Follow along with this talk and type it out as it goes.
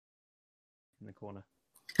in the corner.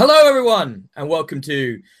 Hello, everyone, and welcome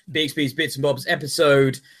to BXB's Bits and Bobs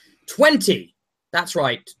episode 20. That's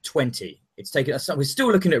right, 20. It's taken us. We're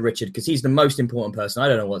still looking at Richard because he's the most important person. I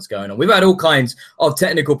don't know what's going on. We've had all kinds of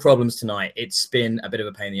technical problems tonight. It's been a bit of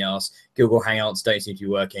a pain in the ass. Google Hangouts don't seem to be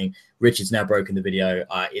working. Richard's now broken the video.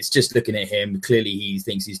 It's just looking at him. Clearly, he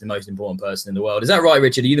thinks he's the most important person in the world. Is that right,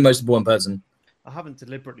 Richard? Are you the most important person? I haven't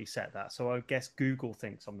deliberately set that, so I guess Google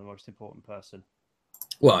thinks I'm the most important person.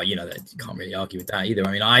 Well, you can't really argue with that either.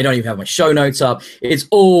 I mean, I don't even have my show notes up. It's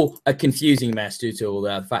all a confusing mess due to all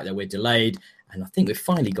the fact that we're delayed. And I think we've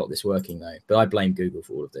finally got this working, though. But I blame Google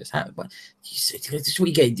for all of this. This is what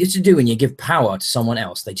you get to do when you give power to someone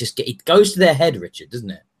else. It goes to their head, Richard,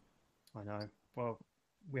 doesn't it? I know. Well,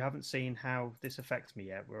 we haven't seen how this affects me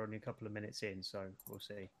yet. We're only a couple of minutes in, so we'll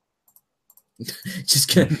see.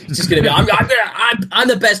 just gonna be. I'm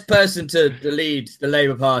the best person to lead the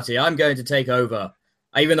Labour Party. I'm going to take over,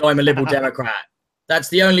 even though I'm a Liberal Democrat. That's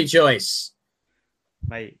the only choice,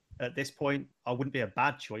 mate. At this point, I wouldn't be a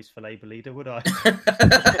bad choice for Labour leader, would I?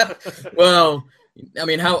 Well, I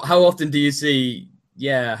mean, how often do you see?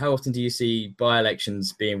 Yeah, how often do you see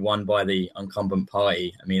by-elections being won by the incumbent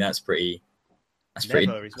party? I mean, that's pretty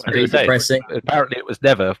depressing. Apparently, it was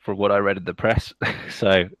never, from what I read in the press.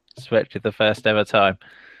 So, expected the first ever time.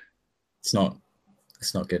 It's not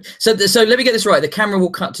good. So let me get this right. The camera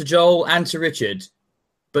will cut to Joel and to Richard,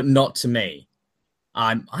 but not to me.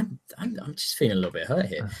 I'm just feeling a little bit hurt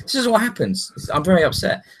here. This is what happens. I'm very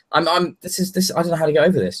upset. I don't know how to get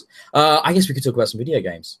over this. I guess we could talk about some video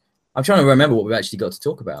games. I'm trying to remember what we've actually got to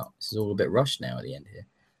talk about. This is all a bit rushed now at the end here.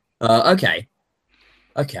 Okay.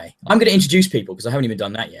 I'm going to introduce people because I haven't even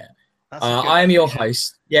done that yet. I am your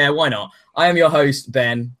host. Yeah, why not? I am your host,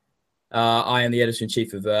 Ben. I am the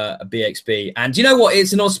editor-in-chief of BXB. And do you know what?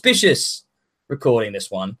 It's an auspicious recording, this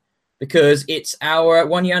one, because it's our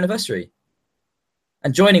 1 year anniversary.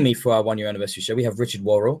 And joining me for our 1 year anniversary show, we have Richard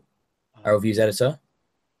Worrell, our reviews editor.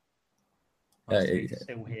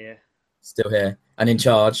 Still here and in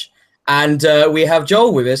charge. And we have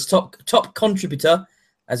Joel with us, top contributor,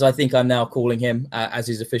 as I think I'm now calling him, as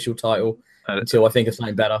his official title, until I think of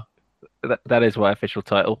something better. That is my official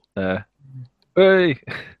title. Hey.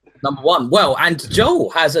 Number one. Well, and Joel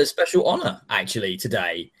has a special honor, actually,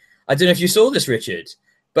 today. I don't know if you saw this, Richard,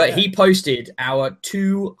 but he posted our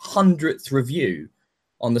 200th review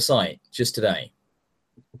on the site just today.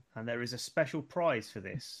 And there is a special prize for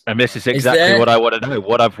this. And this is exactly what I want to know.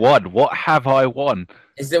 What I've won. What have I won?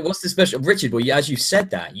 What's the special? Richard, well, as you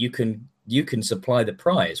said that, you can supply the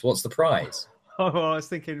prize. What's the prize? Oh, I was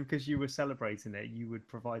thinking because you were celebrating it, you would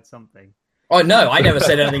provide something. Oh, no, I never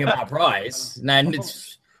said anything about a prize. No,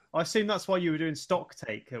 I assume that's why you were doing stock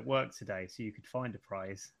take at work today, so you could find a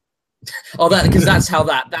prize. Oh, because that's how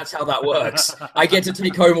that works. I get to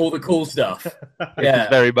take home all the cool stuff. Yeah, it's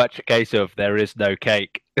very much a case of there is no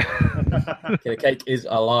cake. The cake is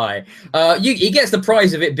a lie. He gets the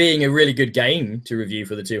prize of it being a really good game to review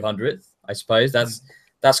for the 200th. I suppose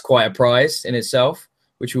that's quite a prize in itself,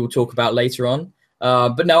 which we will talk about later on.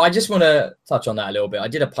 But no, I just want to touch on that a little bit. I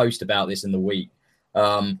did a post about this in the week.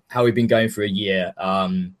 How we've been going for a year,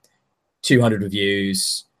 200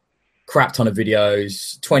 reviews. Crap ton of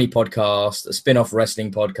videos, 20 podcasts, a spin-off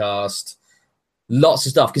wrestling podcast, lots of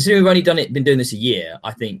stuff. Considering we've only been doing this a year,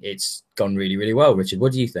 I think it's gone really, really well. Richard,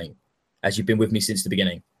 what do you think? As you've been with me since the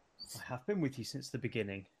beginning. I have been with you since the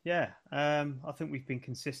beginning. Yeah, I think we've been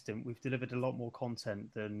consistent. We've delivered a lot more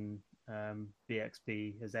content than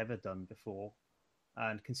BXB has ever done before.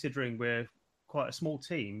 And considering we're quite a small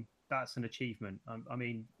team, that's an achievement. I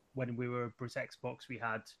mean, when we were Brit Xbox, we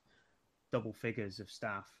had double figures of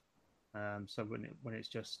staff. So when it's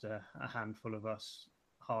just a handful of us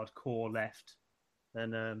hardcore left,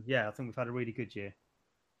 then I think we've had a really good year.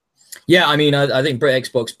 Yeah, I mean, I think Brit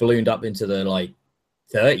Xbox ballooned up into the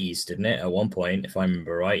 30s, didn't it? At one point, if I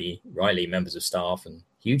remember rightly, members of staff and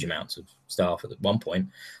huge amounts of staff at one point.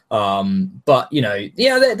 But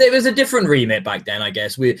there was a different remit back then. I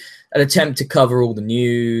guess we an attempt to cover all the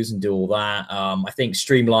news and do all that. I think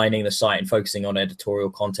streamlining the site and focusing on editorial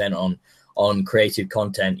content on creative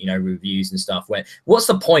content, reviews and stuff. What's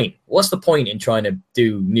the point? What's the point in trying to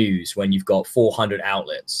do news when you've got 400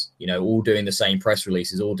 outlets, all doing the same press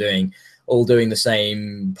releases, all doing the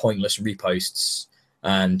same pointless reposts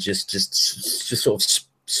and just sort of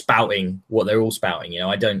spouting what they're all spouting.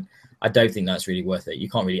 I don't think that's really worth it. You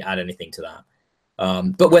can't really add anything to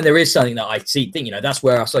that. But when there is something that I think, that's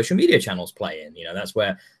where our social media channels play in. That's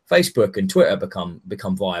where Facebook and Twitter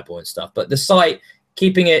become viable and stuff. But the site,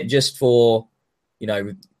 keeping it just for,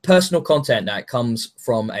 personal content that comes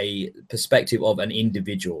from a perspective of an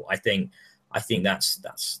individual, I think I think that's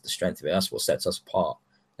the strength of it. That's what sets us apart,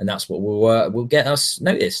 and that's what will get us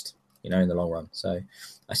noticed, in the long run. So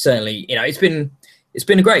I certainly, it's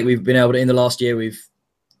been great. We've been able to, in the last year, we've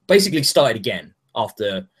basically started again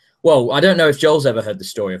after. Well, I don't know if Joel's ever heard the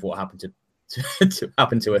story of what happened to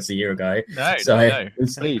happen to us a year ago. No, so no.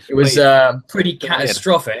 It was pretty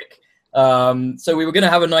catastrophic. So we were going to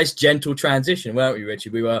have a nice gentle transition, weren't we,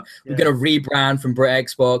 Richard? We were going to rebrand from Brit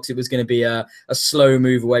Xbox. It was going to be a slow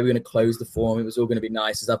move away. We were going to close the forum. It was all going to be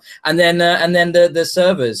nice and stuff. And then the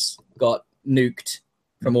servers got nuked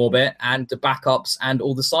from orbit, and the backups and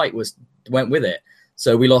all the site went with it.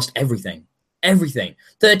 So we lost everything.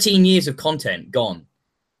 13 years of content gone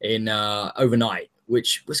in overnight,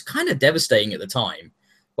 which was kind of devastating at the time.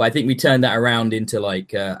 But I think we turned that around into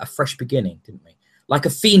like a fresh beginning, didn't we? Like a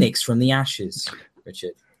phoenix from the ashes,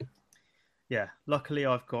 Richard. Yeah, luckily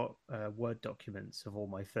I've got Word documents of all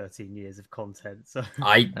my 13 years of content. So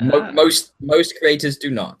most creators do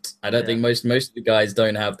not. I don't think most of the guys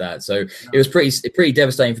don't have that. So it was pretty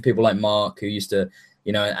devastating for people like Mark, who used to,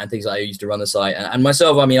 and things like I used to run the site, and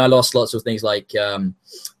myself. I mean, I lost lots of things like,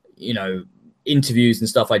 interviews and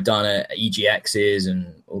stuff I'd done at EGXs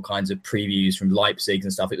and all kinds of previews from Leipzig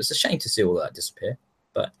and stuff. It was a shame to see all that disappear.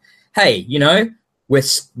 But hey,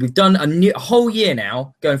 we've done a whole year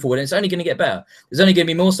now going forward, and it's only going to get better. There's only going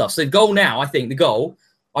to be more stuff. So the goal now, I think,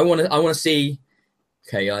 I want to see.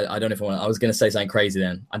 Okay, I don't know if I was going to say something crazy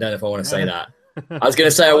then. I don't know if I want to say that. I was going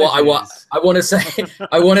to say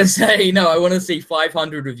I want to see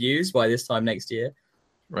 500 reviews by this time next year.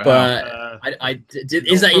 Right. But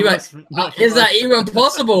is that even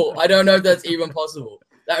possible? I don't know if that's even possible.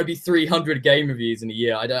 That would be 300 game reviews in a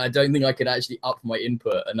year. I don't think I could actually up my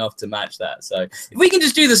input enough to match that. So if we can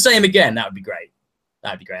just do the same again, that would be great.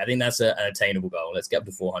 I think that's an attainable goal. Let's get up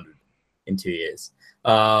to 400 in 2 years.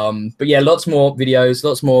 But yeah, lots more videos,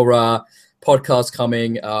 lots more podcasts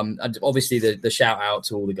coming. And obviously the shout out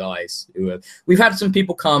to all the guys we've had some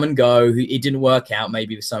people come and go who it didn't work out.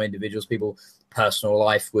 Maybe with some individuals, personal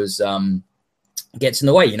life was gets in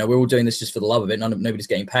the way. We're all doing this just for the love of it. Nobody's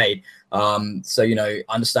getting paid. So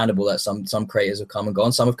understandable that some creators have come and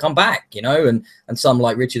gone. Some have come back. And some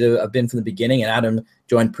like Richard have been from the beginning. And Adam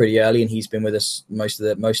joined pretty early, and he's been with us most of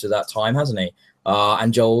that time, hasn't he?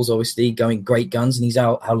 And Joel's obviously going great guns, and he's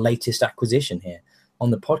our latest acquisition here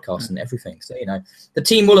on the podcast and everything. So the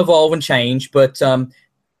team will evolve and change, but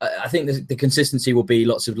I think the consistency will be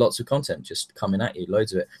lots of content just coming at you,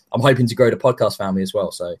 loads of it. I'm hoping to grow the podcast family as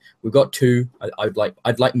well. So we've got 2.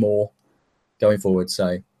 I'd like more going forward.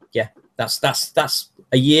 So yeah, that's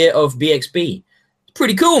a year of BXB. It's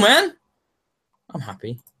pretty cool, man. I'm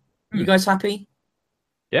happy. You guys happy?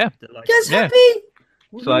 Yeah. You guys happy?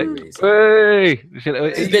 It's like, hey,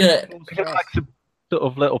 it's been like some sort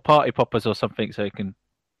of little party poppers or something, so you can,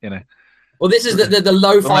 Well, this is the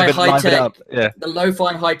lo-fi high-tech. Yeah. The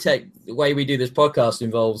lo-fi high-tech way we do this podcast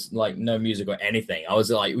involves like no music or anything. I was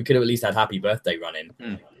like, we could have at least had Happy Birthday running.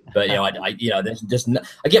 But there's just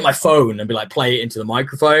I get my phone and be like, play it into the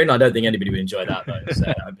microphone. I don't think anybody would enjoy that though. So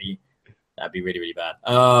that'd be really, really bad.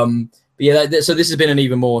 But yeah, so this has been an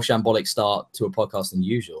even more shambolic start to a podcast than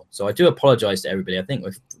usual. So I do apologize to everybody. I think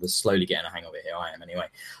we're slowly getting a hang of it here. I am anyway.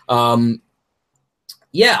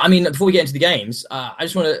 Yeah, I mean, before we get into the games, I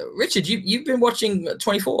just want to, Richard, you've been watching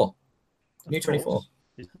 24, new 24.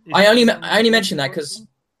 I only mentioned that because,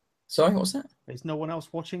 sorry, what's that? Is no one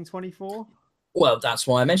else watching 24? Well, that's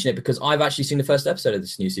why I mentioned it, because I've actually seen the first episode of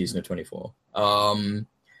this new season of 24.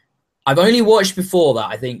 I've only watched before that,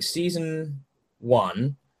 I think, season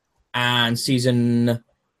 1 and season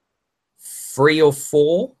 3 or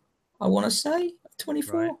 4, I want to say,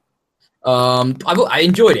 24. Right. I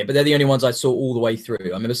enjoyed it, but they're the only ones I saw all the way through. I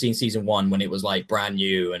remember seeing season 1 when it was like brand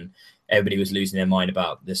new and everybody was losing their mind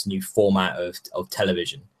about this new format of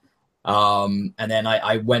television. And then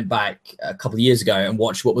I went back a couple of years ago and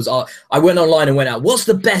watched what was. I went online and went out, what's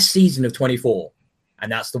the best season of 24?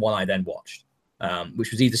 And that's the one I then watched,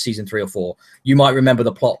 which was either season 3 or 4. You might remember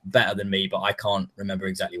the plot better than me, but I can't remember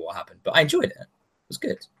exactly what happened. But I enjoyed it. It was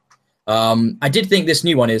good. I did think this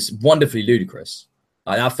new one is wonderfully ludicrous.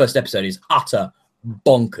 Our first episode is utter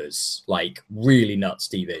bonkers, like really nuts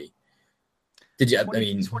TV. Did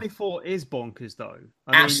you? 24 is bonkers though.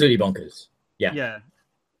 Absolutely bonkers. Yeah. Yeah.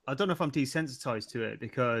 I don't know if I'm desensitized to it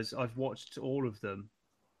because I've watched all of them.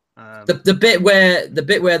 The bit where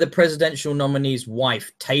the presidential nominee's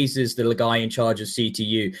wife tases the guy in charge of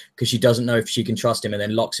CTU because she doesn't know if she can trust him, and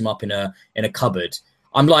then locks him up in a cupboard.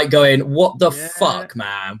 I'm like going, what the fuck,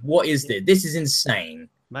 man? What is this? This is insane,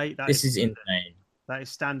 mate. This is insane. That is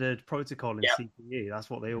standard protocol in CPU. That's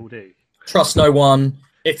what they all do. Trust no one.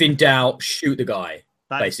 If in doubt, shoot the guy.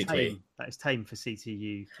 Basically, that is tame for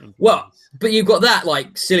CTU. Well, but you've got that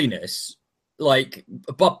like silliness, like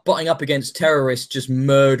butting up against terrorists, just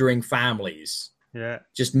murdering families. Yeah,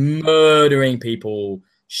 just murdering people,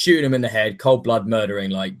 shooting them in the head, cold blood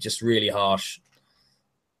murdering, like just really harsh.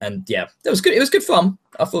 And yeah, that was good. It was good fun.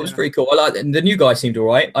 I thought it was pretty cool. I like the new guy seemed all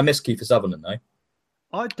right. I miss Kiefer Sutherland though.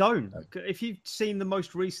 I don't. If you've seen the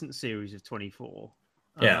most recent series of 24,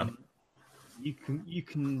 you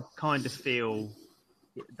can kind of feel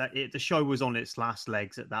that the show was on its last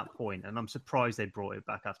legs at that point, and I'm surprised they brought it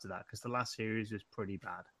back after that because the last series was pretty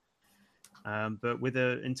bad. But with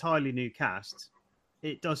an entirely new cast,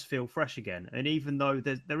 it does feel fresh again. And even though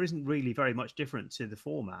there isn't really very much different to the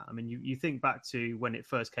format, I mean, you think back to when it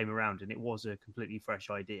first came around and it was a completely fresh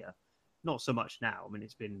idea. Not so much now. I mean,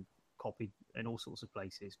 it's been copied in all sorts of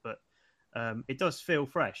places, but it does feel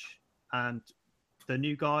fresh. And the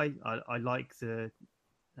new guy, I like the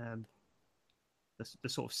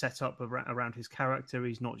sort of setup around his character.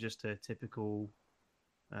 He's not just a typical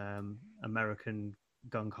American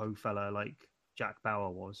gung-ho fella like Jack Bauer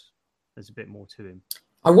was. There's a bit more to him.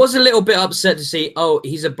 I was a little bit upset to see,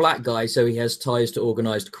 he's a black guy, so he has ties to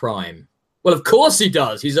organized crime. Well, of course he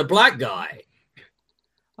does. He's a black guy.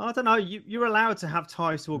 I don't know. You're allowed to have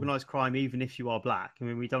ties to organized crime even if you are black. I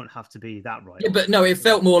mean, we don't have to be that right. Yeah, but no, it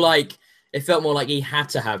felt more like he had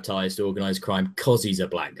to have ties to organized crime because he's a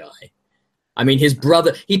black guy. I mean, his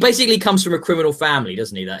brother, he basically comes from a criminal family,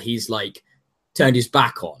 doesn't he? That he's like turned his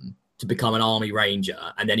back on to become an army ranger,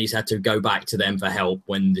 and then he's had to go back to them for help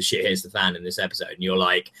when the shit hits the fan in this episode. And you're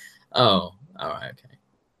like, oh, all right, okay.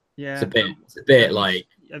 Yeah. It's a bit like.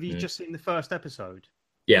 Have you just seen the first episode?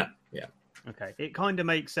 Yeah. Okay, it kind of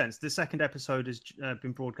makes sense. The second episode has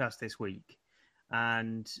been broadcast this week,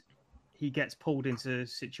 and he gets pulled into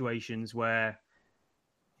situations where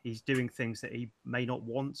he's doing things that he may not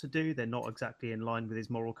want to do. They're not exactly in line with his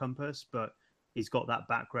moral compass, but he's got that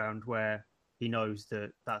background where he knows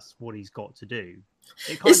that that's what he's got to do.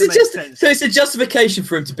 It kind of makes sense. So it's a justification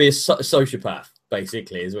for him to be a sociopath,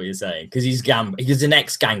 basically, is what you're saying, because he's an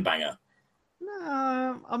ex-gangbanger.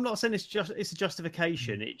 No, I'm not saying it's a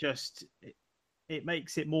justification. It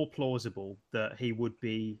makes it more plausible that he would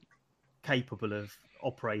be capable of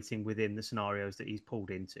operating within the scenarios that he's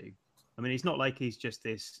pulled into. I mean, it's not like he's just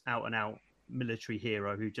this out-and-out military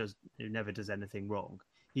hero who never does anything wrong.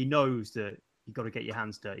 He knows that you've got to get your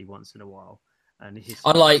hands dirty once in a while. And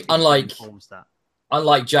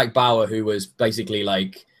unlike Jack Bauer, who was basically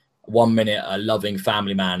like 1 minute a loving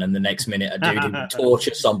family man and the next minute a dude who would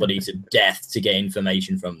torture somebody to death to get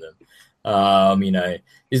information from them.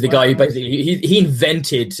 He's the guy who basically he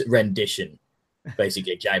invented rendition.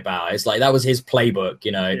 Basically, Jack Bauer. It's like that was his playbook.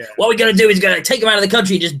 What we're gonna do is gonna take them out of the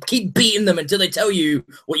country and just keep beating them until they tell you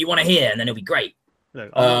what you want to hear, and then it'll be great.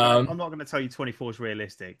 Look, I'm not going to tell you 24 is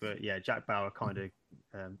realistic, but yeah, Jack Bauer kind of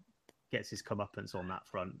gets his comeuppance on that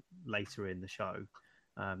front later in the show.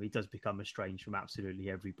 He does become estranged from absolutely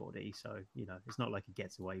everybody, so it's not like he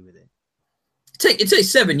gets away with it. It takes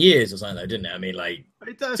 7 years or something, though, didn't it? I mean, like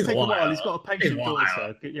it does take a while. He's got a patient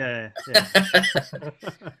daughter. Yeah.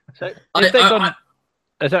 So I'm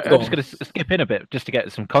just going to skip in a bit just to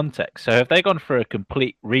get some context. So have they gone for a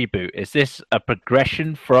complete reboot? Is this a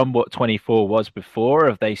progression from what 24 was before?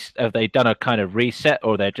 Have they done a kind of reset,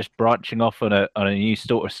 or they're just branching off on a new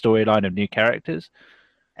sort of storyline of new characters?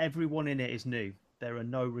 Everyone in it is new. There are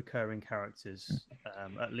no recurring characters,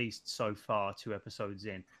 at least so far, 2 episodes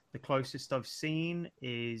in. The closest I've seen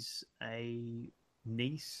is a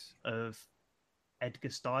niece of Edgar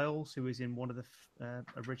Stiles, who was in one of the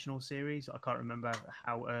original series. I can't remember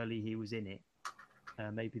how early he was in it.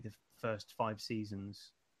 Maybe the first 5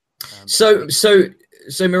 seasons. So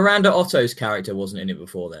Miranda Otto's character wasn't in it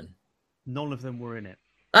before then? None of them were in it.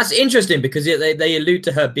 That's interesting because they allude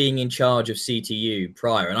to her being in charge of CTU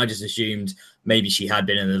prior, and I just assumed maybe she had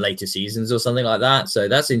been in the later seasons or something like that. So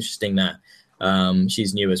that's interesting that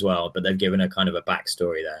she's new as well, but they've given her kind of a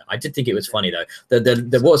backstory there. I did think it was funny though.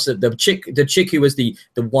 The chick who was the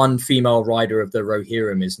one female rider of the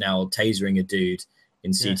Rohirrim is now tasering a dude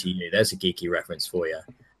in CTU. Yeah. There's a geeky reference for you.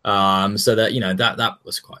 So that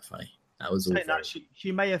was quite funny. That was all.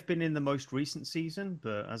 She may have been in the most recent season,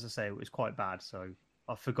 but as I say, it was quite bad. So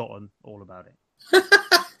I've forgotten all about it.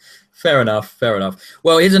 Fair enough.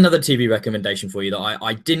 Well, here's another TV recommendation for you that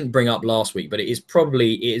I didn't bring up last week, but it is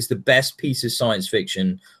the best piece of science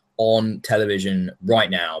fiction on television right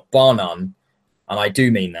now, bar none. And I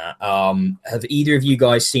do mean that. Have either of you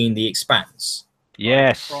guys seen The Expanse?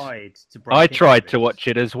 Yes. I tried to watch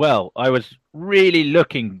it as well. I was really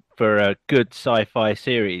looking for a good sci-fi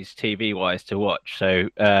series, TV-wise, to watch. So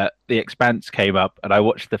The Expanse came up, and I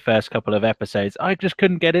watched the first couple of episodes. I just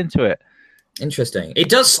couldn't get into it. Interesting. It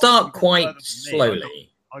does start quite slowly.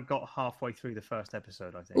 I got halfway through the first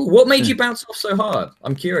episode, I think. Ooh, what made you bounce off so hard?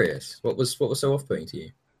 I'm curious. What was so off-putting to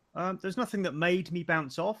you? There's nothing that made me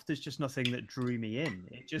bounce off. There's just nothing that drew me in.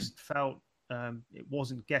 It just felt it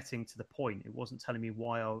wasn't getting to the point. It wasn't telling me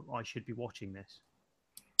why I should be watching this.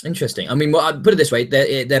 Interesting. I mean, well, I'd put it this way: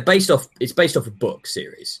 they're based off. It's based off a book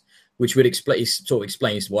series, which would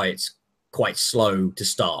explains why it's quite slow to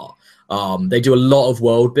start. They do a lot of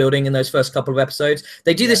world building in those first couple of episodes.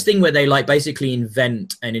 They do this thing where they like basically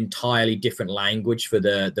invent an entirely different language for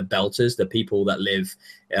the Belters, the people that live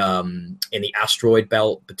in the asteroid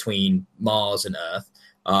belt between Mars and Earth,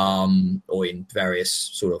 or in various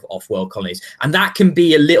sort of off-world colonies. And that can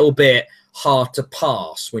be a little bit hard to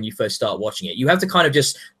pass when you first start watching it. You have to kind of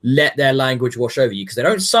just let their language wash over you because they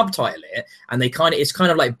don't subtitle it, and it's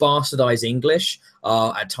kind of like bastardized English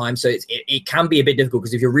at times. So it can be a bit difficult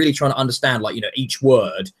because if you're really trying to understand each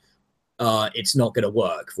word, it's not going to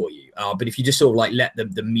work for you. But if you just sort of like let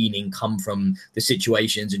the meaning come from the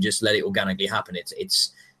situations and just let it organically happen,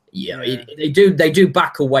 they do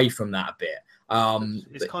back away from that a bit.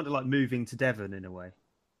 It's kind of like moving to Devon in a way.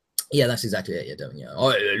 Yeah, that's exactly it. Yeah, Devon. Yeah.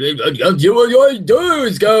 All you do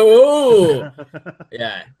is go.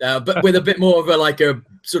 Yeah, but with a bit more of a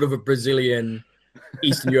sort of a Brazilian,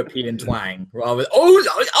 Eastern European twang, rather.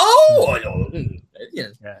 Yeah.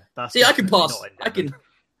 See, I can pass. I can.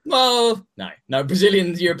 Well, no,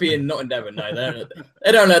 Brazilian, European, not in Devon. No,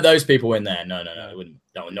 they don't let those people in there. No, they wouldn't.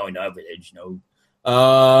 No village, no.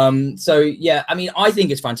 So yeah, I mean, I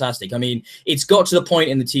think it's fantastic. I mean, it's got to the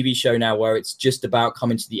point in the TV show now where it's just about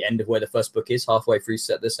coming to the end of where the first book is, halfway through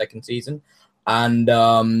the second season, and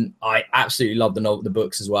I absolutely love the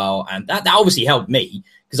books as well, and that obviously helped me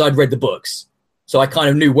because I'd read the books, so I kind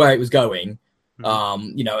of knew where it was going.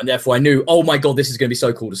 And therefore I knew, oh my God, this is going to be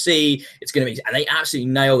so cool to see. It's going to be, and they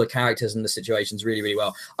absolutely nail the characters and the situations really, really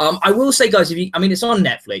well. I will say, guys, it's on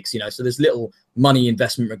Netflix, so there's little money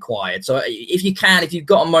investment required. So if you've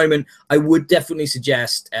got a moment, I would definitely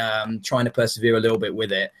suggest trying to persevere a little bit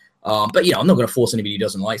with it. But I'm not going to force anybody who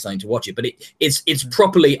doesn't like something to watch it. But it's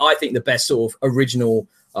properly, I think, the best sort of original.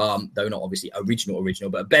 Though not obviously original,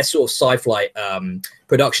 but best sort of sci-fi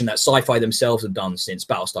production that Sci-Fi themselves have done since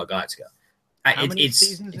Battlestar Galactica.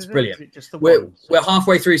 It's brilliant. We're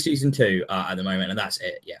halfway through season 2 at the moment, and that's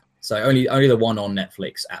it. Yeah, so only the one on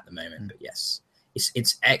Netflix at the moment. But yes,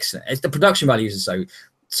 it's excellent. The production values are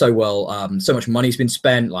so well. So much money's been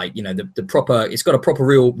spent. The proper. It's got a proper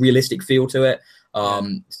realistic feel to it.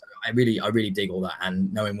 So I really dig all that,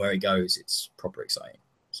 and knowing where it goes, it's proper exciting.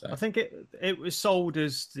 So I think it was sold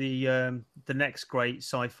as the next great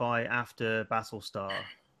sci-fi after Battlestar.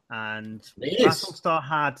 And Battlestar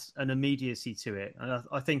had an immediacy to it. And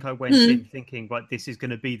I think I went in thinking, right, this is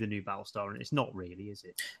going to be the new Battlestar. And it's not really, is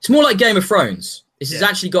it? It's more like Game of Thrones. This has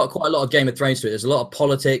actually got quite a lot of Game of Thrones to it. There's a lot of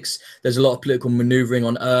politics. There's a lot of political maneuvering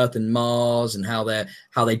on Earth and Mars and how they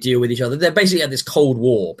deal with each other. They're basically at this Cold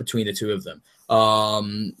War between the two of them.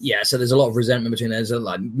 So there's a lot of resentment between them. There's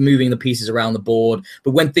like moving the pieces around the board.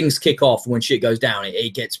 But when things kick off, when shit goes down,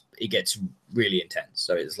 it gets really intense.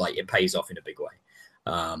 So it's like it pays off in a big way.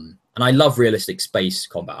 And I love realistic space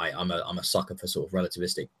combat. I'm a sucker for sort of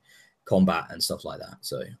relativistic combat and stuff like that.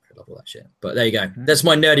 So I love all that shit. But there you go. That's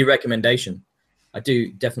my nerdy recommendation. I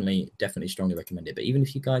do definitely strongly recommend it. But even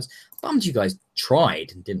if you guys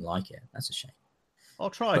tried and didn't like it, that's a shame. I'll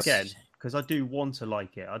try again because I do want to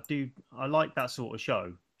like it. I like that sort of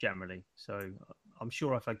show generally. So I'm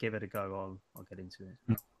sure if I give it a go, I'll get into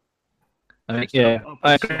it. I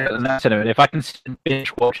agree on that sentiment. If I can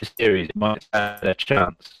binge watch a series, it might have a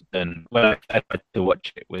chance. And when I tried to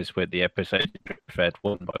watch it was with the episodes preferred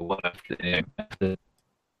one by one after I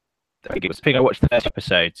think I watched the first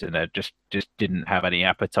episodes and I just didn't have any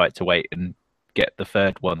appetite to wait and get the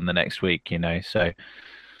third one the next week, so.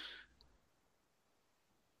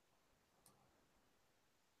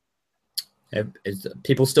 Is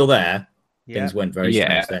people still there? Yeah. Things went very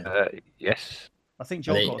strange then. Yes. I think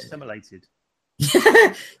Joel got assimilated.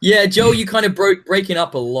 Yeah, Joel, you kind of breaking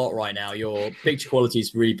up a lot right now. Your picture quality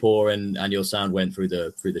is really poor, and your sound went through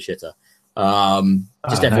the shitter.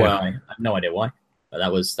 Just FYI, I have no idea why, but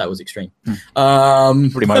that was extreme.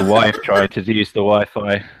 Probably my wife tried to use the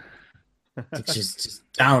Wi-Fi. just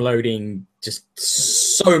downloading just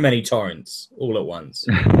so many torrents all at once,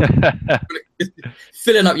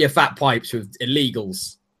 filling up your fat pipes with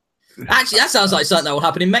illegals. Actually, that sounds like something that will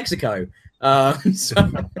happen in Mexico. Right. That's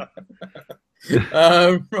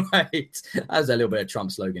a little bit of Trump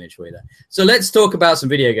sloganage for you there. So let's talk about some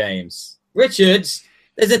video games. Richard,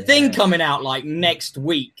 there's a thing coming out like next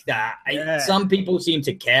week that some people seem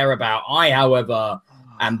to care about. I, however,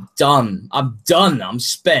 am done. I'm done. I'm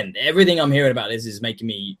spent. Everything I'm hearing about this is making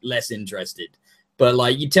me less interested. But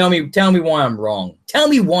like, you tell me why I'm wrong. Tell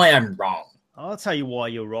me why I'm wrong. I'll tell you why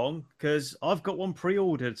you're wrong, because I've got one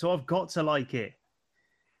pre-ordered, so I've got to like it.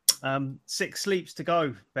 6 sleeps to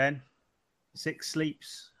go, Ben. 6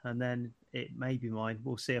 sleeps, and then it may be mine.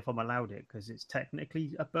 We'll see if I'm allowed it, because it's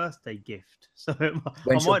technically a birthday gift. So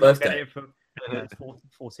When's I might your not birthday? get it for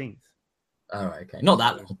 14th. All right, okay. Not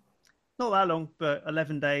that long. Not that long, but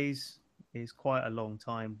 11 days is quite a long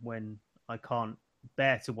time when I can't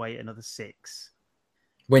bear to wait another 6.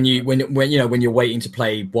 When you're waiting to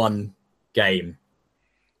play one game.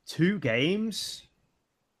 2 games.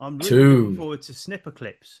 I'm really looking forward to Snipper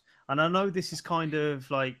Clips. And I know this is kind of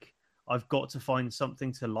like I've got to find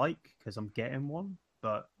something to like because I'm getting one,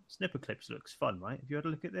 but Snipper Clips looks fun, right? Have you had a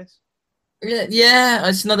look at this? Yeah,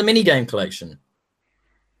 it's another mini game collection.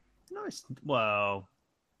 No, well,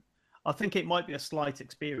 I think it might be a slight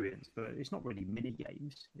experience, but it's not really mini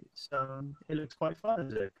games. It looks quite fun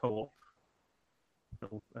as a co-op,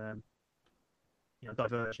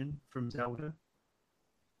 diversion from Zelda.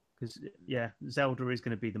 Because Zelda is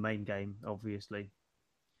going to be the main game, obviously.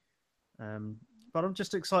 But I'm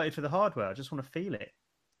just excited for the hardware. I just want to feel it.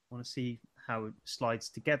 I want to see how it slides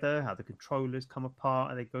together, how the controllers come apart,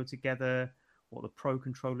 how they go together, what the Pro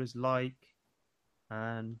controller's like,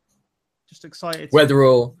 and just excited. Whether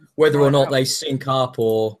or not they sync up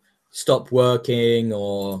or stop working,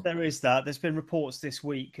 or there is that. There's been reports this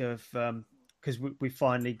week of because we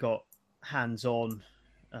finally got hands-on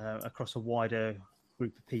across a wider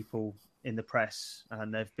group of people in the press,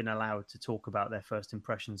 and they've been allowed to talk about their first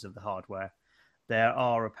impressions of the hardware. There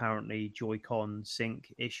are apparently Joy-Con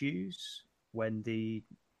sync issues when the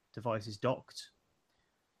device is docked.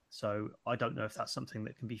 So I don't know if that's something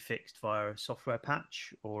that can be fixed via a software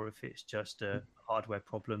patch or if it's just a hardware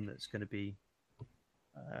problem that's going to be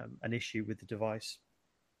an issue with the device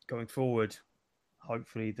going forward.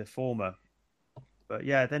 Hopefully the former. But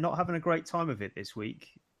yeah, they're not having a great time of it this week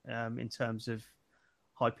in terms of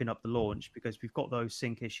hyping up the launch, because we've got those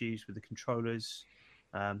sync issues with the controllers,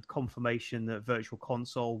 confirmation that Virtual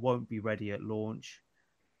Console won't be ready at launch,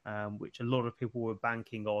 which a lot of people were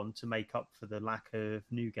banking on to make up for the lack of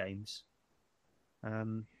new games.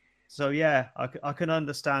 So yeah, I can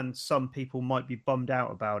understand some people might be bummed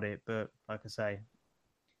out about it, but like I say,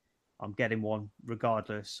 I'm getting one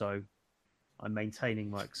regardless, so I'm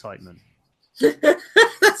maintaining my excitement.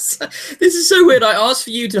 This is so weird. I asked for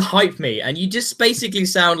you to hype me, and you just basically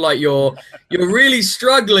sound like you're really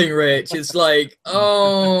struggling, Rich. It's like,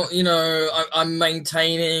 I'm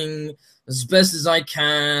maintaining as best as I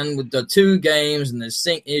can with the 2 games and the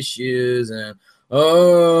sync issues, and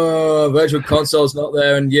Virtual Console's not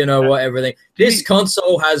there, and everything. This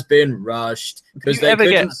console has been rushed because they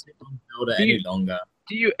couldn't build it any longer.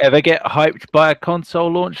 Do you ever get hyped by a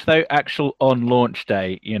console launch though? Actual on launch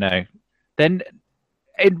day, Then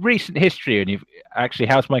in recent history, and you've actually,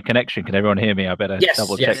 how's my connection? Can everyone hear me? I better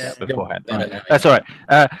double check that beforehand. Right. That's all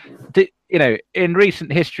right. In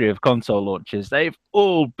recent history of console launches, they've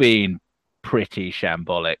all been pretty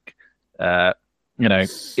shambolic. When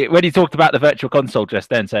you talked about the Virtual Console just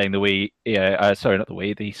then, saying the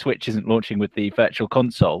Wii, the Switch isn't launching with the Virtual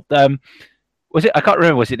Console. Was it? I can't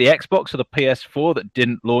remember. Was it the Xbox or the PS4 that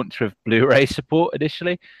didn't launch with Blu-ray support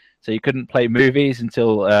initially? So you couldn't play movies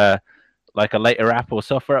until like a later app or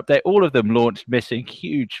software update. All of them launched missing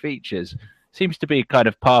huge features. Seems to be kind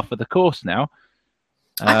of par for the course now.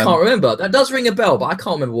 I can't remember. That does ring a bell, but I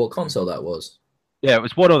can't remember what console that was. Yeah, it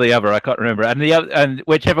was one or the other. I can't remember. And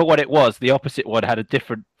whichever one it was, the opposite one had a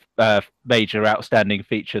different major outstanding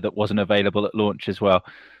feature that wasn't available at launch as well.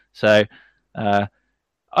 So, I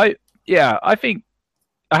think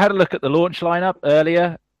I had a look at the launch lineup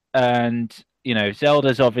earlier, and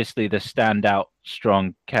Zelda's obviously the standout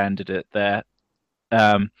strong candidate there.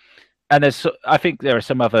 And I think there are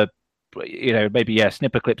some other,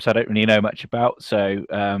 Snipper Clips I don't really know much about. So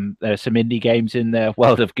there are some indie games in there.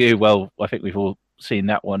 World of Goo, well, I think we've all seen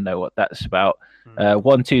that one, know what that's about.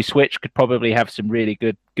 1-2 Switch could probably have some really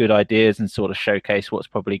good ideas and sort of showcase what's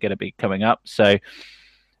probably going to be coming up. So,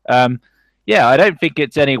 I don't think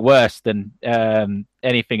it's any worse than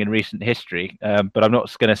anything in recent history, but I'm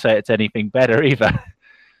not going to say it's anything better either.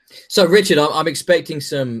 So, Richard, I'm expecting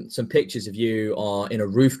some pictures of you in a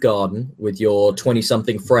roof garden with your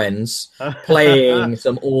 20-something friends playing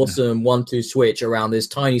some awesome 1-2 Switch around this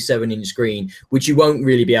tiny 7-inch screen, which you won't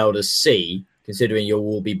really be able to see, considering you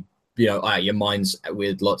will be, out your minds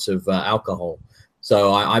with lots of alcohol.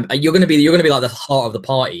 So, you're going to be like the heart of the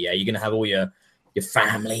party. Yeah, you're going to have all your your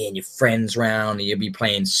family and your friends round, and you'll be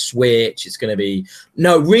playing Switch. It's going to be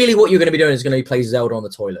really what you're going to be doing is going to be play Zelda on the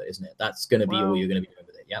toilet, isn't it? That's going to be all you're going to be doing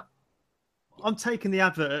with it. Yep. I'm taking the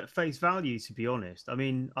advert at face value, to be honest. I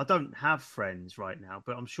mean, I don't have friends right now,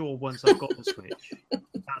 but I'm sure once I've got the Switch,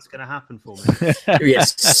 that's going to happen for me.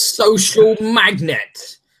 Yes, social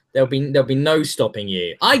magnet. There'll be no stopping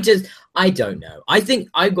you. I don't know. I think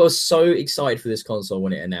I was so excited for this console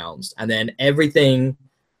when it announced, and then everything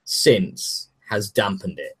since has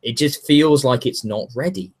dampened it. It just feels like it's not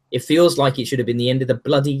ready. It feels like it should have been the end of the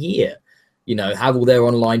bloody year. Have all their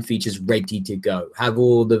online features ready to go. Have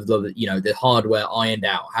all the hardware ironed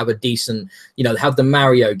out. Have a decent, have the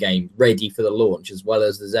Mario game ready for the launch as well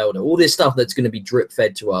as the Zelda. All this stuff that's going to be drip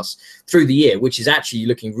fed to us through the year, which is actually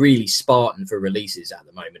looking really Spartan for releases at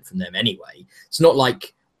the moment from them anyway. It's not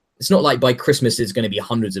like by Christmas there's going to be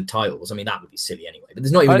hundreds of titles. I mean, that would be silly anyway. But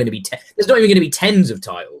there's not even going to be there's not even going to be tens of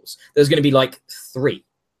titles. There's going to be like 3.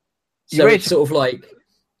 So it's sort of like.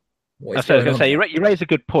 I was going to say you raise a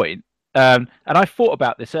good point. And I thought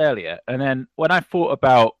about this earlier, and then when I thought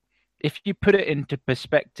about if you put it into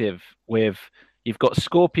perspective with you've got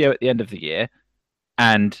Scorpio at the end of the year,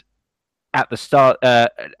 and at the start,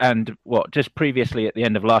 just previously at the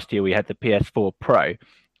end of last year we had the PS4 Pro.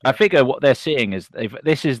 I figure what they're seeing is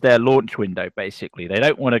this is their launch window basically. They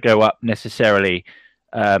don't want to go up necessarily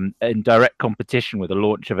in direct competition with the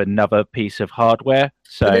launch of another piece of hardware.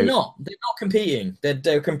 So but they're not competing.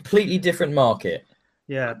 They're a completely different market.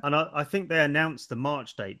 Yeah, and I think they announced the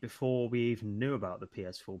March date before we even knew about the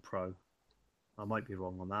PS4 Pro. I might be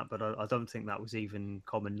wrong on that, but I don't think that was even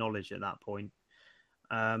common knowledge at that point.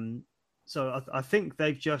 So I think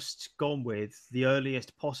they've just gone with the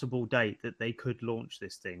earliest possible date that they could launch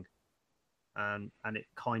this thing, and it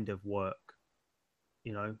kind of worked,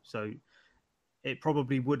 So it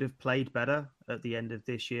probably would have played better at the end of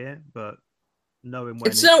this year, but knowing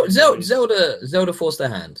when it's Zelda forced their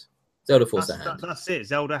hand. Zelda forced their hand. That's it.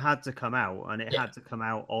 Zelda had to come out, and it had to come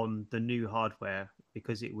out on the new hardware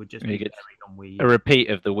because it would just be on Wii U. A repeat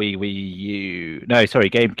of the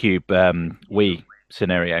GameCube Wii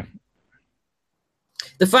scenario.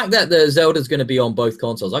 The fact that the Zelda's going to be on both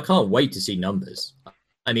consoles, I can't wait to see numbers.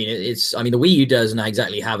 I mean, the Wii U doesn't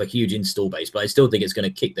exactly have a huge install base, but I still think it's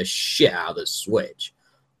going to kick the shit out of the Switch,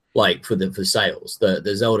 like for sales.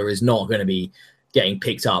 The Zelda is not going to be getting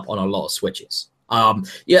picked up on a lot of Switches. I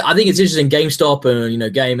think it's interesting. GameStop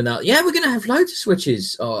and Game and that. Yeah, we're going to have loads of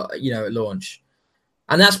Switches, at launch,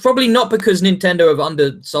 and that's probably not because Nintendo have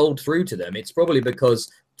undersold through to them. It's probably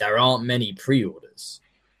because there aren't many pre-orders.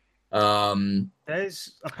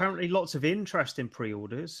 There's apparently lots of interest in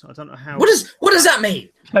pre-orders. I don't know how. What does that mean?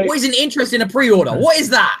 What is an interest in a pre-order? What is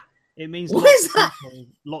that? It means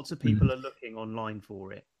lots of people are looking online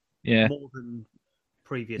for it. Yeah, more than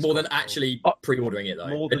actually pre-ordering it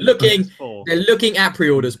though. They're looking at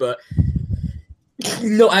pre-orders, but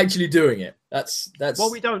not actually doing it. That's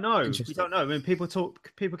well, we don't know. We don't know. I mean, people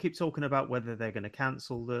keep talking about whether they're going to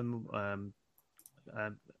cancel them.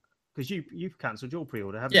 Because you've cancelled your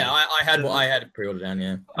pre-order, haven't you? Yeah, I had a pre-order down.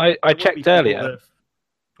 Yeah, I checked earlier,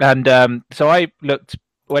 and so I looked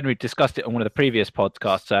when we discussed it on one of the previous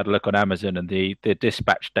podcasts. I had a look on Amazon, and the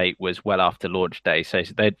dispatch date was well after launch day, so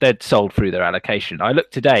they'd sold through their allocation. I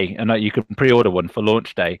looked today, and you can pre-order one for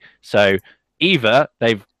launch day. So either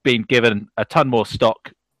they've been given a ton more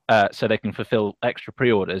stock, so they can fulfill extra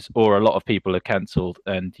pre-orders, or a lot of people have cancelled,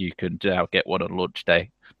 and you can now get one on launch day.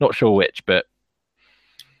 Not sure which, but.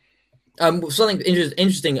 Something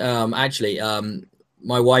interesting. Actually,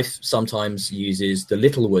 my wife sometimes uses the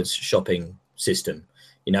Littlewoods shopping system.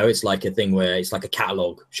 It's like a thing where it's like a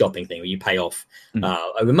catalog shopping thing where you pay off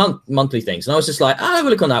over monthly things. And I was just like, I'll have a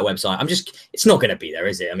look on that website. It's not going to be there,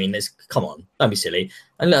 is it? I mean, come on, don't be silly.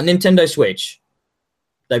 And look, Nintendo Switch,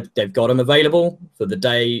 they've got them available for the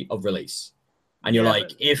day of release. And you're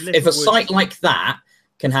like, if a site like that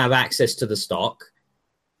can have access to the stock,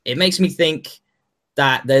 it makes me think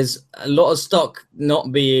that there's a lot of stock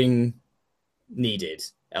not being needed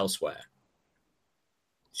elsewhere.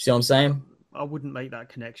 See what I'm saying? I wouldn't make that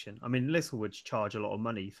connection. I mean, Littlewoods charge a lot of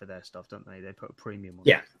money for their stuff, don't they? They put a premium on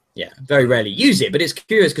it. Yeah. Very rarely use it, but it's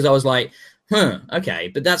curious because I was like, okay.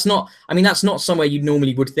 But that's not somewhere you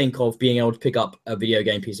normally would think of being able to pick up a video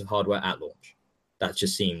game piece of hardware at launch. That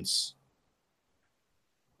just seems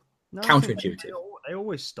counterintuitive. They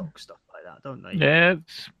always stock stuff like that, don't they? Yeah.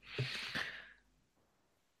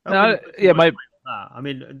 I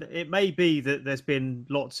mean, it may be that there's been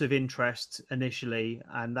lots of interest initially,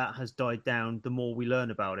 and that has died down the more we learn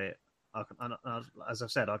about it. As I've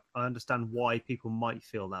said, I understand why people might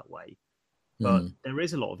feel that way, but there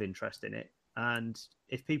is a lot of interest in it. And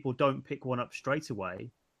if people don't pick one up straight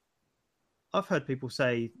away, I've heard people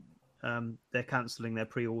say they're cancelling their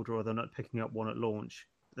pre-order or they're not picking up one at launch.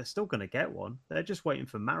 They're still going to get one. They're just waiting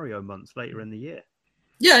for Mario months later in the year.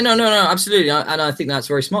 Yeah, no, absolutely. And I think that's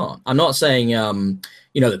very smart. I'm not saying,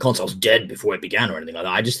 the console's dead before it began or anything like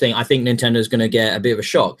that. I think Nintendo's going to get a bit of a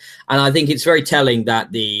shock. And I think it's very telling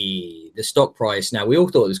that the stock price, now we all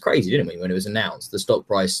thought it was crazy, didn't we, when it was announced, the stock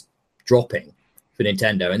price dropping for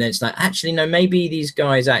Nintendo. And then it's like, actually, no, maybe these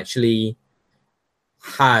guys actually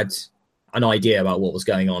had an idea about what was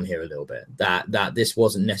going on here a little bit, that this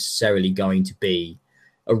wasn't necessarily going to be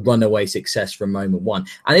a runaway success from moment one.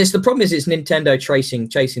 And it's the problem is it's Nintendo chasing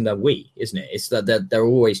the Wii, isn't it? It's that they're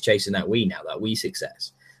always chasing that Wii now, that Wii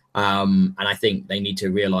success. And I think they need to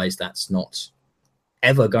realize that's not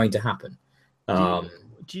ever going to happen.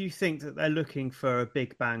 Do you think that they're looking for a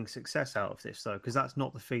big bang success out of this though? Because that's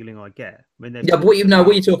not the feeling I get. I mean, yeah, but what you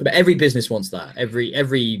talking about? Every business wants that.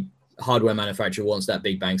 Every hardware manufacturer wants that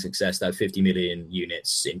big bang success, that 50 million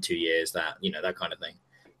units in 2 years, that kind of thing.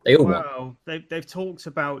 They all want. They've talked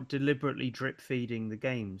about deliberately drip feeding the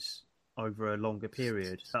games over a longer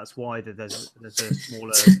period. That's why there's a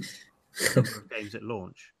smaller number of games at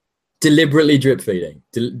launch. Deliberately drip feeding,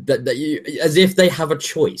 as if they have a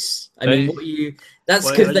choice. I mean, that's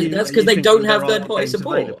because they don't have third party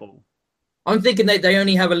support. Available? I'm thinking they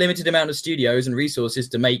only have a limited amount of studios and resources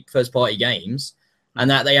to make first party games, and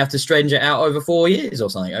that they have to stretch it out over 4 years or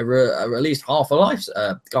something, over at least half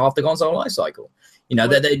the console life cycle.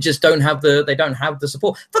 They just don't have the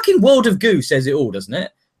support. Fucking World of Goo says it all, doesn't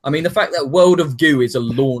it? I mean, the fact that World of Goo is a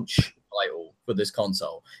launch title for this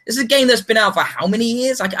console. This is a game that's been out for how many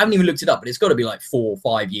years? I haven't even looked it up, but it's got to be like 4 or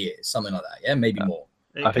 5 years, something like that. Yeah, maybe more.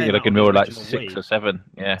 I think you're looking more like 6 or 7.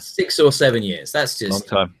 Yeah, 6 or 7 years. That's just long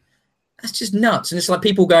time. That's just nuts. And it's like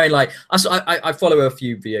people going like, I follow a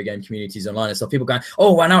few video game communities online and stuff. People going,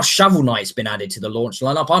 oh, well, now Shovel Knight's been added to the launch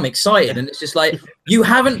lineup. I'm excited. And it's just like, you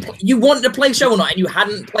wanted to play Shovel Knight and you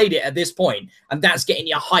hadn't played it at this point, and that's getting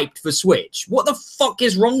you hyped for Switch. What the fuck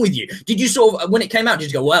is wrong with you? Did you sort of, when it came out,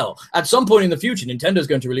 did you go, well, at some point in the future, Nintendo's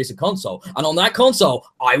going to release a console, and on that console,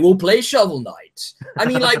 I will play Shovel Knight. I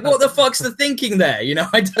mean, like, what the fuck's the thinking there?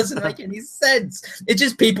 It doesn't make any sense. It's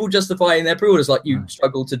just people justifying their pre-orders like you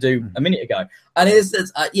struggled to do a minute ago. And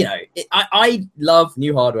I love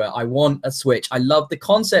new hardware. I want a Switch. I love the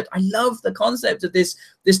concept. Of this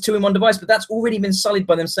 2-in-1 device, but that's already been sullied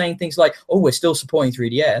by them saying things like, oh, we're still supporting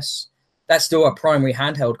 3DS. That's still our primary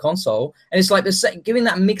handheld console. And it's like they're giving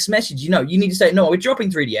that mixed message. You need to say, no, we're dropping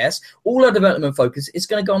 3DS. All our development focus is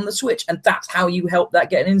going to go on the Switch. And that's how you help that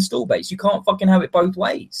get an install base. You can't fucking have it both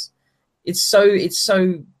ways. It's so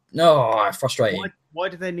frustrating. Why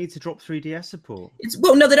do they need to drop 3DS support?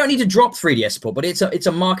 No, they don't need to drop 3DS support, but it's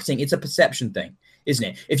a marketing, it's a perception thing, isn't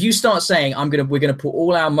it? If you start saying we're gonna put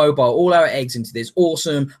all our eggs into this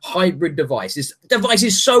awesome hybrid device. This device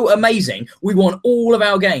is so amazing. We want all of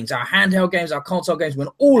our games, our handheld games, our console games, we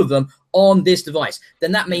want all of them on this device.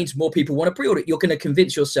 Then that means more people want to pre-order it. You're going to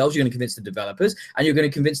convince yourselves, you're going to convince the developers, and you're going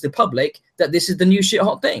to convince the public that this is the new shit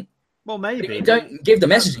hot thing. Well, maybe. But if you don't give the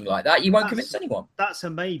messaging like that, you won't convince anyone. That's a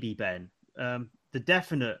maybe, Ben. The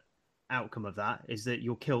definite outcome of that is that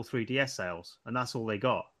you'll kill 3DS sales, and that's all they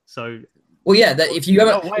got. So, well, yeah, that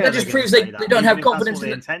just proves they don't have confidence. That's what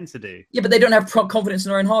they intend to do. Yeah, but they don't have confidence in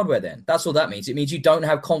their own hardware. Then that's all that means. It means you don't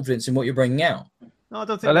have confidence in what you're bringing out. No, I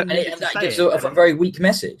don't think. And that gives a very weak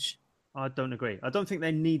message. I don't agree. I don't think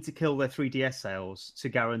they need to kill their 3DS sales to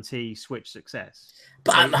guarantee Switch success.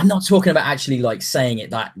 But I'm not talking about actually like saying it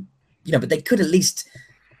that, but they could at least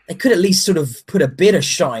sort of put a bit of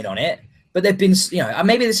shine on it. But they've been,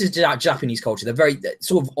 maybe this is Japanese culture. They're very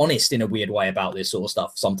sort of honest in a weird way about this sort of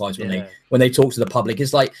stuff. Sometimes when they talk to the public,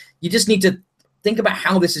 it's like you just need to think about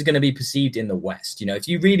how this is going to be perceived in the West. If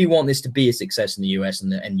you really want this to be a success in the US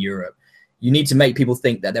and Europe, you need to make people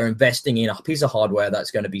think that they're investing in a piece of hardware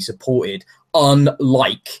that's going to be supported,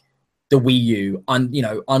 unlike the Wii U,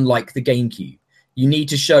 unlike the GameCube. You need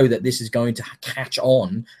to show that this is going to catch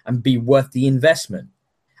on and be worth the investment.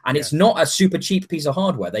 And it's not a super cheap piece of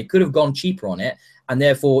hardware. They could have gone cheaper on it and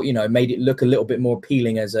therefore, made it look a little bit more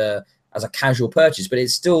appealing as a casual purchase. But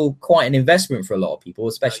it's still quite an investment for a lot of people,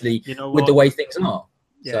 especially with the way things are.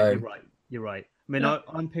 Yeah, so, you're right. I mean,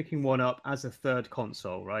 I'm picking one up as a third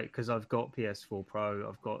console, right? Because I've got PS4 Pro,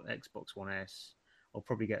 I've got Xbox One S. I'll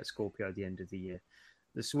probably get a Scorpio at the end of the year.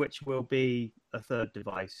 The Switch will be a third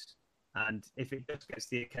device. And if it just gets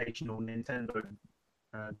the occasional Nintendo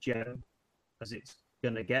gem, as it's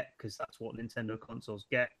going to get, because that's what Nintendo consoles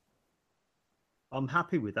get, I'm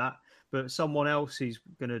happy with that. But someone else is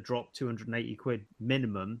going to drop 280 quid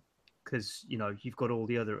minimum because you've got all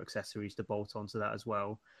the other accessories to bolt onto that as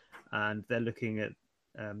well, and they're looking at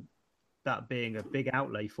that being a big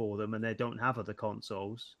outlay for them, and they don't have other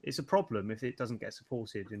consoles. It's a problem if it doesn't get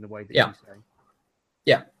supported in the way that you say.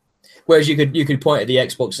 Yeah. Whereas you could point at the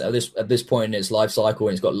Xbox at this point in its life cycle,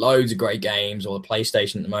 and it's got loads of great games, or the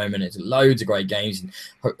PlayStation at the moment, it's loads of great games,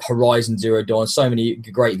 Horizon Zero Dawn, so many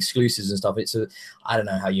great exclusives and stuff. I don't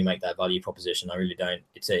know how you make that value proposition. I really don't.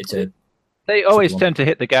 They always tend to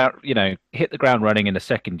hit the ground running in the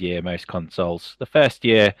second year. Most consoles, the first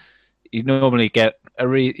year, you normally get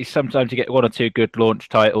sometimes you get one or two good launch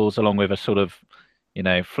titles along with a sort of,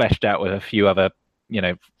 fleshed out with a few other,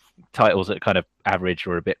 titles that kind of average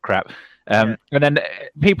or a bit crap. And then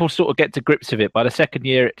people sort of get to grips with it. By the second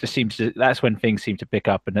year, it just that's when things seem to pick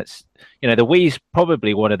up. And it's, the Wii's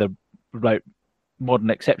probably one of the modern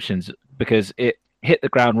exceptions, because it hit the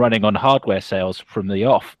ground running on hardware sales from the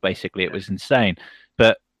off. Basically, it was insane.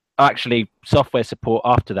 But actually, software support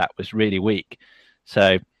after that was really weak.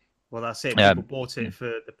 So, well, that's it. People bought it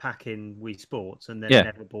for the pack-in Wii Sports, and then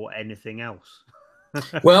never bought anything else.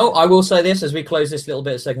 Well, I will say this as we close this little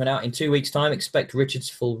bit of segment out. In 2 weeks' time, expect Richard's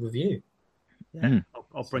full review. Yeah,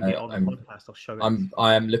 I'll bring it on the podcast. I'll show it.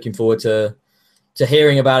 I am looking forward to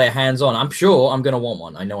hearing about it hands-on. I'm sure I'm going to want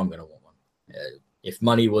one. I know I'm going to want one. If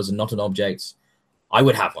money was not an object, I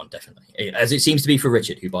would have one, definitely. As it seems to be for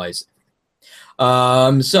Richard, who buys.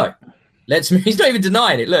 So, he's not even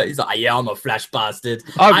denying it. Look, he's like, yeah, I'm a flash bastard.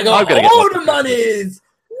 I got all the monies.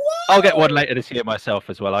 I'll get one later this year myself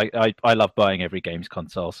as well. I love buying every games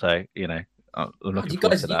console, so I'm looking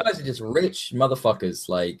forward to that. You guys are just rich motherfuckers.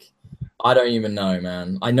 Like, I don't even know,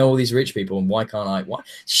 man. I know all these rich people, and why can't I?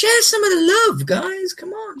 Share some of the love, guys.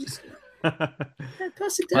 Come on, just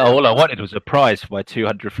pass it down. Well, all I wanted was a prize for my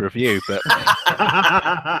 200th review, but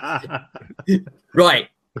right.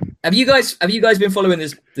 Have you guys been following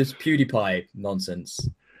this PewDiePie nonsense?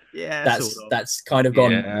 Yeah, that's kind of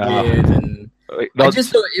gone weird, and I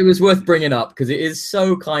just thought it was worth bringing up because it is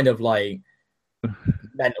so kind of like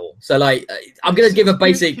mental. So, like, I'm going to give a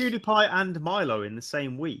basic. PewDiePie and Milo in the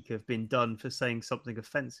same week have been done for saying something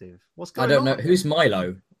offensive. What's going on? I don't know who's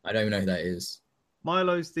Milo. I don't even know who that is.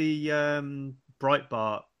 Milo's the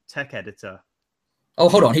Breitbart tech editor. Oh,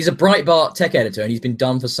 hold on. He's a Breitbart tech editor, and he's been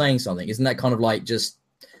done for saying something. Isn't that kind of like just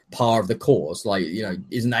par of the course? Like,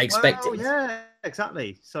 isn't that expected? Well, yeah,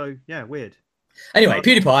 exactly. So, yeah, weird. Anyway,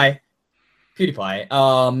 PewDiePie.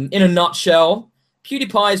 In a nutshell,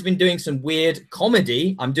 PewDiePie has been doing some weird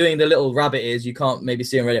comedy. I'm doing the little rabbit ears. You can't maybe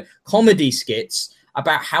see on radio. Comedy skits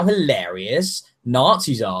about how hilarious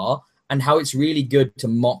Nazis are and how it's really good to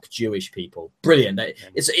mock Jewish people. Brilliant.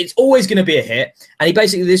 It's always going to be a hit. And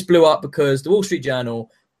this blew up because the Wall Street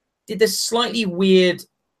Journal did this slightly weird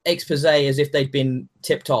expose as if they'd been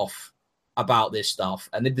tipped off about this stuff,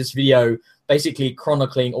 and did this video basically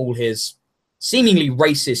chronicling all his seemingly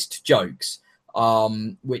racist jokes,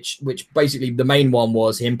 which basically the main one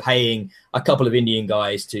was him paying a couple of Indian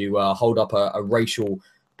guys to hold up a racial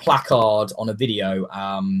placard on a video,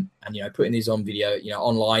 and putting these on video,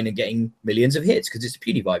 online and getting millions of hits because it's a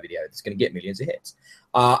PewDiePie video that's going to get millions of hits.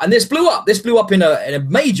 And this blew up. This blew up in a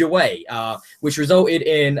major way, which resulted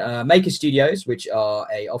in Maker Studios, which are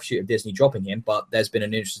a offshoot of Disney, dropping him. But there's been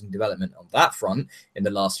an interesting development on that front in the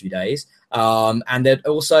last few days. And then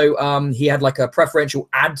also he had like a preferential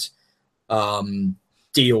ad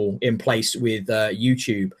deal in place with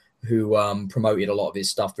YouTube, who promoted a lot of his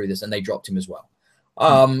stuff through this, and they dropped him as well.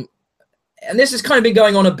 And this has kind of been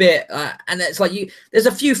going on a bit, and it's like there's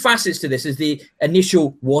a few facets to this. There's the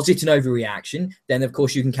initial, was it an overreaction? Then, of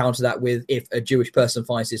course, you can counter that with, if a Jewish person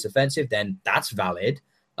finds this offensive, then that's valid,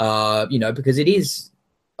 because it is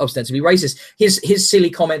ostensibly racist. His silly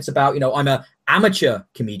comments about, I'm a amateur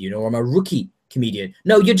comedian or I'm a rookie comedian.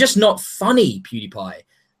 No, you're just not funny, PewDiePie.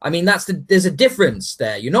 I mean, there's a difference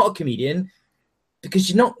there. You're not a comedian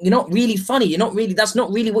because you're not really funny. That's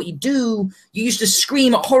not really what you do. You used to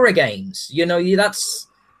scream at horror games.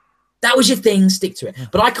 That was your thing. Stick to it.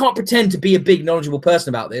 But I can't pretend to be a big knowledgeable person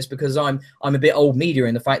about this because I'm a bit old media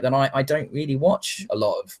in the fact that I don't really watch a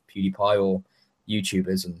lot of PewDiePie or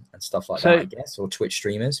YouTubers and stuff like that, I guess, or Twitch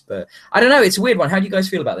streamers. But I don't know. It's a weird one. How do you guys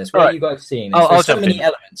feel about this? What are you guys seeing? There's so many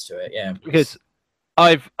elements to it. Yeah. Because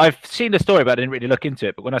I've seen the story, but I didn't really look into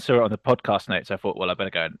it. But when I saw it on the podcast notes, I thought, well, I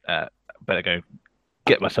better go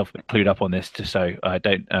get myself clued up on this just so I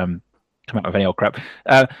don't come out with any old crap.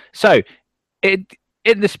 So in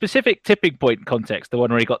the specific tipping point context, the one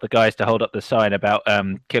where he got the guys to hold up the sign about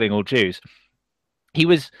killing all Jews,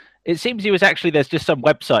 it seems he was actually, there's just some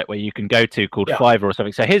website where you can go to called Fiverr or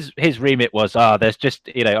something. So his remit was, there's just,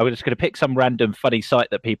 I'm just going to pick some random funny site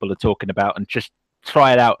that people are talking about and just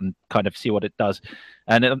try it out and kind of see what it does.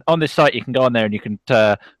 And on this site, you can go on there and you can,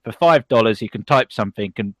 for $5, you can type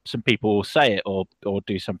something and some people will say it or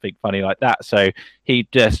do something funny like that. So he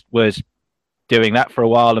just was doing that for a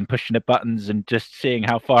while and pushing the buttons and just seeing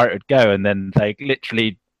how far it would go. And then they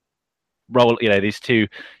literally roll, these two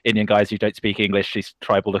Indian guys who don't speak English, these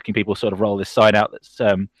tribal looking people sort of roll this sign out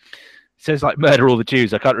that says like murder all the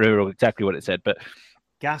Jews. I can't remember exactly what it said, but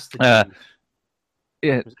gas the Jews.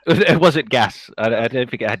 Yeah, it wasn't gas. I don't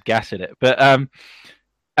think it had gas in it. But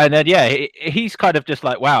and then he's kind of just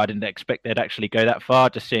like, wow, I didn't expect they'd actually go that far.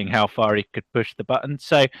 Just seeing how far he could push the button.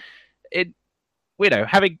 So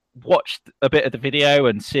having watched a bit of the video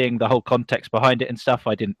and seeing the whole context behind it and stuff,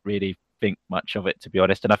 I didn't really think much of it, to be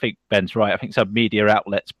honest. And I think Ben's right. I think some media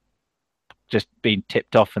outlets just been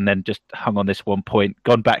tipped off and then just hung on this one point,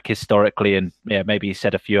 gone back historically, and maybe he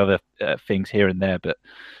said a few other things here and there, but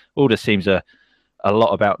all just seems a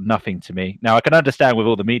lot about nothing to me. Now, I can understand with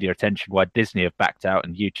all the media attention why Disney have backed out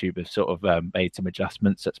and YouTube have sort of made some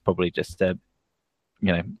adjustments. That's probably just,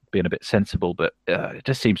 being a bit sensible, but it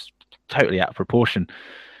just seems totally out of proportion.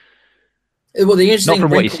 Well, not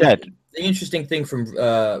from what he said. The interesting thing from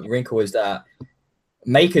Wrinkle is that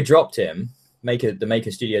Maker dropped him, the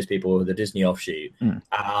Maker Studios people, the Disney offshoot.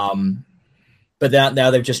 But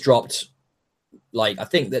now they've just dropped, like, I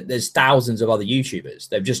think that there's thousands of other YouTubers.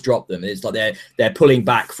 They've just dropped them. It's like they're pulling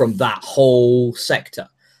back from that whole sector.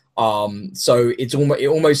 So it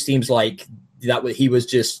almost seems like that he was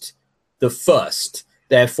just the first.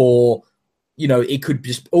 Therefore, it could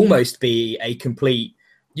just almost be a complete.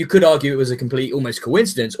 You could argue it was a complete almost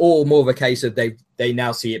coincidence, or more of a case of they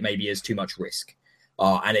now see it maybe as too much risk.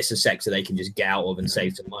 And it's a sector they can just get out of and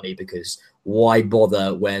save some money, because why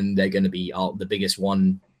bother when they're going to be the biggest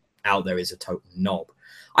one out there is a total knob.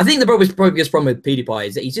 I think the biggest problem with PewDiePie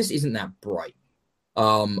is that he just isn't that bright.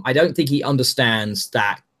 I don't think he understands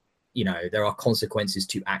that, there are consequences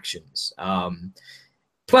to actions.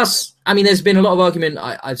 Plus, I mean, there's been a lot of argument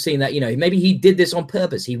I've seen that, maybe he did this on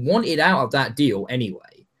purpose. He wanted out of that deal anyway.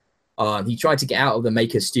 He tried to get out of the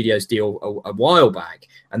Maker Studios deal a while back,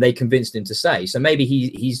 and they convinced him to stay. So maybe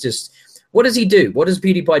he's just, what does he do? What does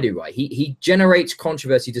PewDiePie do, right? He generates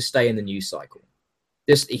controversy to stay in the news cycle.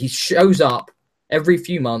 He shows up every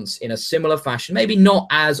few months in a similar fashion, maybe not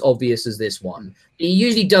as obvious as this one. He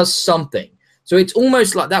usually does something. So it's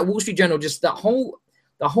almost like that Wall Street Journal, just the whole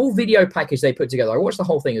video package they put together. I watched the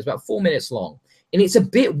whole thing. It was about 4 minutes long. And it's a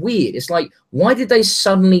bit weird. It's like, why did they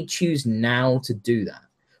suddenly choose now to do that?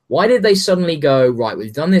 Why did they suddenly go, right,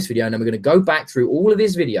 we've done this video, and then we're going to go back through all of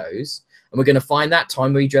his videos, and we're going to find that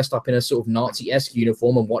time where he dressed up in a sort of Nazi-esque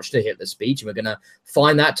uniform and watched a Hitler speech, and we're going to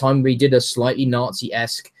find that time where he did a slightly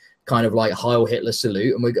Nazi-esque kind of like Heil Hitler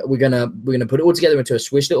salute, and we're going to put it all together into a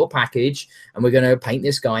swish little package, and we're going to paint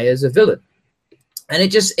this guy as a villain. And it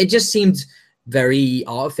just seemed very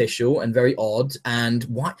artificial and very odd. And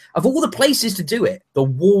why, of all the places to do it, the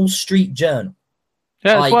Wall Street Journal.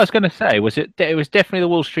 Yeah, that's what I was going to say. It was definitely the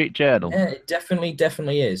Wall Street Journal. Yeah, it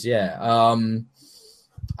definitely is. Yeah.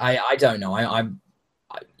 I don't know. I'm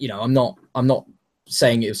not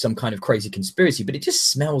saying it was some kind of crazy conspiracy, but it just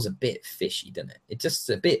smells a bit fishy, doesn't it? It's just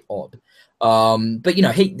a bit odd. But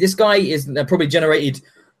this guy is probably generated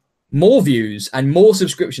more views and more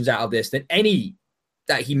subscriptions out of this than any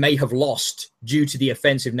that he may have lost due to the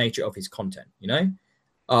offensive nature of his content.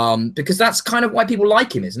 Because that's kind of why people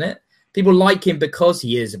like him, isn't it? People like him because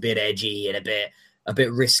he is a bit edgy and a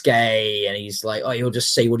bit risque, and he's like, he'll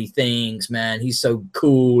just say what he thinks, man. He's so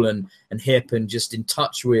cool and hip and just in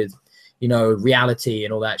touch with, reality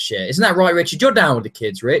and all that shit. Isn't that right, Richard? You're down with the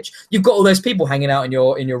kids, Rich. You've got all those people hanging out in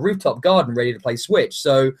your rooftop garden ready to play Switch.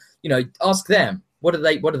 So, ask them. What do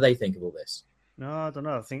they think of all this? No, I don't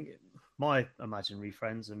know. I think my imaginary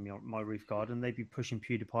friends and my roof garden, they'd be pushing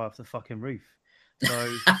PewDiePie off the fucking roof.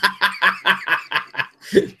 So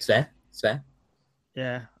It's fair.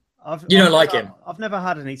 Yeah. You don't like him? I've never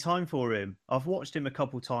had any time for him. I've watched him a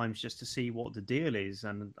couple times just to see what the deal is,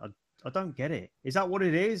 and I don't get it. Is that what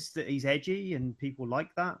it is, that he's edgy and people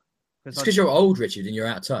like that? It's because you're old, Richard, and you're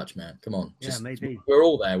out of touch, man. Come on. Yeah, maybe. We're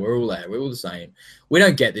all there. We're all the same. We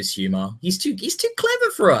don't get this humor. He's too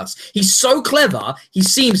clever for us. He's so clever, he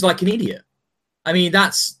seems like an idiot. I mean,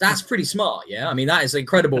 that's pretty smart, yeah? I mean, that is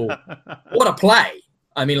incredible. What a play.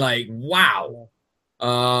 I mean, like, wow.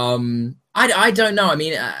 I don't know. I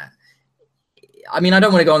mean, I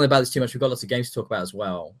don't want to go on about this too much. We've got lots of games to talk about as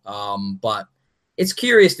well. But it's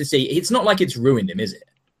curious to see. It's not like it's ruined him, is it?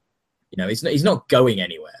 He's not going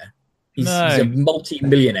anywhere. He's a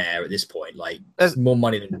multi-millionaire at this point. Like, there's more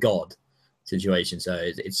money than God. situation. So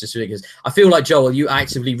it's just ridiculous. I feel like, Joel, are you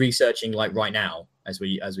actively researching like right now as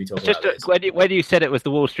we talk about this? When you said it was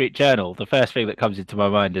the Wall Street Journal, the first thing that comes into my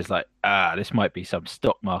mind is like, this might be some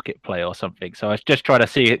stock market play or something. So I was just trying to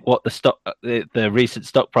see what the recent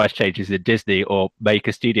stock price changes in Disney or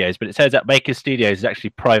Maker Studios, but it says that Maker Studios is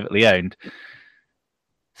actually privately owned.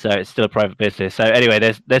 So it's still a private business. So anyway,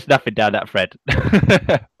 there's nothing down that thread.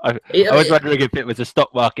 I was wondering if it was a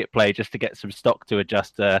stock market play just to get some stock to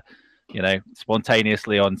adjust,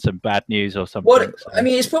 spontaneously on some bad news or something. Well, I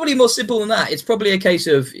mean, it's probably more simple than that. It's probably a case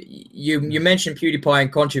of you mentioned PewDiePie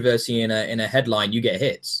and controversy in a headline, you get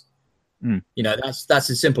hits. That's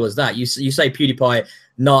as simple as that. You say PewDiePie,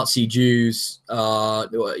 Nazi Jews,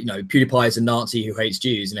 PewDiePie is a Nazi who hates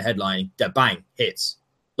Jews in a headline, that bang, hits,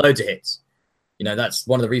 loads of hits. That's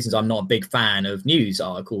one of the reasons I'm not a big fan of news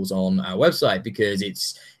articles on our website, because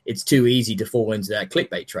it's too easy to fall into that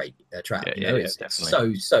clickbait trap.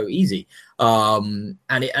 It's so easy.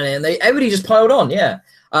 Everybody just piled on. Yeah.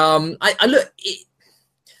 I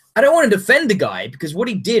don't want to defend the guy because what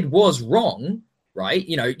he did was wrong, right?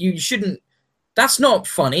 You shouldn't. That's not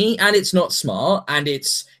funny, and it's not smart, and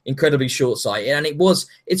it's incredibly short-sighted. And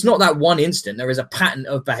it's not that one instant. There is a pattern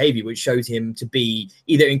of behavior which shows him to be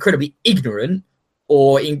either incredibly ignorant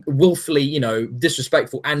or willfully,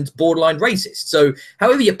 disrespectful and borderline racist. So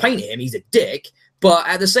however you paint him, he's a dick. But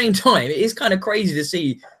at the same time, it is kind of crazy to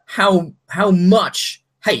see how much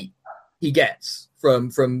hate he gets from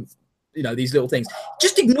these little things.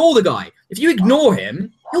 Just ignore the guy. If you ignore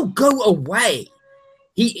him, he'll go away.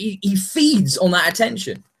 He feeds on that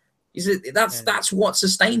attention. That's what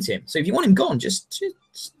sustains him. So if you want him gone, just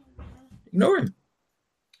ignore him.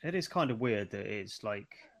 It is kind of weird that it's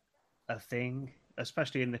like a thing,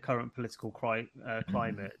 especially in the current political climate,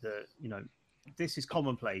 that this is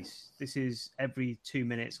commonplace. This is every 2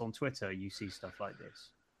 minutes on Twitter you see stuff like this.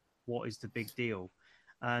 What is the big deal?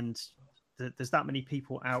 And there's that many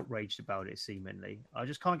people outraged about it. Seemingly, I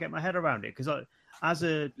just can't get my head around it, because as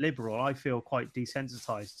a liberal, I feel quite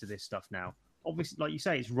desensitized to this stuff now. Obviously, like you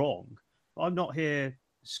say, it's wrong, but I'm not here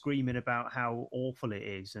screaming about how awful it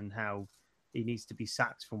is and how he needs to be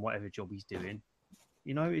sacked from whatever job he's doing.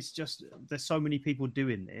 It's just there's so many people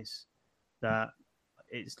doing this that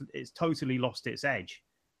it's totally lost its edge,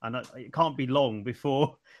 and it can't be long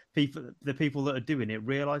before the people that are doing it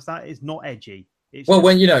realize that it's not edgy.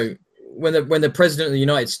 When the president of the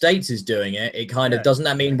United States is doing it, it kind of doesn't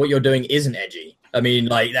that mean what you're doing isn't edgy? I mean,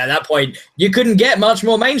 like at that point, you couldn't get much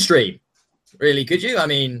more mainstream, really, could you? I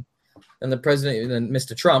mean, than the president, than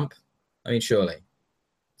Mr. Trump. I mean, surely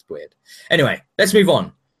it's weird. Anyway, let's move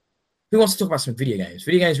on. Who wants to talk about some video games?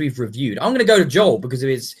 Video games we've reviewed. I'm going to go to Joel because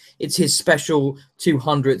it's his special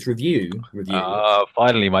 200th review.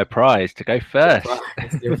 Finally, my prize to go first.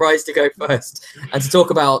 Your prize to go first. And to talk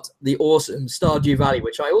about the awesome Stardew Valley,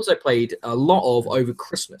 which I also played a lot of over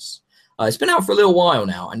Christmas. It's been out for a little while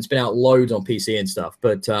now, and it's been out loads on PC and stuff.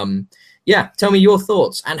 But tell me your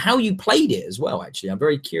thoughts and how you played it as well, actually. I'm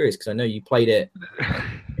very curious because I know you played it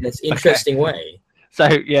in an interesting way. So,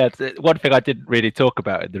 one thing I didn't really talk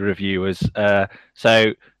about in the review was,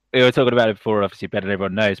 so we were talking about it before, obviously better than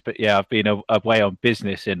everyone knows, but I've been away on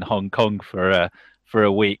business in Hong Kong for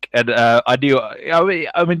a week, and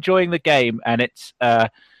I'm enjoying the game, and it's the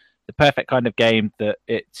perfect kind of game that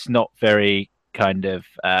it's not very kind of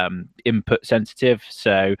input sensitive.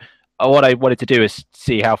 So what I wanted to do is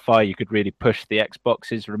see how far you could really push the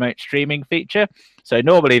Xbox's remote streaming feature. So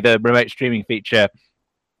normally the remote streaming feature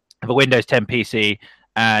of a Windows 10 PC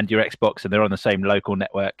and your Xbox, and they're on the same local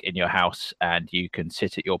network in your house, and you can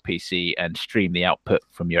sit at your PC and stream the output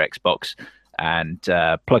from your Xbox and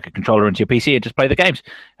plug a controller into your PC and just play the games.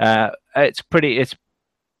 It's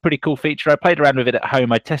pretty cool feature. I played around with it at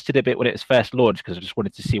home. I tested it a bit when it was first launched because I just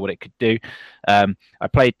wanted to see what it could do. I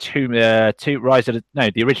played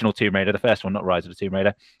the original Tomb Raider, the first one, not Rise of the Tomb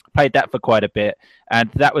Raider. Played that for quite a bit,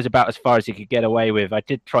 and that was about as far as you could get away with. I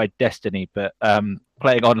did try Destiny, but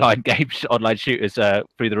playing online shooters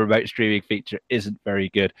through the remote streaming feature isn't very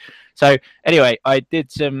good. So anyway, I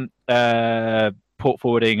did some port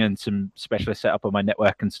forwarding and some specialist setup on my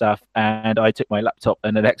network and stuff, and I took my laptop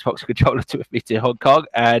and an Xbox controller with me to Hong Kong,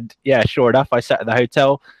 and sure enough, I sat in the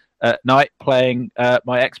hotel at night playing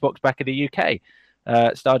my Xbox back in the UK,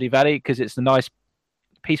 Stardew Valley, because it's a nice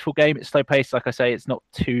peaceful game. It's slow paced, like I say. It's not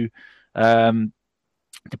too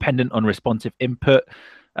dependent on responsive input,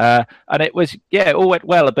 and it was it all went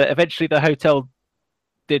well, but eventually the hotel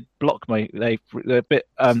did block me. They were a bit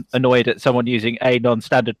annoyed at someone using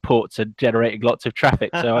non-standard ports and generating lots of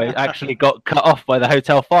traffic, so I actually got cut off by the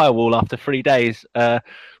hotel firewall after 3 days,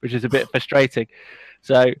 which is a bit frustrating.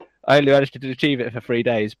 So I only managed to achieve it for 3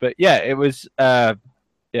 days. But yeah, it was.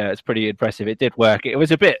 It's pretty impressive. It did work. It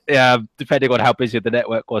was a bit, depending on how busy the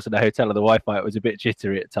network was in the hotel and the Wi-Fi, it was a bit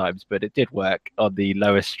jittery at times, but it did work on the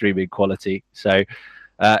lowest streaming quality. So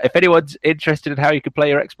if anyone's interested in how you can play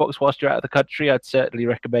your Xbox whilst you're out of the country, I'd certainly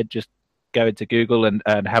recommend just going to Google and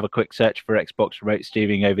have a quick search for Xbox remote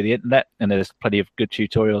streaming over the internet. And there's plenty of good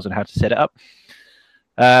tutorials on how to set it up.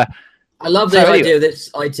 I love the idea of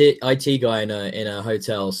this IT guy in a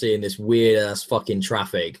hotel seeing this weird ass fucking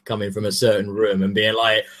traffic coming from a certain room and being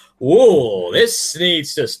like, "Whoa, this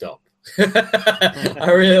needs to stop."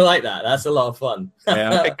 I really like that. That's a lot of fun.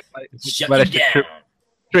 Yeah, I think managed to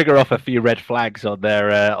trigger off a few red flags on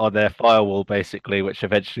their firewall, basically, which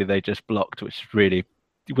eventually they just blocked, which really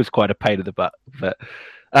was quite a pain in the butt. But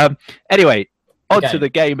anyway. Onto the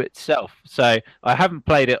game itself. So I haven't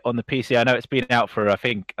played it on the PC. I know it's been out for, I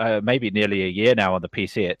think, maybe nearly a year now on the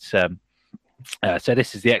PC. It's so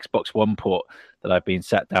this is the Xbox One port that I've been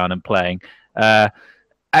sat down and playing.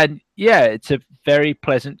 And yeah, it's a very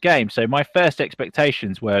pleasant game. So my first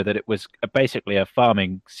expectations were that it was basically a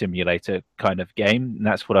farming simulator kind of game. And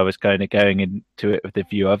that's what I was going into it with the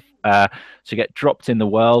view of. So you get dropped in the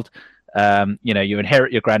world. You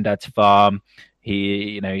inherit your granddad's farm.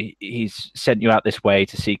 He's sent you out this way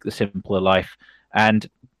to seek the simpler life, and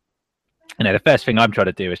the first thing I'm trying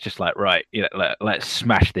to do is just like, right, let's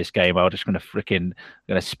smash this game. I'm just going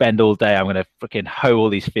to spend all day. I'm going to freaking hoe all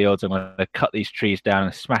these fields. I'm going to cut these trees down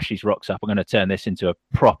and smash these rocks up. I'm going to turn this into a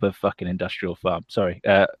proper fucking industrial farm. Sorry,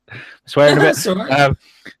 swearing a bit. Don't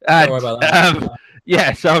worry about that.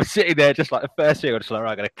 Yeah, so I'm sitting there just like the first thing, I'm just like,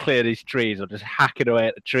 right, I'm going to clear these trees. I'm just hacking away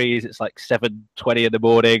at the trees. It's like 7:20 in the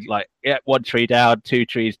morning. Like, yeah, 1 tree down, 2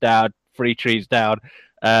 trees down, 3 trees down.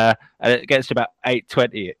 And it gets to about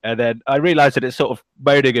 8:20. And then I realize that it's sort of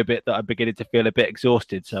moaning a bit, that I'm beginning to feel a bit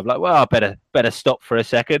exhausted. So I'm like, well, I better stop for a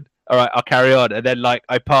second. All right, I'll carry on. And then like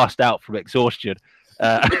I passed out from exhaustion.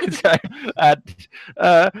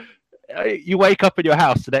 You wake up in your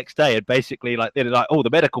house the next day and basically like they're like, oh, the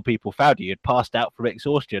medical people found you and passed out from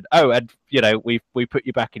exhaustion. Oh, and we put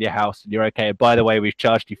you back in your house and you're okay. And by the way, we've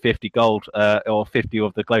charged you 50 gold or 50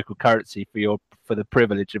 of the local currency for the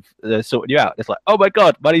privilege of sorting you out. It's like, oh my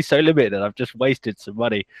god, money's so limited and I've just wasted some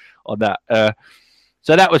money on that.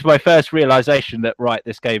 So that was my first realization that, right,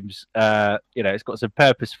 this game's it's got some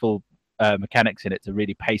purposeful mechanics in it to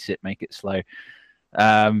really pace it, make it slow.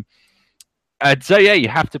 And so yeah, you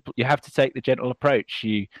have to take the gentle approach.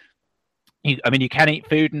 You can eat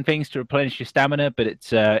food and things to replenish your stamina, but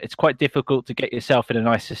it's quite difficult to get yourself in a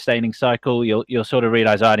nice sustaining cycle. You'll sort of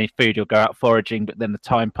realize, I need food. You'll go out foraging, but then the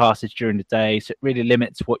time passes during the day, so it really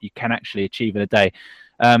limits what you can actually achieve in a day.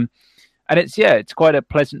 And it's quite a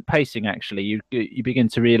pleasant pacing actually. You begin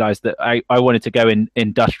to realize that I wanted to go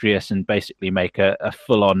industrious and basically make a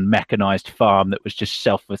full-on mechanized farm that was just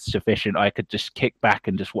self-sufficient. I could just kick back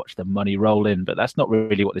and just watch the money roll in, but that's not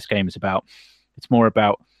really what this game is about. It's more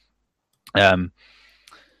about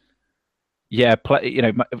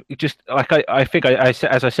just like I think as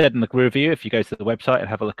I said in the review, if you go to the website and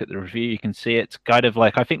have a look at the review, you can see it's kind of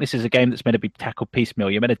like, I think this is a game that's meant to be tackled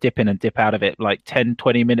piecemeal. You're meant to dip in and dip out of it like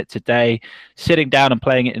 10-20 minutes a day, sitting down and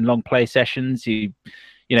playing it in long play sessions.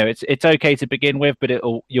 It's okay to begin with, but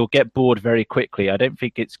you'll get bored very quickly. I don't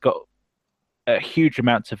think it's got a huge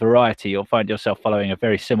amounts of variety. You'll find yourself following a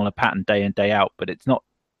very similar pattern day in, day out, but it's not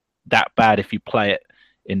that bad if you play it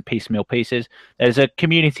in piecemeal pieces. There's a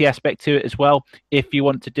community aspect to it as well. If you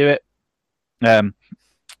want to do it,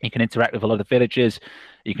 you can interact with a lot of villagers.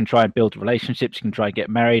 You can try and build relationships. You can try and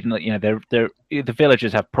get married, and the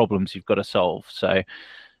villagers have problems you've got to solve. So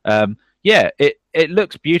it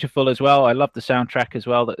looks beautiful as well. I love the soundtrack as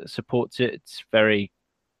well that supports it. It's very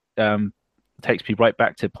takes me right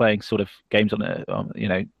back to playing sort of games on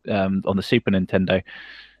the Super Nintendo.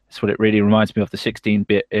 That's what it really reminds me of, the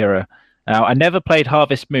 16-bit era. Now, I never played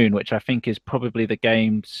Harvest Moon, which I think is probably the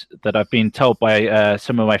games that I've been told by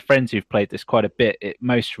some of my friends who've played this quite a bit, it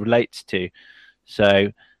most relates to.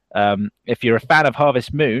 So if you're a fan of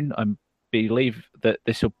Harvest Moon, I believe that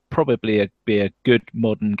this will probably be a good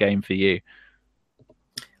modern game for you.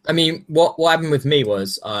 I mean, what happened with me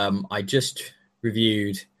was I just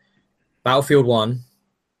reviewed Battlefield 1,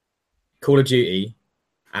 Call of Duty,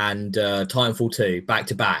 and Titanfall 2 back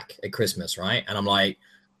to back at Christmas, right? And I'm like,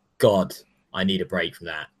 God, I need a break from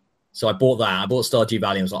that. So I bought that. I bought Stardew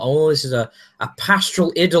Valley. I was like, oh, this is a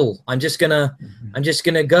pastoral idyll. I'm just gonna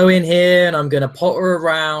go in here and I'm gonna potter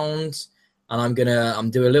around and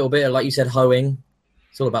I'm do a little bit of, like you said, hoeing.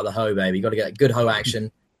 It's all about the hoe, baby. You got to get good hoe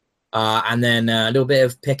action, and then a little bit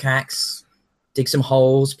of pickaxe, dig some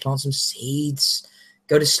holes, plant some seeds,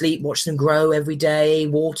 go to sleep, watch them grow every day,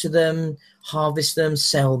 water them, harvest them,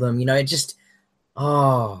 sell them. You know, it just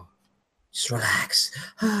just relax,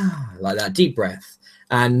 like that, deep breath.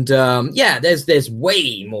 And there's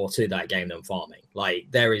way more to that game than farming. Like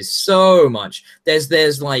there is so much. There's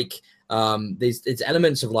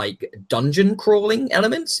elements of like dungeon crawling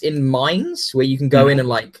elements in mines where you can go in and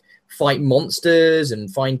like fight monsters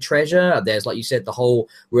and find treasure. There's, like you said, the whole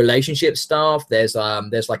relationship stuff. There's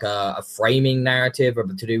like a framing narrative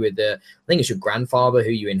to do with I think it's your grandfather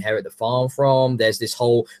who you inherit the farm from. There's this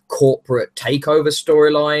whole corporate takeover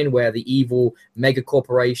storyline where the evil mega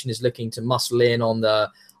corporation is looking to muscle in on the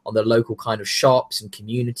local kind of shops and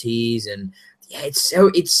communities. And yeah,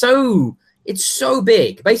 it's so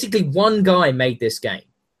big. Basically, one guy made this game.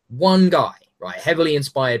 One guy. Right, heavily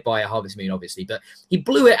inspired by Harvest Moon, obviously, but he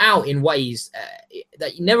blew it out in ways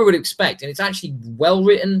that you never would expect. And it's actually well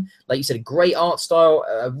written, like you said, a great art style,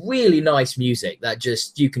 really nice music that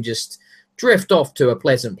you can just drift off to a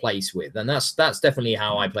pleasant place with. And that's definitely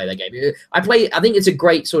how I play that game. I think it's a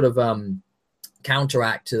great sort of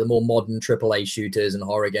counteract to the more modern AAA shooters and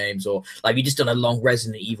horror games, or like you just done a long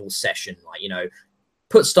Resident Evil session, like, you know,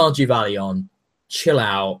 put Stardew Valley on, chill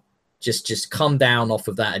out. Just come down off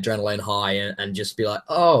of that adrenaline high and just be like,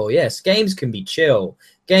 oh, yes, games can be chill.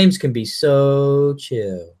 Games can be so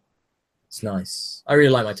chill. It's nice. I really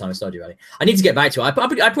like my time at Stardew Valley. I need to get back to it. I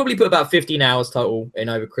probably put about 15 hours total in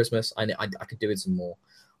over Christmas. I could do it some more.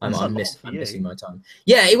 I'm missing my time.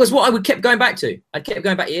 Yeah, it was what I kept going back to. I kept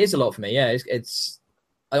going back. It is a lot for me. Yeah, it's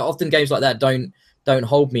often games like that don't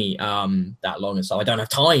hold me that long, and so I don't have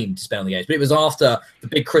time to spend on the games. But it was after the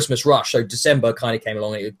big Christmas rush, so December kind of came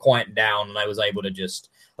along, and it quieted down, and I was able to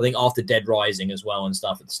I think after Dead Rising as well and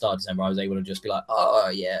stuff at the start of December, I was able to just be like, oh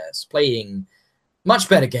yes, playing much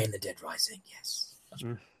better game than Dead Rising, yes.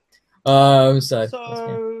 So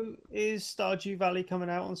is Stardew Valley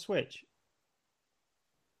coming out on Switch?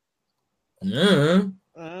 No.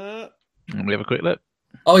 Let me have a quick look.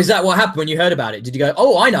 Oh, is that what happened when you heard about it? Did you go,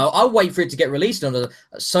 oh, I know, I'll wait for it to get released on a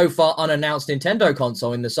so far unannounced Nintendo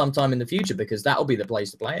console sometime in the future, because that'll be the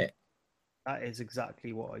place to play it? That is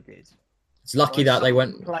exactly what I did. It's lucky that they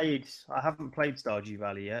went. I haven't played Stardew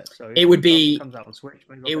Valley yet, so it would be. Comes out on Switch.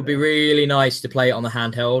 It would be really nice to play it on the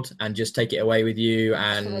handheld and just take it away with you.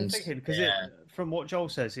 And that's what I'm thinking, because from what Joel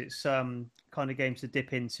says, it's kind of games to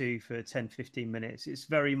dip into for 10-15 minutes. It's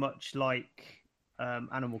very much like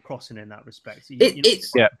Animal Crossing in that respect.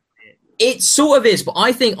 It sort of is, but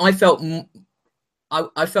I think I felt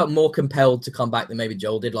more compelled to come back than maybe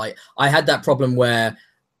Joel did. Like I had that problem where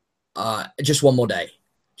just one more day,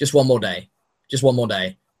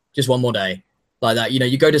 like that. You know,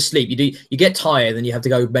 you go to sleep, you get tired, then you have to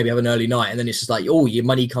go maybe have an early night, and then it's just like, oh, your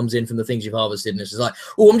money comes in from the things you've harvested, and it's just like,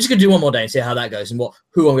 oh, I'm just gonna do one more day and see how that goes, and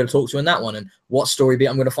who I'm gonna talk to in that one, and what story beat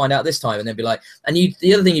I'm gonna find out this time, and then be like, and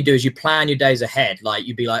the other thing you do is you plan your days ahead. Like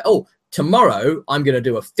you'd be like, oh, tomorrow I'm gonna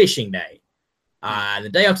do a fishing day, and the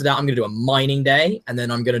day after that I'm gonna do a mining day, and then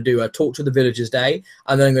I'm gonna do a talk to the villagers day,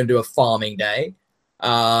 and then I'm gonna do a farming day,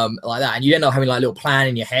 like that, and you end up having like a little plan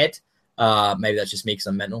in your head. Maybe that's just me because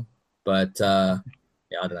I'm mental. But yeah,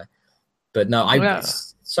 I don't know. But no,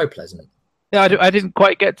 it's so pleasant. Yeah, I didn't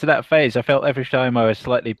quite get to that phase. I felt every time I was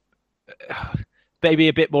slightly, maybe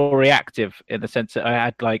a bit more reactive, in the sense that I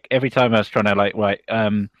had like every time I was trying to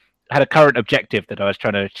I had a current objective that I was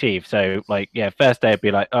trying to achieve. So like, yeah, first day I'd be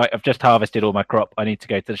like, all right, I've just harvested all my crop. I need to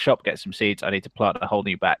go to the shop, get some seeds. I need to plant a whole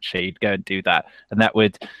new batch. So you'd go and do that. And that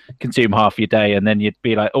would consume half your day. And then you'd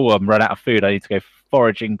be like, oh, I'm run out of food. I need to go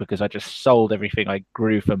foraging because I just sold everything I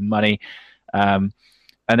grew for money. And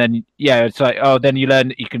then, yeah, it's like, oh, then you learn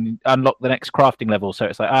that you can unlock the next crafting level. So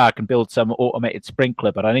it's like, I can build some automated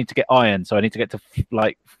sprinkler, but I need to get iron. So I need to get to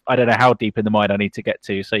like, I don't know how deep in the mine I need to get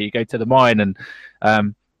to. So you go to the mine and,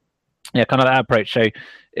 yeah, kind of that approach. So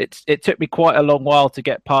it took me quite a long while to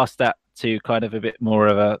get past that to kind of a bit more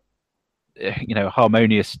of a,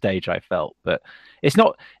 harmonious stage, I felt. But it's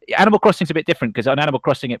not, Animal Crossing's a bit different, because on Animal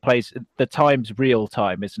Crossing it plays, the time's real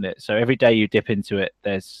time, isn't it? So every day you dip into it,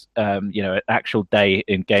 there's an actual day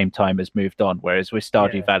in game time has moved on, whereas with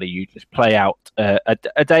Stardew Valley you just play out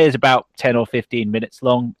a day is about 10 or 15 minutes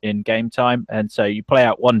long in game time, and so you play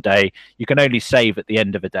out one day. You can only save at the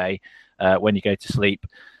end of a day when you go to sleep.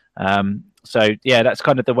 So yeah, that's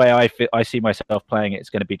kind of the way I see myself playing it. It's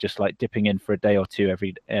going to be just like dipping in for a day or two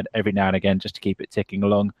every now and again, just to keep it ticking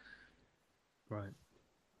along.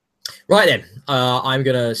 Right then, I'm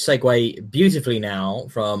going to segue beautifully now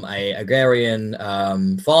from a agrarian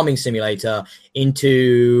farming simulator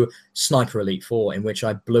into Sniper Elite 4, in which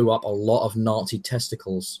I blew up a lot of Nazi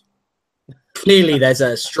testicles. Clearly, there's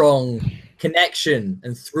a strong connection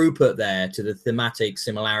and throughput there to the thematic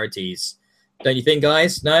similarities. Don't you think,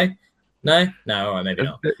 guys? No? All right, maybe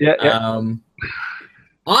not. Yeah.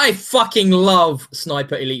 I fucking love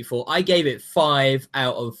Sniper Elite 4. I gave it 5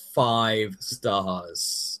 out of 5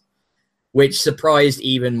 stars, which surprised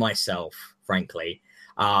even myself, frankly.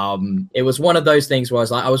 It was one of those things where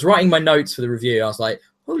I was writing my notes for the review. I was like,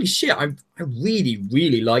 holy shit, I really,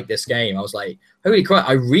 really like this game. I was like, holy crap,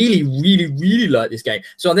 I really, really, really like this game.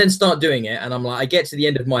 So I then start doing it, and I'm like, I get to the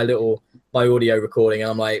end of my audio recording,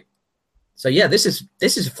 and I'm like, so yeah, this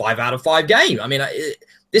is a 5 out of 5 game. I mean,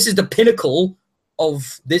 this is the pinnacle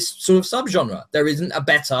of this sort of subgenre. There isn't a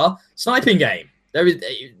better sniping game.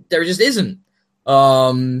 There just isn't.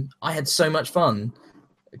 I had so much fun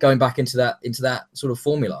going back into that sort of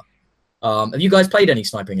formula. Have you guys played any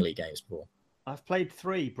Sniping Elite games before? I've played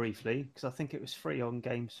 3 briefly because I think it was free on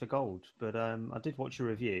Games for Gold. But I did watch a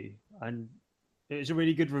review, and it was a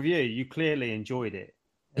really good review. You clearly enjoyed it.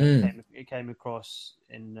 It came across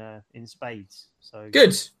in spades. So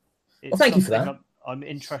good. Well, thank you for that. I'm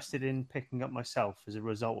interested in picking up myself as a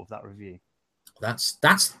result of that review. That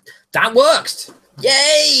worked.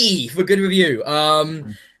 Yay for good review.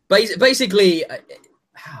 Basically,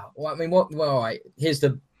 well, I mean, what? Well, all right. Here's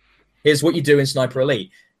what you do in Sniper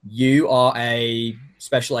Elite. You are a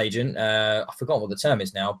special agent. I forgot what the term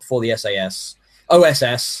is now. Before the SAS,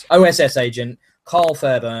 OSS agent, Carl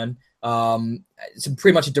Fairburn. It's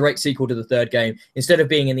pretty much a direct sequel to the third game. Instead of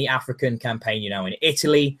being in the African campaign, you're now in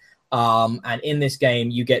Italy. And in this game,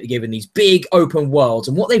 you get given these big open worlds.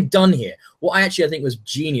 And what they've done here, what I think was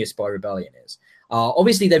genius by Rebellion is,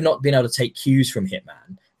 obviously they've not been able to take cues from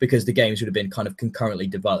Hitman because the games would have been kind of concurrently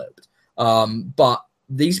developed. But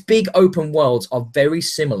these big open worlds are very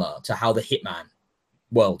similar to how the Hitman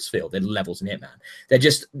worlds feel, the levels in Hitman. They're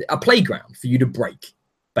just a playground for you to break,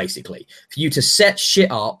 basically, for you to set shit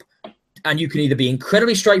up. And you can either be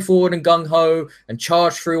incredibly straightforward and gung-ho and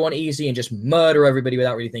charge through on easy and just murder everybody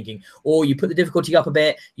without really thinking, or you put the difficulty up a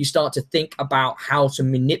bit, you start to think about how to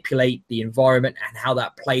manipulate the environment and how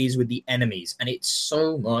that plays with the enemies. And it's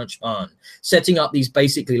so much fun. Setting up these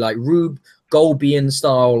basically like Rube Goldbein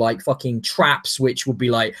style like fucking traps, which would be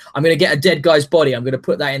like, I'm going to get a dead guy's body, I'm going to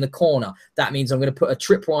put that in the corner. That means I'm going to put a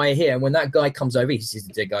tripwire here, and when that guy comes over, he sees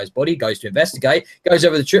the dead guy's body, goes to investigate, goes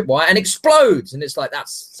over the tripwire and explodes, and it's like,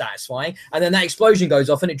 that's satisfying. And then that explosion goes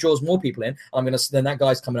off and it draws more people in. Then that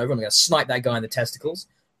guy's coming over, I'm going to snipe that guy in the testicles,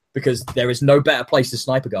 because there is no better place to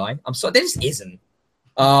snipe a guy. I'm sorry, there just isn't.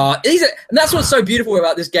 And that's what's so beautiful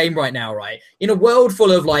about this game right now, right? In a world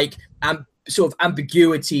full of like sort of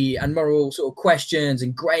ambiguity and moral sort of questions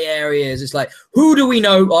and grey areas, it's like, who do we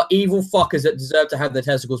know are evil fuckers that deserve to have their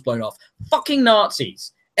testicles blown off? Fucking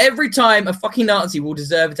Nazis. Every time a fucking Nazi will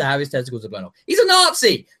deserve to have his testicles blown off. He's a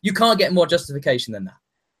Nazi. You can't get more justification than that.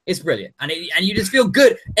 It's brilliant. And you just feel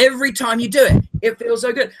good every time you do it. It feels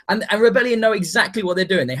so good. And Rebellion know exactly what they're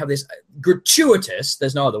doing. They have this gratuitous,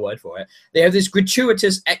 there's no other word for it, they have this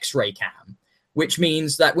gratuitous X-ray cam, which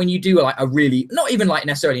means that when you do like a really, not even like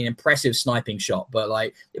necessarily an impressive sniping shot, but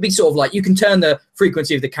like it'd be sort of like, you can turn the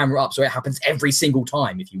frequency of the camera up so it happens every single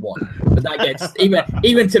time if you want. But that gets,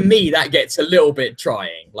 even to me, that gets a little bit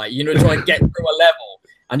trying. Like, you know, trying to get through a level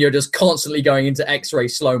and you're just constantly going into X-ray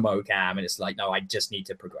slow-mo cam, and it's like, no, I just need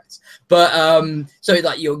to progress. But so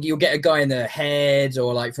like you'll get a guy in the head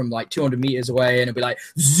or like from like 200 meters away, and it'll be like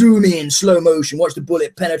zoom in, slow motion, watch the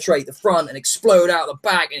bullet penetrate the front and explode out the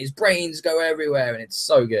back, and his brains go everywhere, and it's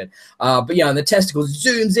so good. But yeah, and the testicles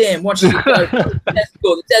zooms in, watches it go,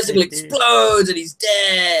 the testicle explodes, and he's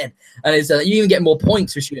dead. And it's you even get more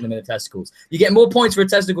points for shooting him in the testicles. You get more points for a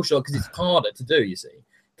testicle shot because it's harder to do, you see.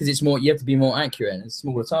 Because it's more, you have to be more accurate and it's a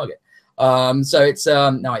smaller target. So it's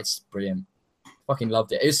no, it's brilliant. Fucking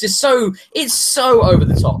loved it. It's just it's so over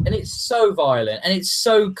the top, and it's so violent, and it's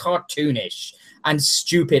so cartoonish and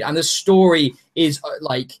stupid, and the story is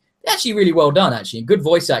like actually really well done. Actually, good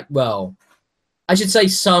voice act. Well, I should say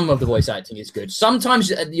some of the voice acting is good.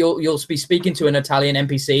 Sometimes you'll be speaking to an Italian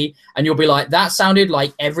NPC and you'll be like, that sounded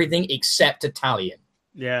like everything except Italian.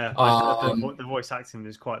 Yeah, the voice acting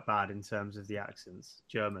was quite bad in terms of the accents,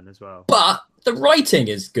 German as well. But the writing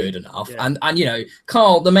is good enough, yeah. And you know,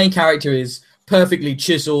 Carl, the main character, is perfectly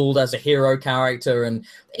chiseled as a hero character, and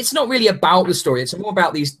it's not really about the story. It's more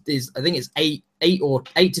about these I think it's eight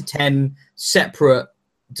to 10 separate,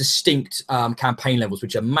 distinct campaign levels,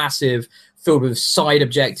 which are massive, filled with side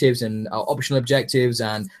objectives and optional objectives,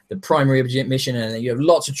 and the primary mission, and you have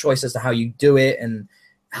lots of choice as to how you do it, and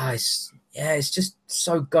it's just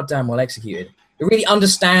so goddamn well executed. It really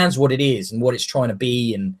understands what it is and what it's trying to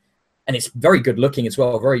be, and it's very good looking as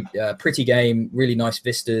well. Very pretty game, really nice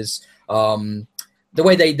vistas. the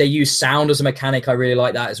way they use sound as a mechanic, I really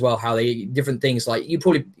like that as well. How they different things, like you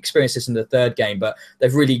probably experienced this in the third game, but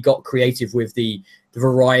they've really got creative with the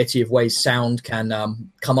variety of ways sound can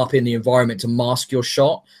come up in the environment to mask your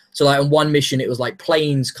shot. So like on one mission, it was like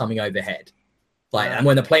planes coming overhead. And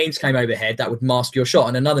when the planes came overhead, that would mask your shot.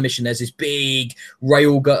 And another mission, there's this big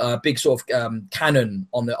big sort of cannon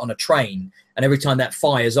on a train, and every time that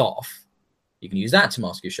fires off, you can use that to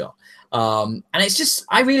mask your shot. And it's just,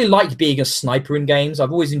 I really like being a sniper in games.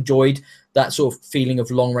 I've always enjoyed that sort of feeling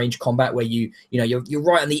of long range combat where you're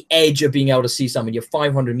right on the edge of being able to see something. You're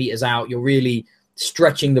 500 meters out. You're really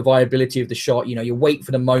stretching the viability of the shot. You wait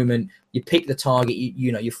for the moment. You pick the target.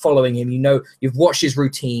 You're following him. You've watched his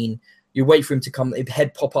routine. You wait for him to come,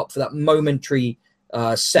 head pop up for that momentary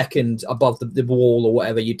second above the wall or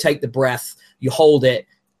whatever. You take the breath, you hold it,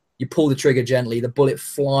 you pull the trigger gently, the bullet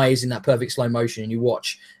flies in that perfect slow motion, and you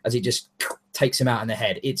watch as it just takes him out in the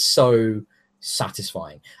head. It's so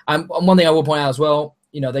satisfying. And one thing I will point out as well,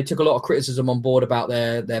 they took a lot of criticism on board about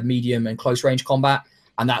their medium and close range combat,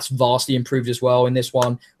 and that's vastly improved as well in this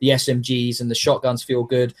one. The SMGs and the shotguns feel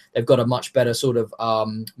good. They've got a much better sort of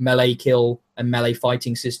melee kill and melee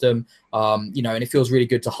fighting system, and it feels really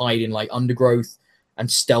good to hide in like undergrowth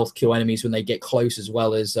and stealth kill enemies when they get close, as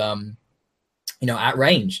well as at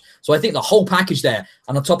range. So I think the whole package there,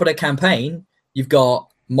 and on top of the campaign, you've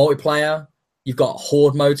got multiplayer, you've got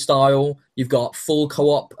horde mode style, you've got full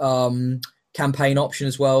co-op campaign option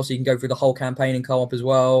as well, so you can go through the whole campaign in co-op as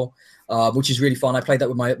well, which is really fun. I played that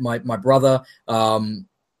with my brother, and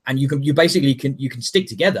you can stick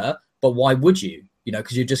together, but why would you?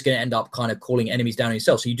 Because you're just going to end up kind of calling enemies down on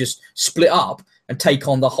yourself. So you just split up and take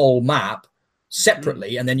on the whole map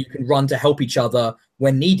separately, and then you can run to help each other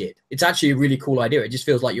when needed. It's actually a really cool idea. It just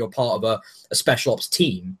feels like you're part of a special ops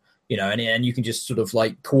team, and you can just sort of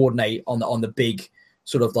like coordinate on the big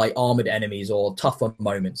sort of like armored enemies or tougher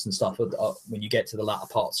moments and stuff when you get to the latter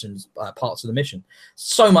parts of the mission.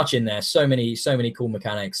 So much in there, so many cool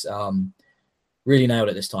mechanics. Really nailed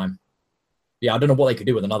it this time. Yeah, I don't know what they could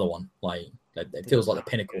do with another one. Like, it feels like the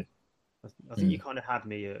pinnacle. I think you kind of had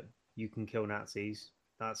me at you can kill Nazis.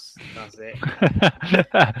 That's it.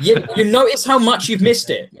 You notice how much you've missed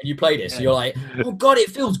it when you play this. Yeah. You're like, oh god, it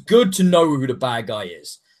feels good to know who the bad guy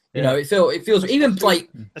is. It feels even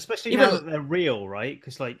especially now that they're real, right?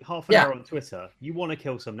 Because like half an hour on Twitter, you want to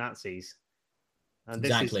kill some Nazis, and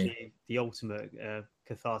this is the ultimate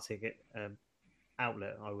cathartic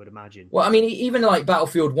outlet, I would imagine. Well, I mean, even like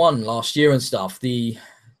Battlefield 1 last year and stuff, the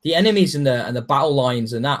enemies and the battle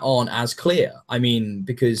lines and that aren't as clear. I mean,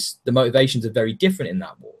 because the motivations are very different in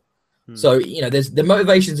that war. So, there's the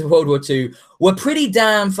motivations of World War II were pretty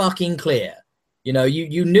damn fucking clear.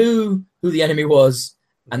 You knew who the enemy was,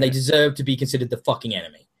 and they deserved to be considered the fucking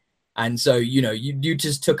enemy. And so, you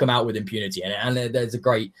just took them out with impunity. And that's a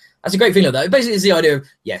great feeling. That basically is the idea of,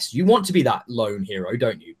 yes, you want to be that lone hero,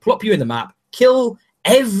 don't you? Plop you in the map, kill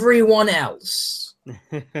everyone else.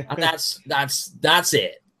 And that's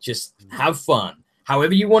it. Just have fun,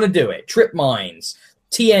 however you want to do it. Trip mines,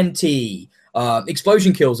 TNT,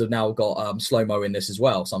 explosion kills have now got slow-mo in this as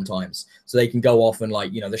well sometimes. So they can go off and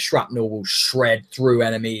the shrapnel will shred through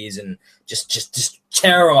enemies and just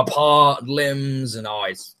tear them apart, limbs, and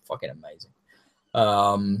it's fucking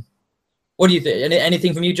amazing. What do you think?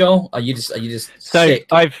 Anything from you, Joel? Are you just so sick?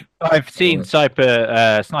 I've seen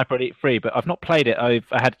Sniper Elite 3, but I've not played it. I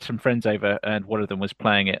had some friends over, and one of them was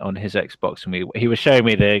playing it on his Xbox, and he was showing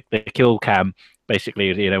me the kill cam,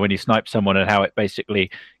 basically, when you snipe someone and how it basically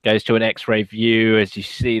goes to an X-ray view as you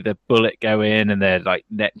see the bullet go in, and they're like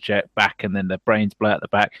neck jet back, and then the brains blow out the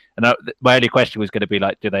back. And my only question was going to be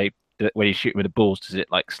like, when you shoot with the balls, does it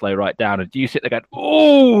like slow right down? And do you sit there going,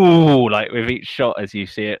 "Ooh," like with each shot as you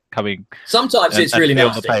see it coming? Sometimes it's really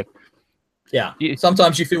nasty. Yeah.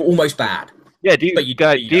 Sometimes you feel almost bad. Yeah. Do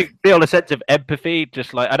you feel a sense of empathy?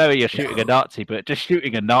 Just like, I know you're shooting a Nazi, but just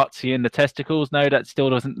shooting a Nazi in the testicles, no, that still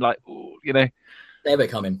doesn't They have it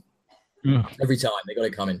coming. Every time they got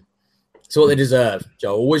it coming. It's what they deserve,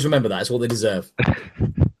 Joe. Always remember that. It's what they deserve.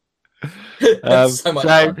 So much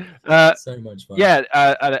fun. So much fun. Yeah,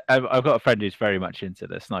 I've got a friend who's very much into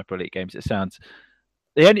the Sniper Elite games. It sounds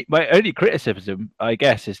my only criticism, I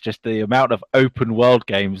guess, is just the amount of open world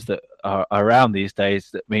games that are around these days.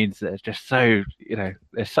 That means that it's just so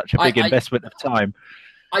there's such a big investment of time.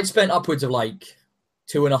 I'd spent upwards of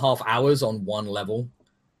 2.5 hours on one level.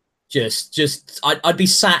 I'd be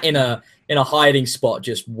sat in a hiding spot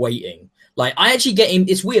just waiting. I actually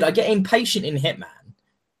it's weird. I get impatient in Hitman,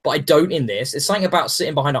 but I don't in this. It's something about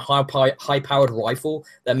sitting behind a high-powered rifle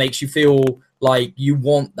that makes you feel like you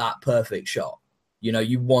want that perfect shot.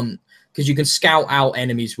 You want because you can scout out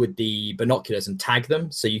enemies with the binoculars and tag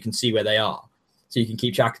them, so you can see where they are, so you can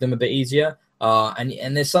keep track of them a bit easier.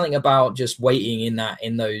 And there's something about just waiting in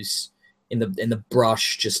the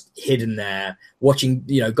brush, just hidden there, watching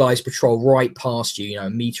guys patrol right past you, a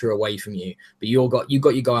meter away from you, but you got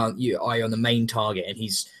your eye on the main target, and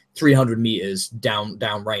he's 300 meters down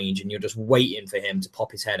range, and you're just waiting for him to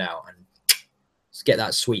pop his head out and just get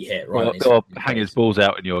that sweet hit right. Or hang his balls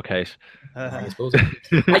out in your case. Hang his balls out.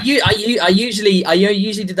 I usually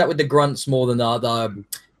did that with the grunts more than the other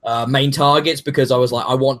main targets, because I was like,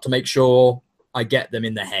 I want to make sure I get them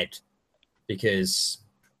in the head, because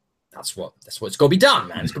that's what's got to be done,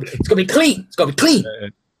 man. It's got to be clean. It's got to be clean.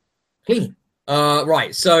 Clean.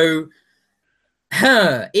 Right. So,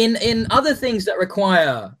 in other things that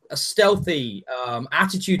require a stealthy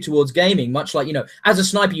attitude towards gaming, much like, as a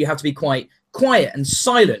sniper, you have to be quite quiet and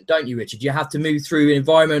silent, don't you, Richard? You have to move through an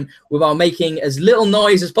environment without making as little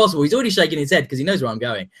noise as possible. He's already shaking his head because he knows where I'm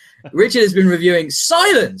going. Richard has been reviewing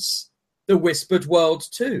Silence, the Whispered World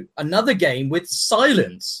 2, another game with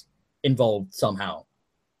silence involved somehow.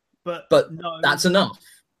 But no, that's enough.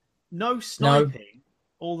 No sniping,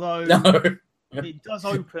 although it does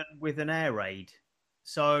open with an air raid.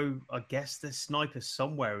 So I guess there's snipers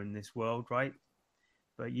somewhere in this world, right?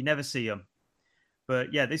 But you never see them.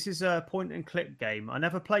 But yeah, this is a point-and-click game. I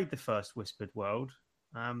never played the first Whispered World.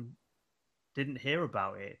 Didn't hear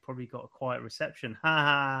about it. Probably got a quiet reception.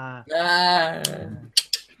 Ha ha.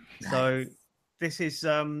 So this is...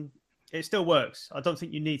 it still works. I don't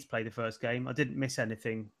think you need to play the first game. I didn't miss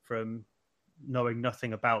anything from knowing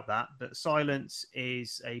nothing about that. But Silence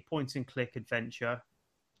is a point-and-click adventure.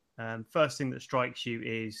 First thing that strikes you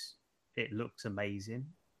is it looks amazing.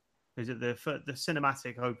 Because at the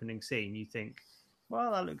cinematic opening scene, you think,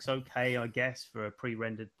 well, that looks okay, I guess, for a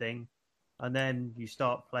pre-rendered thing. And then you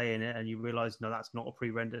start playing it and you realize, no, that's not a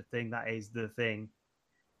pre-rendered thing. That is the thing.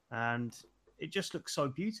 And it just looks so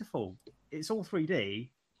beautiful. It's all 3D,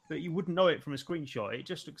 but you wouldn't know it from a screenshot. It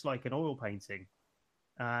just looks like an oil painting.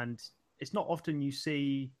 And it's not often you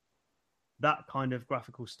see that kind of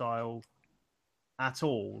graphical style at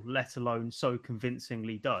all, let alone so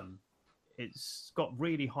convincingly done. It's got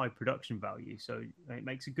really high production value, so it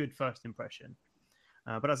makes a good first impression.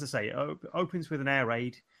 But as I say, it opens with an air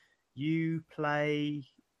raid. You play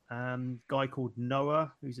a guy called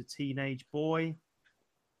Noah, who's a teenage boy,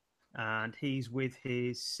 and he's with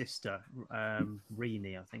his sister,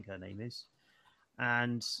 Rini, I think her name is.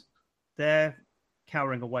 And they're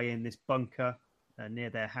cowering away in this bunker near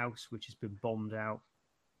their house, which has been bombed out.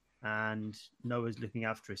 And Noah's looking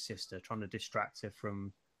after his sister, trying to distract her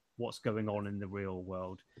from what's going on in the real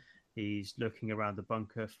world. He's looking around the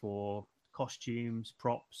bunker for costumes,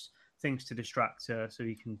 props, things to distract her so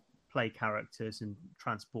he can play characters and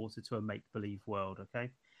transport her to a make-believe world, okay?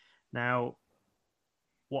 Now,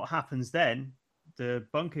 what happens then, the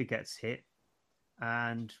bunker gets hit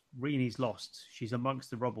and Rini's lost. She's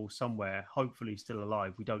amongst the rubble somewhere, hopefully still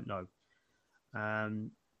alive. We don't know.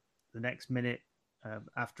 The next minute,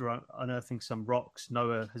 after unearthing some rocks,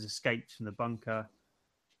 Noah has escaped from the bunker,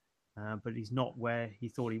 but he's not where he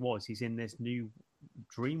thought he was. He's in this new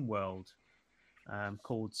dream world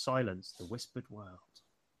called Silence, the Whispered World.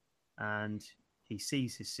 And he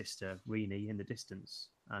sees his sister, Rini, in the distance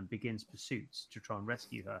and begins pursuits to try and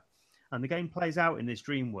rescue her. And the game plays out in this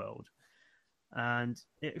dream world. And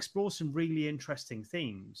it explores some really interesting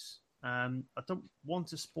themes. I don't want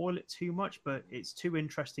to spoil it too much, but it's too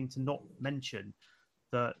interesting to not mention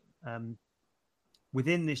that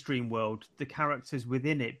within this dream world, the characters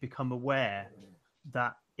within it become aware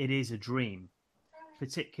that it is a dream,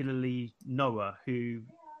 particularly Noah, who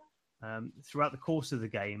throughout the course of the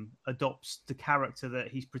game adopts the character that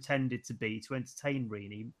he's pretended to be to entertain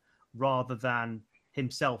Rini, rather than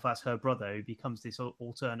himself as her brother, who becomes this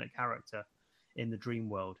alternate character in the dream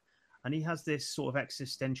world. And he has this sort of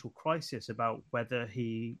existential crisis about whether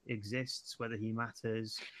he exists, whether he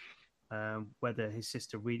matters, whether his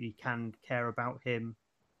sister really can care about him,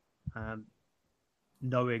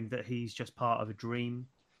 knowing that he's just part of a dream.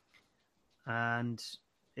 And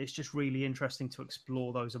it's just really interesting to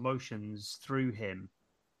explore those emotions through him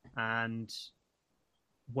and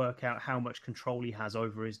work out how much control he has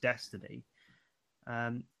over his destiny.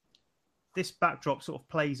 This backdrop sort of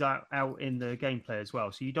plays out in the gameplay as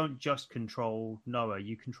well. So you don't just control Noah,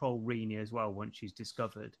 you control Rini as well once she's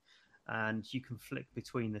discovered. And you can flick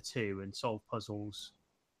between the two and solve puzzles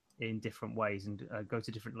in different ways and go to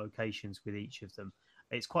different locations with each of them.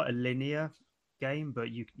 It's quite a linear game,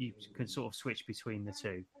 but you can sort of switch between the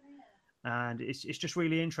two. And it's just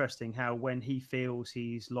really interesting how when he feels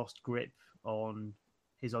he's lost grip on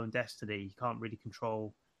his own destiny, he can't really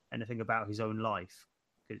control anything about his own life,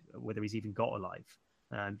 whether he's even got a life.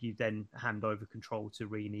 You then hand over control to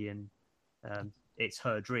Rini, and it's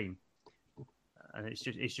her dream. And it's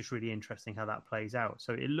just really interesting how that plays out.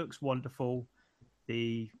 So it looks wonderful.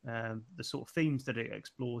 The sort of themes that it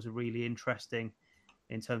explores are really interesting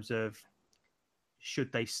in terms of,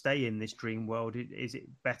 should they stay in this dream world? Is it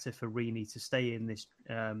better for Rini to stay in this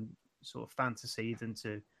sort of fantasy than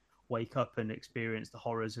to wake up and experience the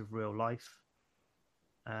horrors of real life?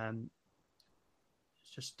 It's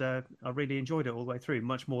just I really enjoyed it all the way through,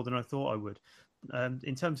 much more than I thought I would.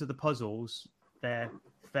 In terms of the puzzles, they're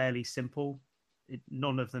fairly simple.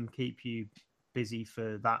 None of them keep you busy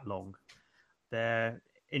for that long. They're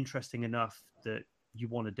interesting enough that you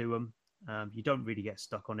want to do them. You don't really get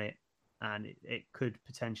stuck on it, and it could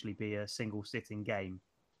potentially be a single sitting game.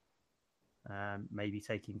 Maybe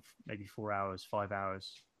taking 4 hours, 5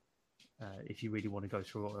 hours, if you really want to go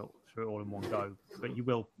through it all in one go. But you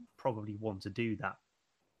will probably want to do that.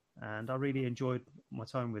 And I really enjoyed my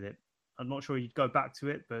time with it. I'm not sure you'd go back to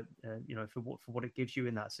it, but for what it gives you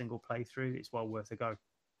in that single playthrough, it's well worth a go.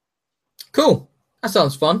 Cool. That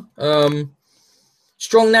sounds fun.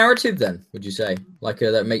 Strong narrative, then, would you say? Like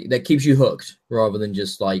that keeps you hooked rather than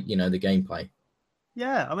just the gameplay.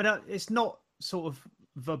 Yeah, I mean, it's not sort of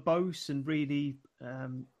verbose and really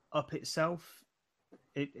up itself.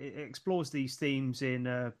 It explores these themes in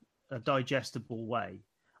a digestible way.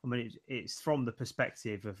 I mean, it's from the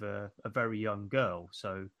perspective of a very young girl,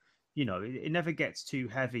 so it never gets too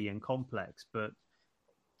heavy and complex, but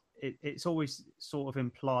it's always sort of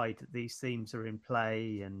implied that these themes are in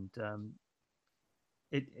play, and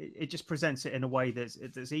it just presents it in a way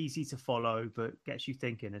that's easy to follow, but gets you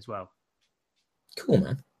thinking as well. Cool,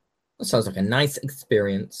 man. That sounds like a nice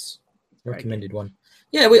experience. Recommended one.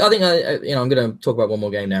 Yeah, I think I'm going to talk about one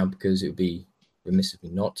more game now because it would be remiss of me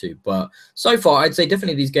not to. But so far, I'd say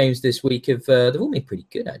definitely these games this week they've all been pretty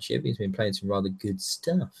good, actually. I've been playing some rather good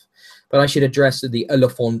stuff. But I should address the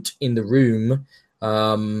elephant in the room.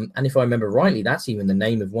 And if I remember rightly, that's even the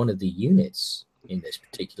name of one of the units in this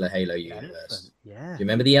particular Halo universe. Yeah. Do you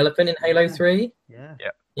remember the elephant in Halo 3? Yeah.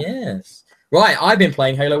 Yes. Right, I've been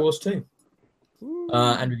playing Halo Wars 2.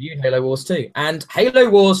 And reviewed Halo Wars 2. And Halo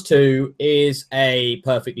Wars 2 is a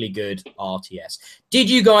perfectly good RTS. Did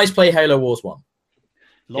you guys play Halo Wars 1?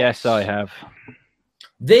 Yes, I have.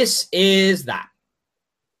 This is that.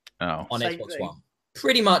 Oh. On Xbox One.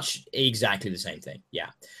 Pretty much exactly the same thing. Yeah.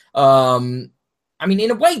 I mean,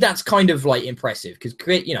 in a way, that's kind of impressive because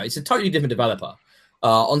it's a totally different developer.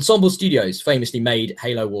 Ensemble Studios famously made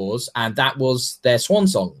Halo Wars, and that was their swan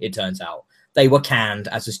song, it turns out. They were canned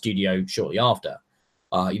as a studio shortly after.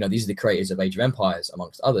 These are the creators of Age of Empires,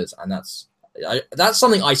 amongst others, and that's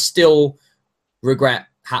something I still regret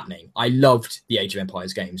happening. I loved the Age of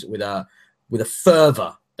Empires games with a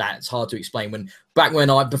fervor that's hard to explain.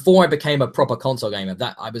 Before I became a proper console gamer,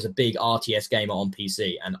 that I was a big RTS gamer on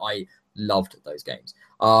PC, and I loved those games.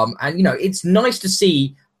 It's nice to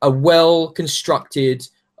see a well-constructed,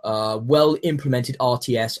 well-implemented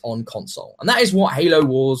RTS on console, and that is what Halo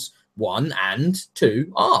Wars 1 and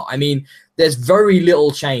 2 are. I mean, there's very little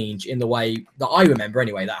change in the way that I remember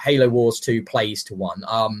anyway that Halo Wars 2 plays to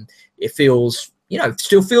 1. It feels,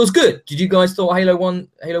 still feels good. Did you guys thought Halo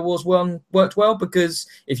Wars 1 worked well? Because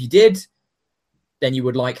if you did, then you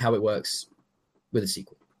would like how it works with a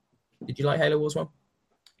sequel. Did you like Halo Wars 1?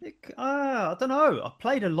 I don't know. I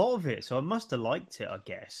played a lot of it, so I must have liked it, I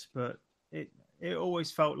guess. But it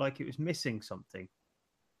always felt like it was missing something.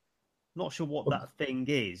 Not sure what that thing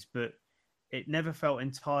is, but it never felt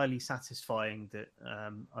entirely satisfying that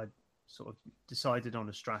I sort of decided on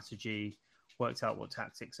a strategy, worked out what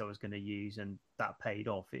tactics I was going to use, and that paid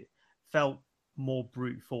off. It felt more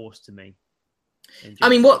brute force to me. I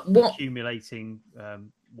mean, what accumulating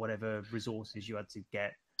whatever resources you had to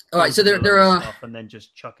get. All right, so there are stuff and then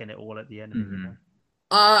just chucking it all at the enemy. Mm-hmm.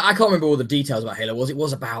 I can't remember all the details about Halo Wars. It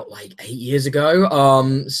was about 8 years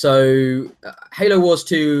ago. So Halo Wars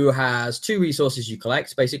 2 has 2 resources you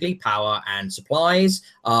collect, basically power and supplies.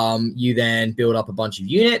 You then build up a bunch of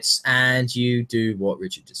units and you do what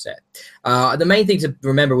Richard just said. The main thing to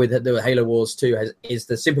remember with the Halo Wars 2 is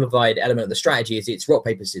the simplified element of the strategy is it's rock,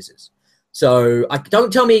 paper, scissors. So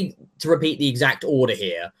don't tell me to repeat the exact order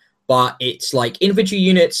here. But it's infantry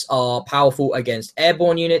units are powerful against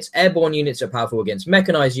airborne units are powerful against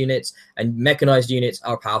mechanized units, and mechanized units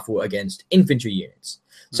are powerful against infantry units.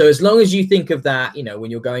 So as long as you think of that, when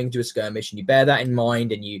you're going to a skirmish and you bear that in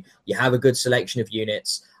mind and you have a good selection of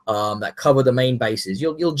units, that cover the main bases,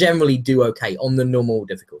 you'll generally do okay on the normal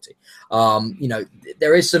difficulty.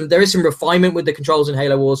 There is some refinement with the controls in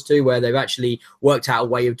Halo Wars 2, where they've actually worked out a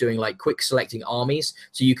way of doing like quick selecting armies,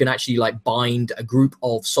 so you can actually like bind a group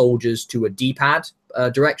of soldiers to a D-pad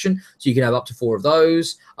direction, so you can have up to 4 of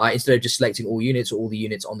those instead of just selecting all units or all the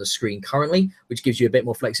units on the screen currently, which gives you a bit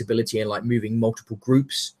more flexibility in like moving multiple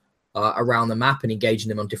groups around the map and engaging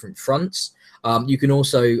them on different fronts. You can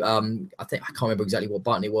also, I can't remember exactly what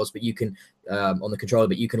button it was, but you can on the controller,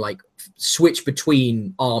 but you can like switch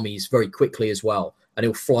between armies very quickly as well, and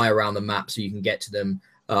it'll fly around the map so you can get to them,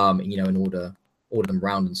 in order them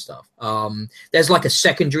round and stuff. There's like a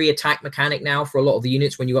secondary attack mechanic now for a lot of the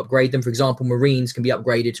units when you upgrade them. For example, Marines can be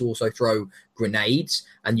upgraded to also throw grenades,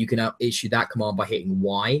 and you can issue that command by hitting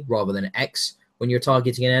Y rather than X when you're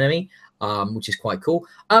targeting an enemy, which is quite cool.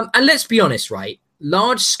 And let's be honest, right?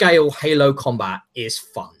 Large-scale Halo combat is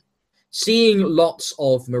fun. Seeing lots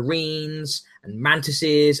of Marines and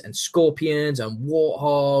Mantises and Scorpions and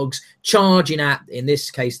Warthogs charging at, in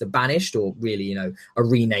this case, the Banished, or really, a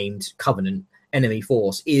renamed Covenant enemy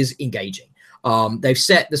force, is engaging. They've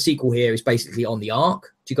set the sequel here is basically on the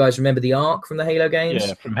Ark. Do you guys remember the Ark from the Halo games?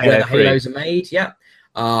 Yeah, from Halo where the 3. Halos are made, yeah.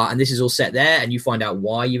 And this is all set there, and you find out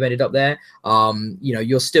why you've ended up there.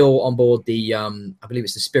 You're still on board the, I believe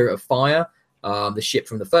it's the Spirit of Fire, the ship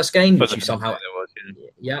from the first game, which you somehow,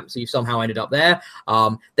 so you've somehow ended up there.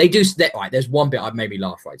 They do right. There's one bit that made me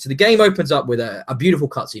laugh. Right, so the game opens up with a beautiful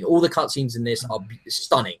cutscene. All the cutscenes in this are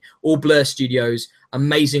stunning. All Blur Studios,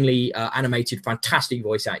 amazingly animated, fantastic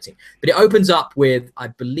voice acting. But it opens up with, I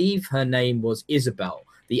believe her name was Isabel,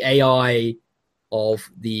 the AI of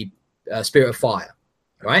the Spirit of Fire.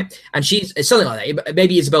 Right, and it's something like that.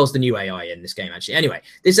 Maybe Isabel's the new AI in this game, actually. Anyway,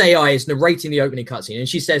 this AI is narrating the opening cutscene, and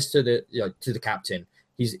she says to the captain,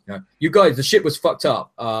 "You guys, the ship was fucked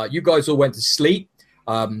up. You guys all went to sleep.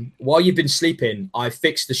 While you've been sleeping, I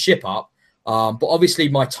fixed the ship up. But obviously,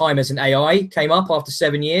 my time as an AI came up after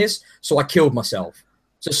 7 years, so I killed myself.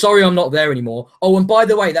 So sorry, I'm not there anymore. Oh, and by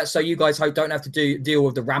the way, that's so you guys don't have to deal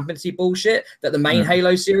with the rampancy bullshit that the main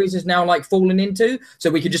Halo series is now like falling into.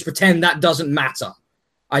 So we can just pretend that doesn't matter."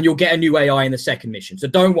 And you'll get a new AI in the second mission. So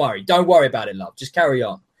don't worry about it, love. Just carry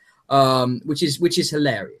on. Which is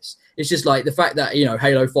hilarious. It's just like the fact that,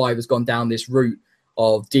 Halo 5 has gone down this route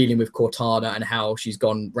of dealing with Cortana and how she's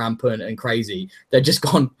gone rampant and crazy. They've just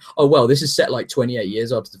gone, oh, well, this is set like 28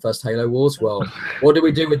 years after the first Halo Wars. Well, what do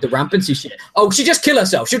we do with the rampancy shit? Oh, she'll just kill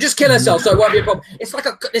herself, so it won't be a problem. It's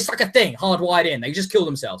like a thing hardwired in. They just kill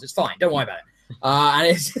themselves. It's fine. Don't worry about it. And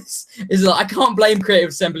it's like, I can't blame Creative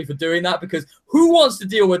Assembly for doing that, because who wants to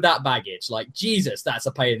deal with that baggage? Like, Jesus, that's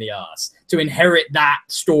a pain in the ass to inherit that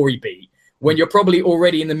story beat when you're probably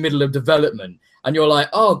already in the middle of development and you're like,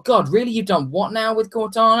 oh God, really? You've done what now with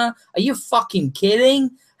Cortana? Are you fucking kidding?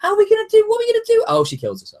 What are we gonna do? Oh, she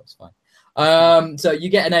kills herself. It's fine. So you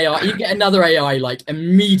get an AI, you get another AI like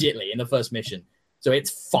immediately in the first mission, so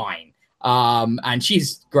it's fine. And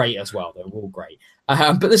she's great as well. They're all great.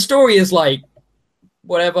 But the story is like,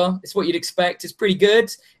 whatever, it's what you'd expect. It's pretty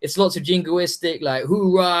good. It's lots of jingoistic, like,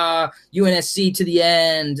 hoorah, UNSC to the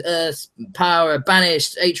end, Earth, power,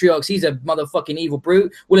 banished, Atriox, he's a motherfucking evil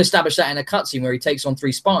brute. We'll establish that in a cutscene where he takes on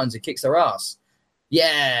 3 Spartans and kicks their ass.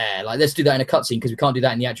 Yeah, like, let's do that in a cutscene, because we can't do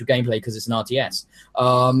that in the actual gameplay because it's an RTS.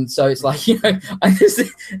 So it's like,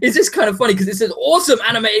 it's just kind of funny because it's an awesome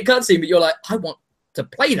animated cutscene, but you're like, I want to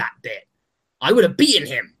play that bit. I would have beaten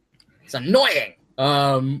him. It's annoying.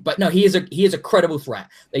 But no, he is a credible threat.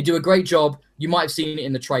 They do a great job. You might have seen it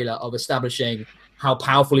in the trailer of establishing how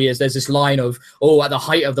powerful he is. There's this line of, at the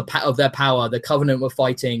height of their power, the Covenant were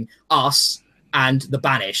fighting us and the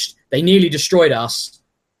Banished. They nearly destroyed us.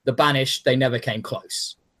 The Banished, they never came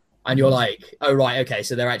close. And you're like, oh, right, okay,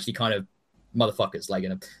 so they're actually kind of motherfuckers, like,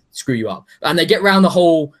 going to screw you up. And they get around the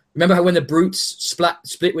whole, remember how when the Brutes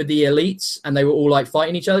split with the Elites and they were all, like,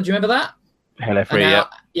 fighting each other? Do you remember that? Halo 3, yeah.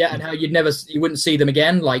 Yeah, and how you wouldn't see them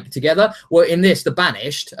again, like, together. Well, in this, the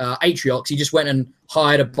Banished, Atriox, he just went and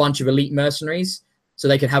hired a bunch of elite mercenaries so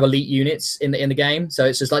they could have elite units in the game. So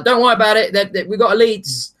it's just like, don't worry about it. We've got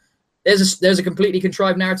elites. There's a completely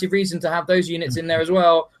contrived narrative reason to have those units in there as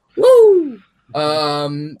well. Woo!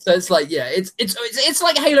 So it's like, yeah, it's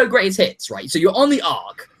like Halo Greatest Hits, right? So you're on the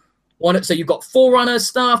Ark. So you've got Forerunner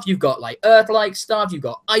stuff, you've got like Earth-like stuff, you've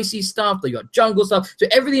got icy stuff, you've got jungle stuff. So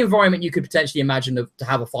every environment you could potentially imagine to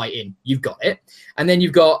have a fight in, you've got it. And then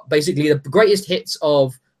you've got basically the greatest hits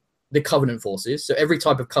of the Covenant forces. So every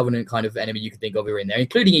type of Covenant kind of enemy you can think of are in there,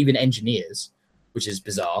 including even engineers, which is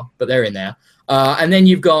bizarre, but they're in there. And then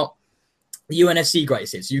you've got the UNSC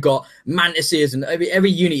greatest hits. You've got mantises and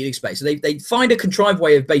every unit you'd expect. So they find a contrived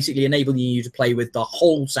way of basically enabling you to play with the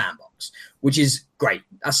whole sandbox, which is great.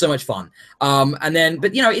 That's so much fun. And then,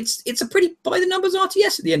 but it's a pretty by the numbers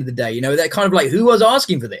RTS at the end of the day. They're kind of like, who was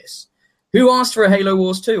asking for this? Who asked for a Halo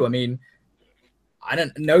Wars 2? I mean,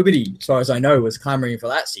 nobody, as far as I know, was clamoring for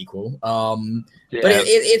that sequel. But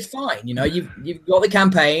it's fine. You've got the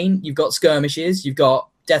campaign, you've got skirmishes, you've got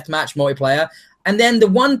deathmatch multiplayer. And then the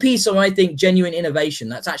one piece of, I think, genuine innovation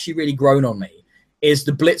that's actually really grown on me is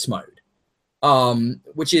the Blitz mode,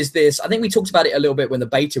 which is this. I think we talked about it a little bit when the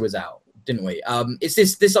beta was out, didn't we? It's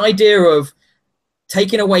this idea of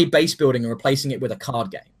taking away base building and replacing it with a card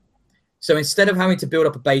game. So instead of having to build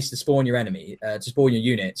up a base to spawn your enemy, to spawn your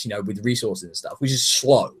units, with resources and stuff, which is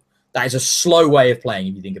slow. That is a slow way of playing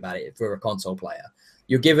if you think about it for a console player.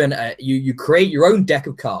 You're given, you create your own deck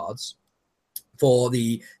of cards. For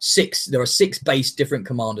there are 6 base different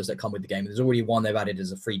commanders that come with the game. There's already one they've added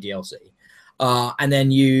as a free DLC. And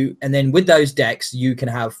then with those decks, you can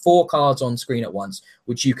have 4 cards on screen at once,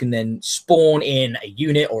 which you can then spawn in a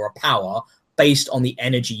unit or a power based on the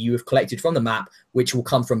energy you have collected from the map, which will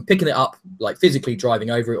come from picking it up, like physically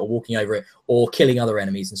driving over it or walking over it, or killing other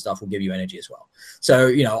enemies and stuff will give you energy as well. So,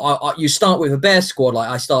 you start with a bear squad. Like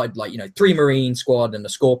I started 3 Marine squad and a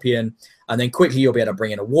Scorpion. And then quickly you'll be able to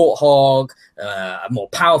bring in a Warthog, a more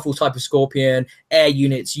powerful type of Scorpion, air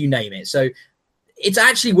units, you name it. So it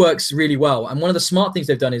actually works really well. And one of the smart things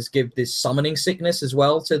they've done is give this summoning sickness as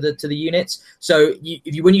well to the units. So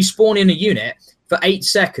when you spawn in a unit, for 8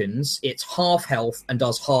 seconds, it's half health and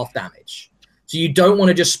does half damage. So you don't want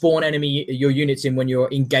to just spawn your units in when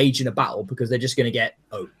you're engaged in a battle because they're just going to get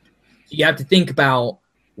owned. So you have to think about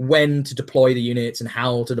when to deploy the units and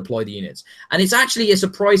how to deploy the units. And it's actually a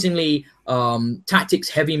surprisingly tactics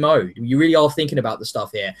heavy mode. You really are thinking about the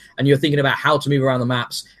stuff here, and you're thinking about how to move around the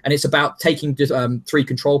maps. And it's about taking 3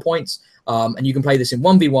 control points. And you can play this in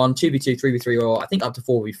 1v1, 2v2, 3v3, or I think up to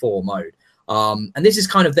 4v4 mode. And this is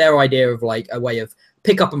kind of their idea of like a way of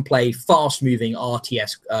pick up and play fast moving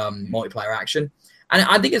RTS multiplayer action. And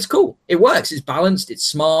I think it's cool. It works. It's balanced. It's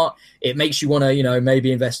smart. It makes you want to,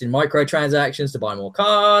 maybe invest in microtransactions to buy more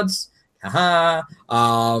cards. But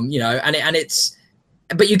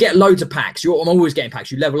you get loads of packs. I'm always getting packs.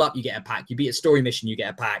 You level up, you get a pack. You beat a story mission, you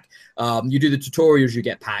get a pack. You do the tutorials, you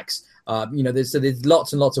get packs. There's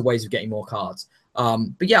lots and lots of ways of getting more cards.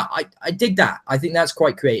 But yeah, I dig that. I think that's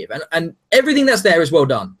quite creative. And everything that's there is well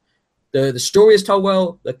done. The story is told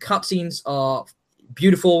well. The cutscenes are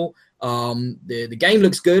beautiful. The game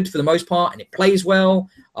looks good for the most part, and it plays well.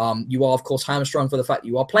 You are, of course, hamstrung for the fact that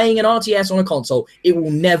you are playing an RTS on a console. It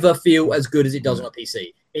will never feel as good as it does on a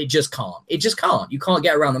PC. It just can't. You can't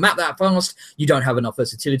get around the map that fast. You don't have enough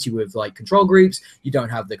versatility with control groups. You don't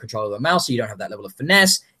have the control of the mouse, so you don't have that level of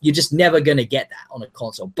finesse. You're just never going to get that on a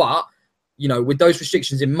console. But, with those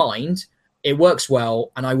restrictions in mind, it works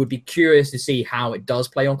well, and I would be curious to see how it does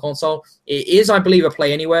play on console. It is, I believe, a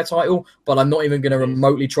Play Anywhere title, but I'm not even going to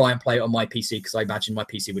remotely try and play it on my PC because I imagine my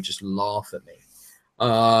PC would just laugh at me.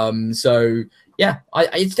 So, yeah,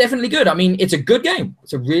 it's definitely good. I mean, it's a good game.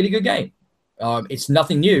 It's a really good game. It's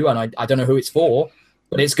nothing new, and I don't know who it's for,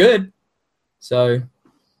 but it's good. So,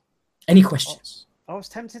 any questions? I was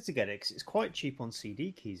tempted to get it because it's quite cheap on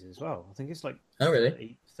CD keys as well. I think it's like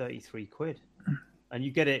 33 quid. And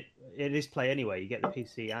you get it is Play Anyway. You get the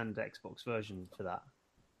PC and Xbox version for that.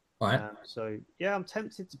 Right. So, yeah, I'm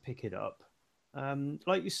tempted to pick it up.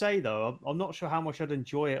 Like you say, though, I'm not sure how much I'd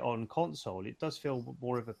enjoy it on console. It does feel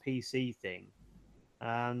more of a PC thing.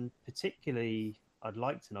 And particularly, I'd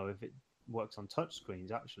like to know if it works on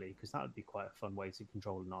touchscreens, actually, because that would be quite a fun way to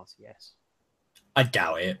control an RTS. I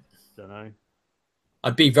doubt it. Don't know.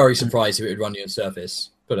 I'd be very surprised if it would run you on Surface,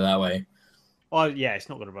 put it that way. Oh, yeah, it's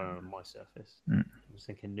not going to run on my Surface. I was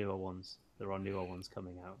thinking newer ones. There are newer ones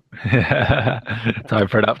coming out. Time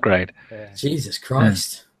for an upgrade. Yeah. Jesus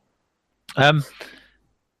Christ. So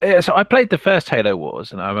I played the first Halo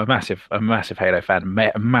Wars, and I'm a massive Halo fan,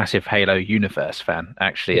 a massive Halo universe fan.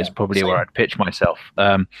 Actually, is probably where I'd pitch myself.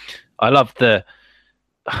 I love the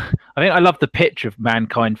pitch of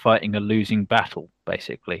mankind fighting a losing battle,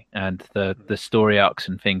 basically, and the story arcs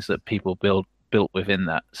and things that people built within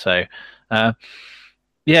that. So, the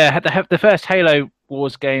first Halo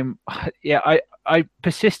Wars game, I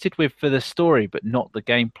persisted with for the story, but not the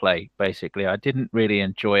gameplay. Basically, I didn't really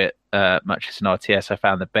enjoy it much as an RTS. I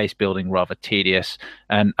found the base building rather tedious,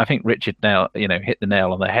 and I think Richard hit the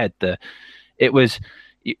nail on the head. It was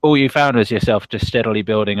all you found was yourself just steadily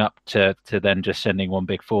building up to then just sending one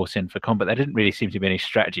big force in for combat. There didn't really seem to be any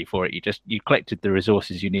strategy for it. You collected the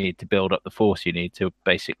resources you need to build up the force you need to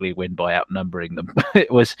basically win by outnumbering them.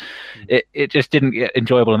 It just didn't get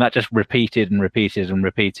enjoyable, and that just repeated and repeated and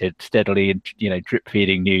repeated steadily, and drip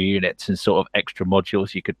feeding new units and sort of extra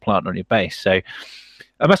modules you could plant on your base. So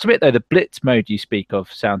I must admit, though, the Blitz mode you speak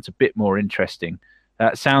of sounds a bit more interesting.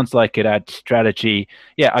 Sounds like it adds strategy.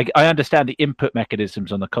 Yeah, I understand the input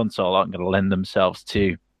mechanisms on the console aren't going to lend themselves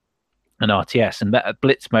to an RTS, and that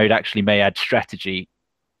Blitz mode actually may add strategy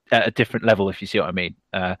at a different level, if you see what I mean.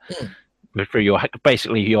 Through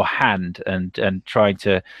basically your hand and trying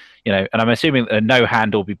to, and I'm assuming that a no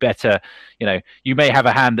hand will be better. You may have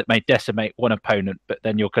a hand that may decimate one opponent, but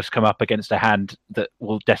then you'll just come up against a hand that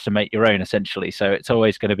will decimate your own, essentially. So it's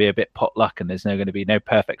always going to be a bit potluck, and there's going to be no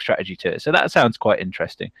perfect strategy to it. So that sounds quite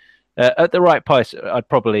interesting. At the right price, I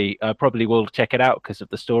probably will check it out because of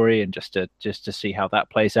the story and just to see how that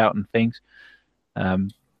plays out and things.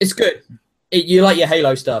 It's good. You like your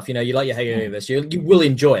Halo stuff, you like your Halo universe. You will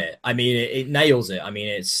enjoy it. I mean, it nails it. I mean,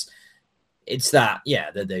 it's that,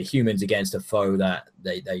 the humans against a foe that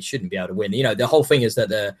they shouldn't be able to win. The whole thing is that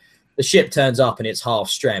the ship turns up and it's half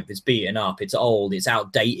strength, it's beaten up, it's old, it's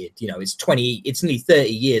outdated. It's nearly 30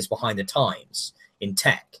 years behind the times in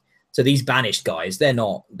tech. So these banished guys, they've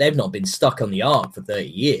not been stuck on the Ark for 30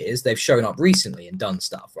 years. They've shown up recently and done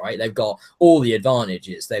stuff, right? They've got all the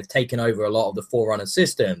advantages. They've taken over a lot of the Forerunner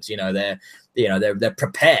systems. They're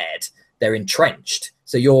prepared. They're entrenched.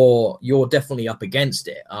 So you're definitely up against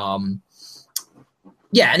it. And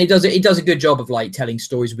it does a good job of like telling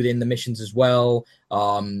stories within the missions as well.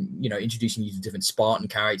 Introducing you to different Spartan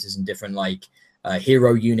characters and different like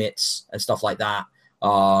hero units and stuff like that.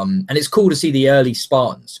 And it's cool to see the early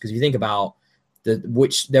Spartans, because if you think about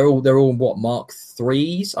they're all what, Mark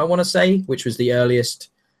IIIs, I want to say, which was the earliest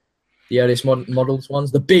models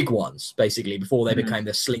ones, the big ones basically, before they became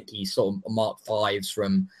the slinky sort of Mark V's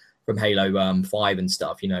from Halo 5 and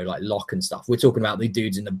stuff, like Locke and stuff. We're talking about the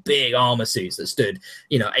dudes in the big armor suits that stood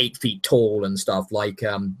 8 feet tall and stuff. Like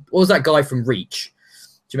what was that guy from Reach?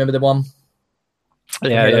 Do you remember the one?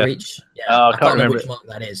 Yeah. Reach? Yeah. I can't remember which one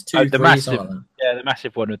that is. 2, 3, massive, something like that. Yeah, the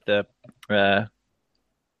massive one with the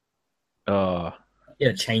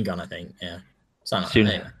chain gun, I think. Yeah. Something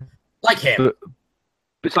like that. Like him.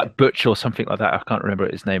 It's like Butch or something like that. I can't remember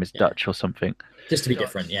his name is Dutch or something. Just to be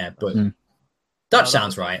different, yeah. But Dutch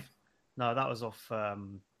sounds right. No, that was off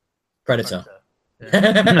Predator.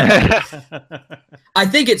 Yeah. I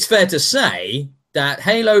think it's fair to say that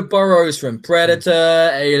Halo borrows from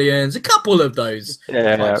Predator, Aliens, a couple of those.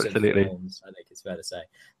 Yeah, absolutely. Films, I think it's fair to say.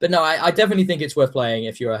 But no, I definitely think it's worth playing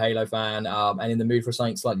if you're a Halo fan and in the mood for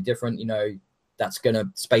something slightly different. That's going to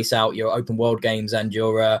space out your open world games and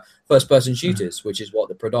your first person shooters, which is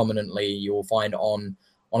what predominantly you'll find on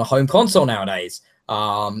a home console nowadays.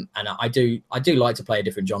 And I do like to play a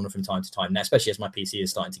different genre from time to time now, especially as my PC is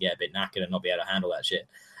starting to get a bit knackered and not be able to handle that shit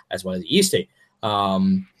as well as it used to.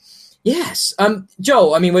 Yes.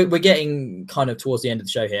 Joel, I mean, we're getting kind of towards the end of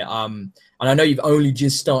the show here. And I know you've only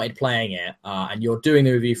just started playing it and you're doing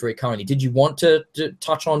the review for it currently. Did you want to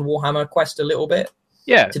touch on Warhammer Quest a little bit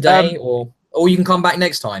today or you can come back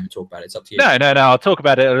next time and talk about it? It's up to you. No. I'll talk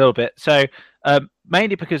about it a little bit. So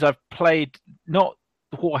mainly because I've played not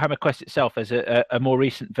Warhammer Quest itself as a more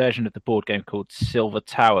recent version of the board game called Silver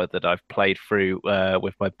Tower that I've played through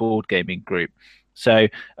with my board gaming group. So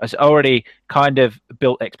I already kind of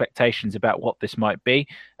built expectations about what this might be.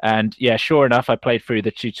 And yeah, sure enough, I played through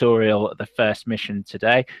the tutorial at the first mission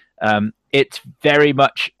today. It's very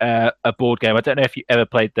much a board game. I don't know if you ever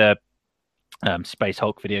played the Space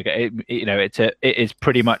Hulk video game. It is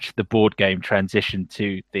pretty much the board game transition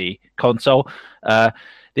to the console. The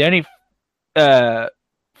only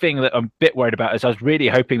thing that I'm a bit worried about is I was really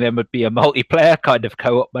hoping there would be a multiplayer kind of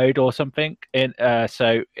co-op mode or something. When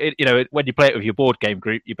you play it with your board game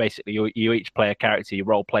group, you basically you each play a character, you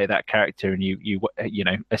role play that character, and you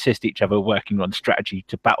assist each other working on strategy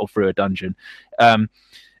to battle through a dungeon.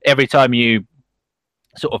 Every time you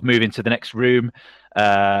sort of move into the next room,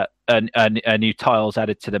 a new tiles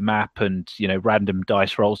added to the map, and random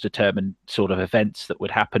dice rolls determine sort of events that would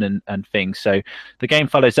happen and things. So the game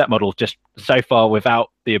follows that model, just so far without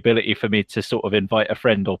the ability for me to sort of invite a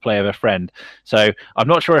friend or play with a friend. So I'm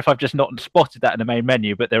not sure if I've just not spotted that in the main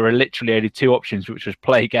menu, but there are literally only two options, which was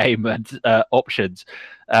play game and options.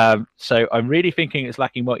 So I'm really thinking it's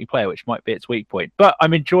lacking multiplayer, which might be its weak point, but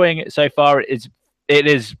I'm enjoying it so far. It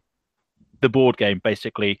is the board game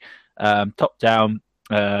basically, top down.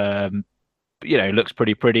 Looks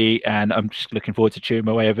pretty, and I'm just looking forward to chewing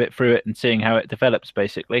my way a bit through it and seeing how it develops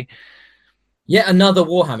basically. Yet another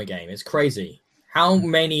Warhammer game. It's crazy. How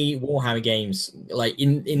many Warhammer games, like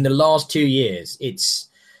in the last 2 years, it's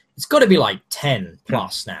got to be like 10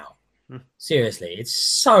 plus now. Seriously, it's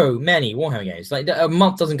so many Warhammer games. Like a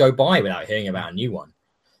month doesn't go by without hearing about a new one.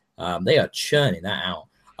 They are churning that out.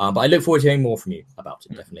 But I look forward to hearing more from you about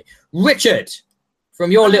it, definitely. Richard,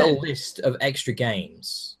 from your little list of extra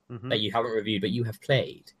games that you haven't reviewed but you have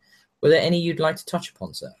played, were there any you'd like to touch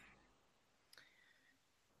upon, sir?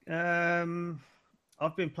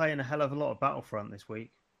 I've been playing a hell of a lot of Battlefront this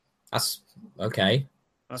week. That's okay.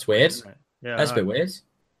 That's weird. Yeah, that's a bit weird.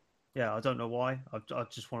 Yeah, I don't know why. I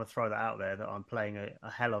just want to throw that out there that I'm playing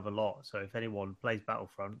a hell of a lot. So if anyone plays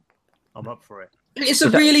Battlefront, I'm up for it. It's a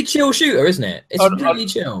really chill shooter, isn't it? It's really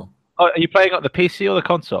chill. Are you playing on the PC or the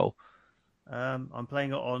console? I'm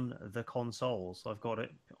playing it on the consoles. I've got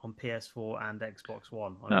it on PS4 and Xbox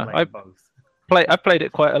One. I'm playing both. I've played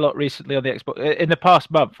it quite a lot recently on the Xbox. In the past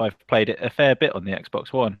month, I've played it a fair bit on the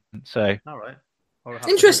Xbox One. So, all right.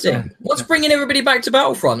 Interesting. What's bringing everybody back to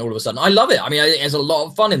Battlefront all of a sudden? I love it. I mean, I think there's a lot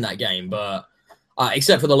of fun in that game, but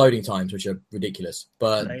except for the loading times, which are ridiculous.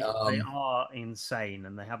 But they are insane,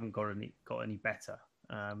 and they haven't got any better.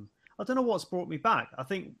 I don't know what's brought me back. I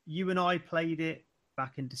think you and I played it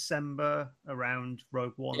back in December around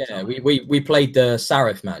Rogue One. Yeah, we played the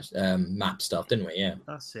Sarif map stuff, didn't we? Yeah,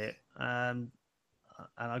 that's it. And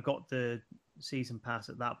I got the season pass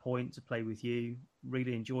at that point to play with you.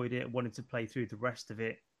 Really enjoyed it. Wanted to play through the rest of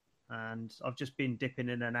it, and I've just been dipping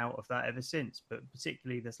in and out of that ever since. But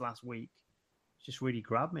particularly this last week, it's just really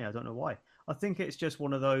grabbed me. I don't know why. I think it's just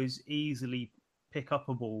one of those easily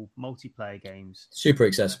pick-upable multiplayer games. Super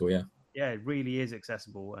accessible, yeah. Yeah, it really is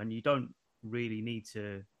accessible, and you don't really need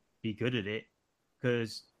to be good at it,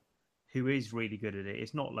 because who is really good at it?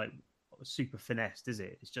 It's not like super finessed, is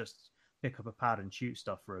it? It's just pick up a pad and shoot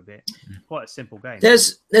stuff for a bit. Quite a simple game.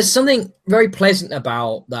 There's something very pleasant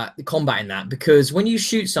about that, the combat in that, because when you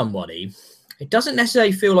shoot somebody, it doesn't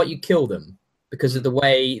necessarily feel like you kill them because of the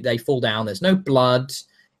way they fall down. There's no blood.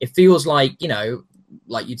 It feels like,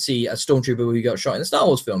 like you'd see a stormtrooper who got shot in the Star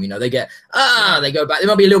Wars film. They get, they go back. There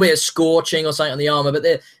might be a little bit of scorching or something on the armor, but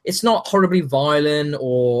it's not horribly violent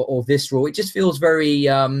or visceral. It just feels very,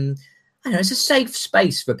 I don't know, it's a safe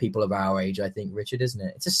space for people of our age, I think, Richard, isn't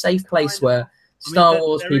it? It's a safe place where Star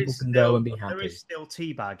Wars people can go and be happy. There is still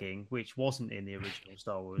teabagging, which wasn't in the original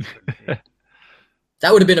Star Wars.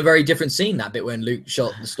 That would have been a very different scene, that bit when Luke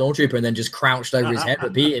shot the stormtrooper and then just crouched over his head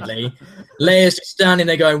repeatedly. Leia's just standing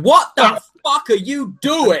there going, "What the fuck are you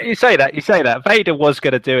doing?" You say that. Vader was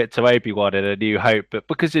going to do it to Obi-Wan in A New Hope, but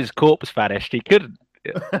because his corpse vanished, he couldn't.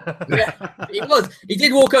 Yeah, he was. He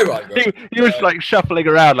did walk over. He was like shuffling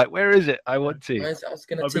around, like, "Where is it? I want to." I was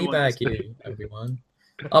going to teabag you, Obi-Wan.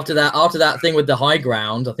 After that thing with the high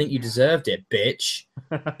ground, I think you deserved it, bitch.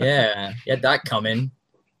 Yeah, you had that coming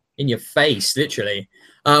in your face, literally.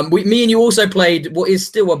 Me and you also played what is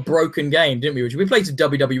still a broken game, didn't we? We played some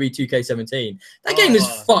WWE 2K17. That game is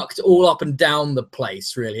fucked all up and down the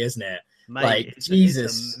place, really, isn't it? Mate, like,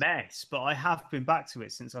 Jesus. It's a mess, but I have been back to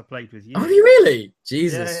it since I played with you. Have you really?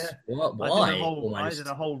 Jesus. Yeah. What? Why? I did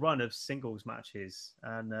a whole run of singles matches,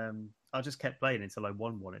 and I just kept playing until I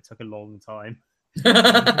won one. It took a long time.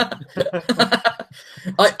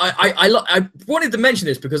 I wanted to mention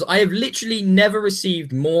this because I have literally never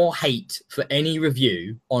received more hate for any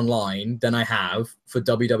review online than I have for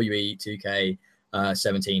WWE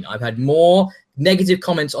 2K17. I've had more negative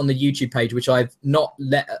comments on the YouTube page, which I've not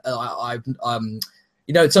let.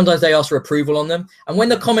 Sometimes they ask for approval on them, and when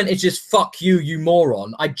the comment is just "fuck you, you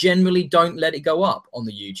moron," I generally don't let it go up on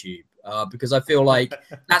the YouTube. Because I feel like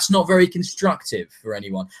that's not very constructive for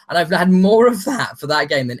anyone. And I've had more of that for that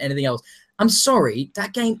game than anything else. I'm sorry,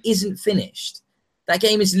 that game isn't finished. That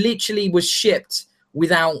game was shipped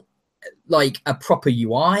without like a proper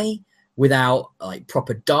UI, without like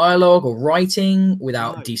proper dialogue or writing,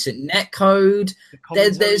 without decent netcode.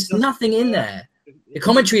 There's nothing in there. The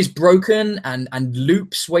commentary is broken and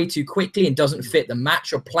loops way too quickly and doesn't fit the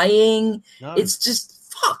match you're playing. No. It's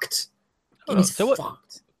just fucked. It's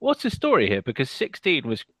fucked. What's the story here? Because 16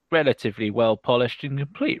 was relatively well polished and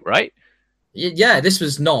complete, right? Yeah, this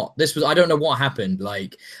was not. I don't know what happened.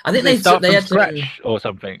 Like, I think they had scratch or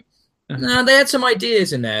something. No, they had some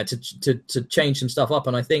ideas in there to change some stuff up,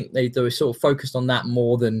 and I think they were sort of focused on that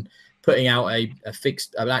more than putting out an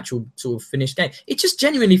actual sort of finished game. It just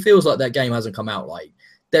genuinely feels like that game hasn't come out. Like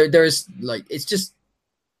there is like it's just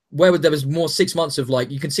where there was more 6 months of like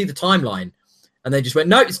you can see the timeline. And they just went,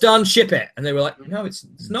 no, it's done, ship it. And they were like, no, it's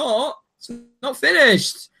not. It's not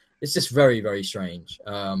finished. It's just very, very strange.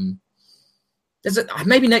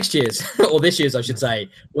 maybe next year's or this year's, I should say,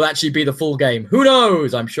 will actually be the full game. Who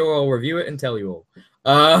knows? I'm sure I'll review it and tell you all.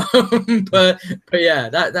 But yeah,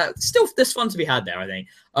 that still there's fun to be had there. I think.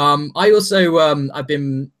 I also I've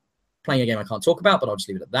been playing a game I can't talk about, but I'll just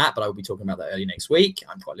leave it at that. But I will be talking about that early next week.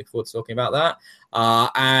 I'm quite looking forward to talking about that.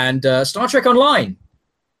 And Star Trek Online,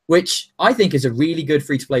 which I think is a really good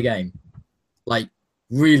free-to-play game. Like,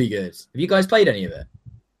 really good. Have you guys played any of it?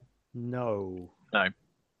 No.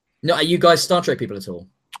 No, are you guys Star Trek people at all?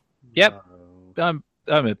 Yep. No.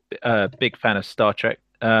 I'm a big fan of Star Trek.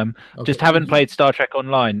 Okay. Just haven't played Star Trek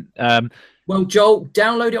Online. Well, Joel,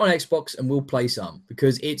 download it on Xbox and we'll play some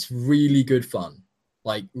because it's really good fun.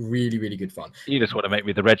 Like, really, really good fun. You just want to make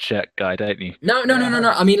me the red shirt guy, don't you? No.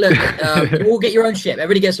 I mean, look, you all get your own ship.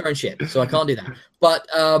 Everybody gets their own ship, so I can't do that. But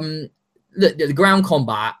the ground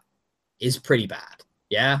combat is pretty bad,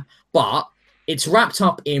 yeah? But it's wrapped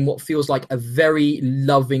up in what feels like a very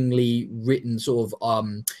lovingly written sort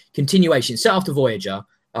of continuation, set after Voyager.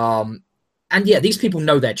 And yeah, these people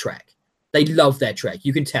know their Trek. They love their Trek.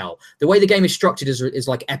 You can tell. The way the game is structured is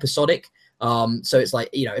like episodic. So it's like,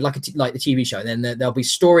 you know, like the TV show. And then there'll be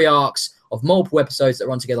story arcs of multiple episodes that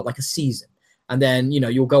run together like a season. And then, you know,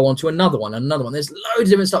 you'll go on to another one. There's loads of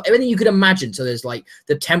different stuff. Everything you could imagine. So there's like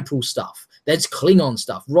the temporal stuff. There's Klingon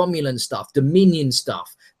stuff, Romulan stuff, Dominion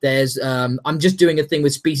stuff. There's I'm just doing a thing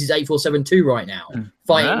with Species 8472 right now,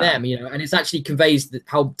 fighting them, you know, and it's actually conveys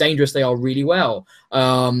how dangerous they are really well.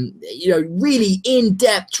 You know, really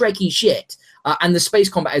in-depth Trekkie shit. And the space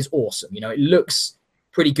combat is awesome. You know, it looks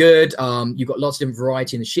pretty good. You've got lots of different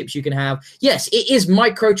variety in the ships you can have. Yes, it is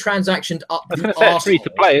microtransactioned up. I was going to say it's free to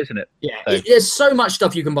play, isn't it? Yeah, there's so much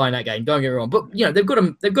stuff you can buy in that game. Don't get me wrong, but you know they've got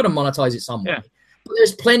to monetize it some way. Yeah. But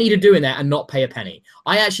there's plenty to do in there and not pay a penny.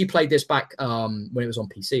 I actually played this back when it was on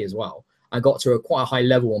PC as well. I got to quite a high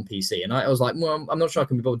level on PC, and I was like, well, I'm not sure I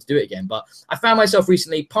can be able to do it again. But I found myself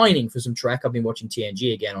recently pining for some Trek. I've been watching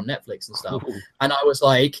TNG again on Netflix and stuff, and I was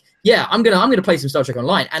like, yeah, I'm gonna play some Star Trek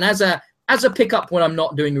Online. And as a pickup when I'm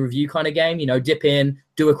not doing a review kind of game, you know, dip in,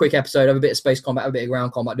 do a quick episode, have a bit of space combat, have a bit of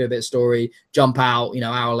ground combat, do a bit of story, jump out, you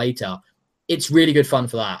know, hour later. It's really good fun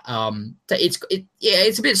for that.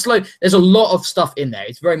 It's a bit slow. There's a lot of stuff in there.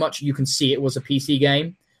 It's very much, you can see it was a PC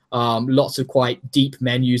game. Lots of quite deep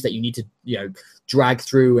menus that you need to, you know, drag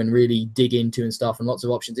through and really dig into and stuff, and lots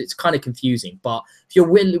of options. It's kind of confusing, but if you're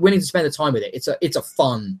willing to spend the time with it, it's a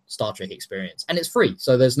fun Star Trek experience, and it's free.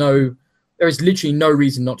 So there is literally no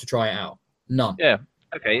reason not to try it out. None. Yeah.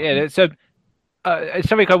 Okay. Yeah. So it's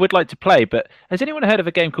something I would like to play, but has anyone heard of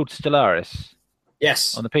a game called Stellaris?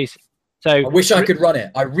 Yes. On the PC. So I wish I could run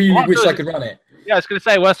it. I really wish I could run it. Yeah, I was going to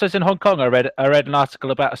say, whilst I was in Hong Kong, I read an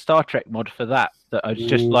article about a Star Trek mod for that I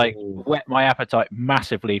just like whet my appetite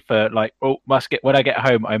massively for like, when I get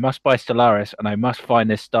home, I must buy Stellaris and I must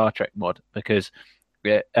find this Star Trek mod because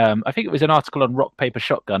I think it was an article on Rock Paper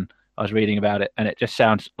Shotgun. I was reading about it and it just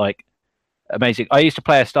sounds like amazing. I used to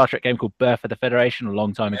play a Star Trek game called Birth of the Federation a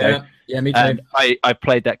long time ago. Yeah, me too. And I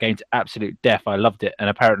played that game to absolute death. I loved it. And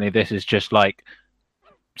apparently this is just like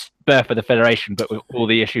Birth of the Federation, but with all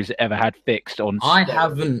the issues it ever had fixed on. I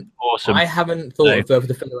haven't thought of Birth of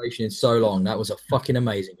the Federation in so long. That was a fucking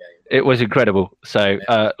amazing game. It was incredible. So,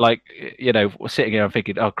 like, you know, sitting here and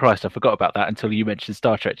thinking, oh Christ, I forgot about that until you mentioned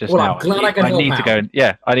Star Trek just now. I'm glad I can help need out. to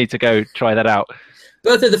go. I need to go try that out.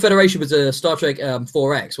 Birth of the Federation was a Star Trek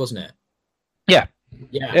 4X, wasn't it? Yeah.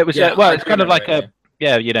 It was. Well, it's kind of like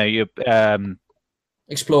you know, you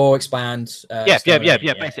explore, expand.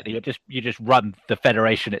 Basically, you just run the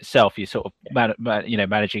Federation itself. You sort of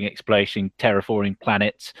managing exploration, terraforming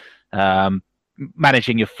planets,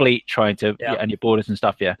 managing your fleet, trying to and your borders and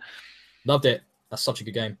stuff. Yeah, loved it. That's such a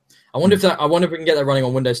good game. I wonder if we can get that running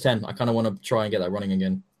on Windows 10. I kind of want to try and get that running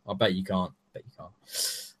again. I bet you can't. I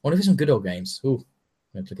wonder if there's some good old games. Ooh.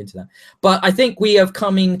 I'm going to look into that. But I think we have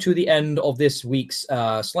coming to the end of this week's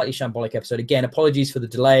slightly shambolic episode. Again, apologies for the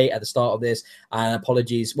delay at the start of this. And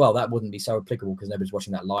apologies, well, that wouldn't be so applicable because nobody's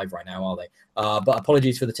watching that live right now, are they? But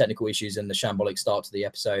apologies for the technical issues and the shambolic start to the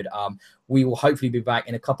episode. We will hopefully be back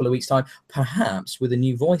in a couple of weeks' time, perhaps with a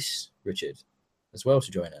new voice, Richard, as well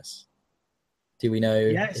to join us. Do we know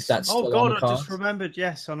if that's still on the cards? I just remembered.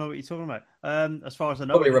 Yes, I know what you're talking about. As far as I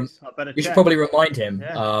know, we should probably remind him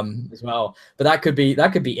as well. But that could be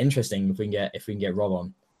interesting if we can get Rob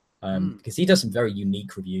on, because he does some very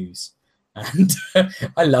unique reviews, and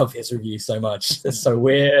I love his reviews so much. They're so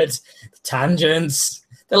weird, the tangents.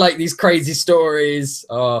 They're like these crazy stories.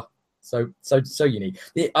 Oh, so unique.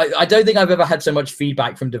 I don't think I've ever had so much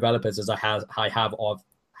feedback from developers as I have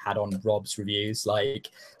had on Rob's reviews, like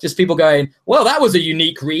just people going, well, that was a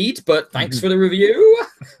unique read, but thanks for the review.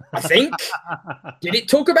 I think did it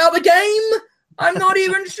talk about the game? I'm not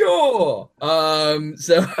even sure.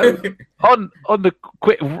 So on the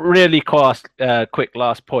quick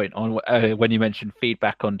last point on when you mentioned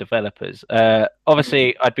feedback on developers.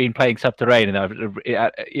 Obviously, I'd been playing Subterrane, and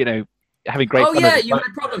I've having great. Oh yeah, you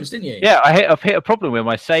had problems, didn't you? Yeah, I've hit a problem with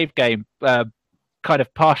my save game, kind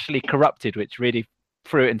of partially corrupted, which really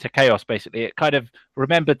threw it into chaos. Basically, it kind of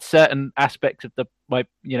remembered certain aspects of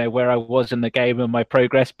where I was in the game and my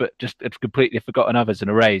progress, but just had completely forgotten others and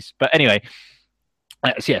erased. But anyway.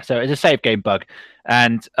 So it's a save game bug,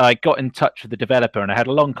 and I got in touch with the developer, and I had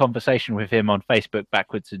a long conversation with him on Facebook,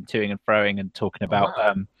 backwards and toing and froing, and talking about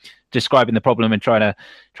describing the problem and trying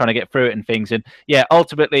to get through it and things. And yeah,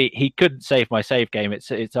 ultimately he couldn't save my save game.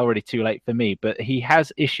 It's already too late for me. But he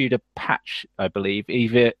has issued a patch, I believe,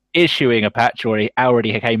 either issuing a patch or he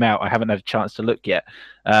already came out. I haven't had a chance to look yet.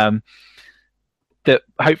 That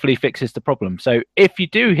hopefully fixes the problem. So if you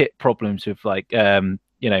do hit problems with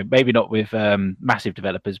maybe not with massive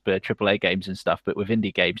developers, but AAA games and stuff, but with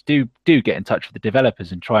indie games, do get in touch with the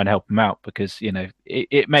developers and try and help them out, because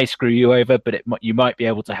it may screw you over, but you might be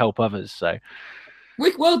able to help others. So,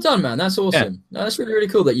 well done, man. That's awesome. Yeah. No, that's really, really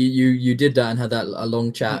cool that you did that and had that a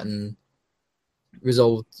long chat and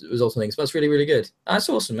resolved things. That's really, really good. That's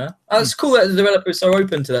awesome, man. That's cool that the developers are so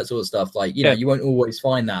open to that sort of stuff. Like you won't always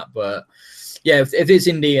find that, but. Yeah, if it's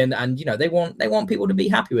indie and they want people to be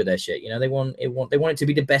happy with their shit. They want it to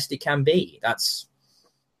be the best it can be. That's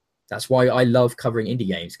why I love covering indie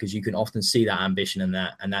games, because you can often see that ambition and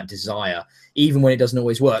that desire, even when it doesn't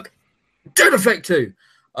always work. Dead Effect 2.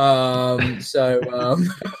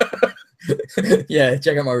 Yeah,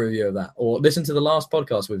 check out my review of that, or listen to the last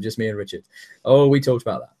podcast with just me and Richard. Oh, we talked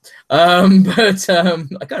about that.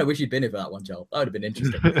 I kind of wish you'd been here for that one, Joel. That would have been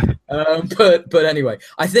interesting. But anyway,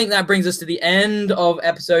 I think that brings us to the end of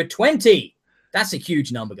episode 20. That's a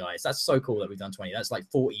huge number, guys. That's so cool that we've done 20. That's like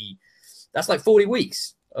 40. That's like 40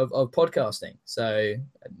 weeks of podcasting. So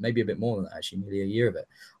maybe a bit more than that, actually, nearly a year of it.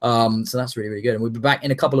 So that's really, really good. And we'll be back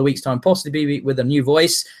in a couple of weeks' time, possibly with a new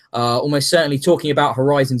voice, almost certainly talking about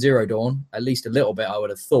Horizon Zero Dawn, at least a little bit, I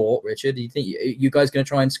would have thought. Richard, do you think you guys going to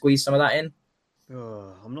try and squeeze some of that in?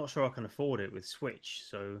 I'm not sure I can afford it with Switch,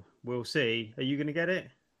 so we'll see. Are you going to get it?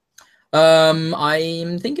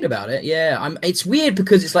 I'm thinking about it. Yeah, it's weird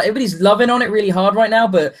because it's like everybody's loving on it really hard right now,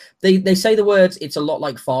 but they say the words, it's a lot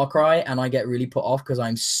like Far Cry, and I get really put off because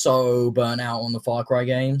I'm so burnt out on the Far Cry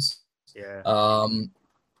games. Yeah.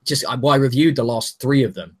 I reviewed the last 3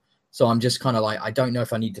 of them, so I'm just kind of like, I don't know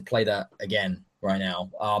if I need to play that again right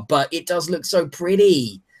now. But it does look so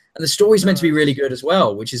pretty, and the story's meant to be really good as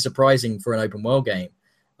well, which is surprising for an open world game.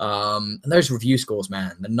 And those review scores,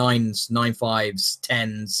 man, the 9s, 9.5s,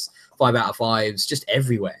 10s. 5 out of 5s, just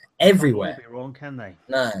everywhere. They can't be wrong, can they?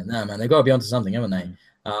 No, man. They've got to be onto something, haven't they?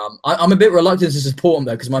 I'm a bit reluctant to support them,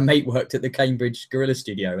 though, because my mate worked at the Cambridge Gorilla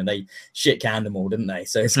Studio, and they shit-canned them all, didn't they?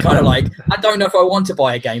 So it's kind of like, I don't know if I want to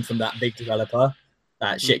buy a game from that big developer,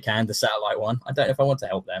 that shit-canned, the satellite one. I don't know if I want to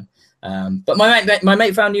help them. But my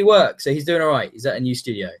mate found new work, so he's doing all right. He's at a new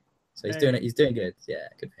studio. So he's doing it. He's doing good. Yeah,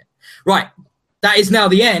 good for him. Right. That is now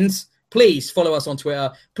the end. Please follow us on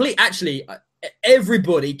Twitter. Please, actually...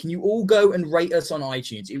 everybody, can you all go and rate us on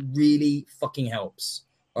iTunes? It really fucking helps.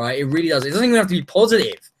 All right, it really does. It doesn't even have to be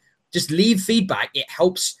positive. Just leave feedback. It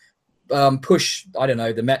helps push, I don't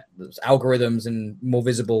know, the algorithms, and more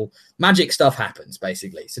visible magic stuff happens,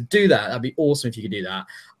 basically. So do that. That'd be awesome if you could do that.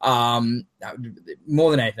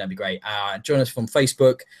 More than anything, that'd be great. Join us from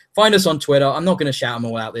Facebook. Find us on Twitter. I'm not going to shout them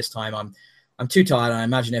all out this time. I'm too tired, and I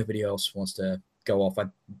imagine everybody else wants to go off.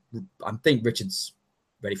 I think Richard's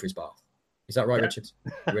ready for his bath. Is that right, yeah. Richard?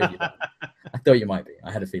 Really? I thought you might be.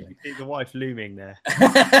 I had a feeling. The wife looming there.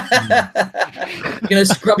 You're going to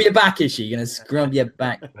scrub your back, is she? You're going to scrub your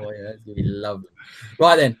back. Boy, that's going to be lovely.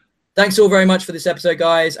 Right then. Thanks all very much for this episode,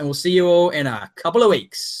 guys. And we'll see you all in a couple of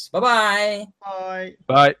weeks. Bye-bye. Bye.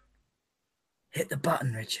 Bye. Hit the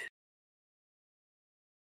button, Richard.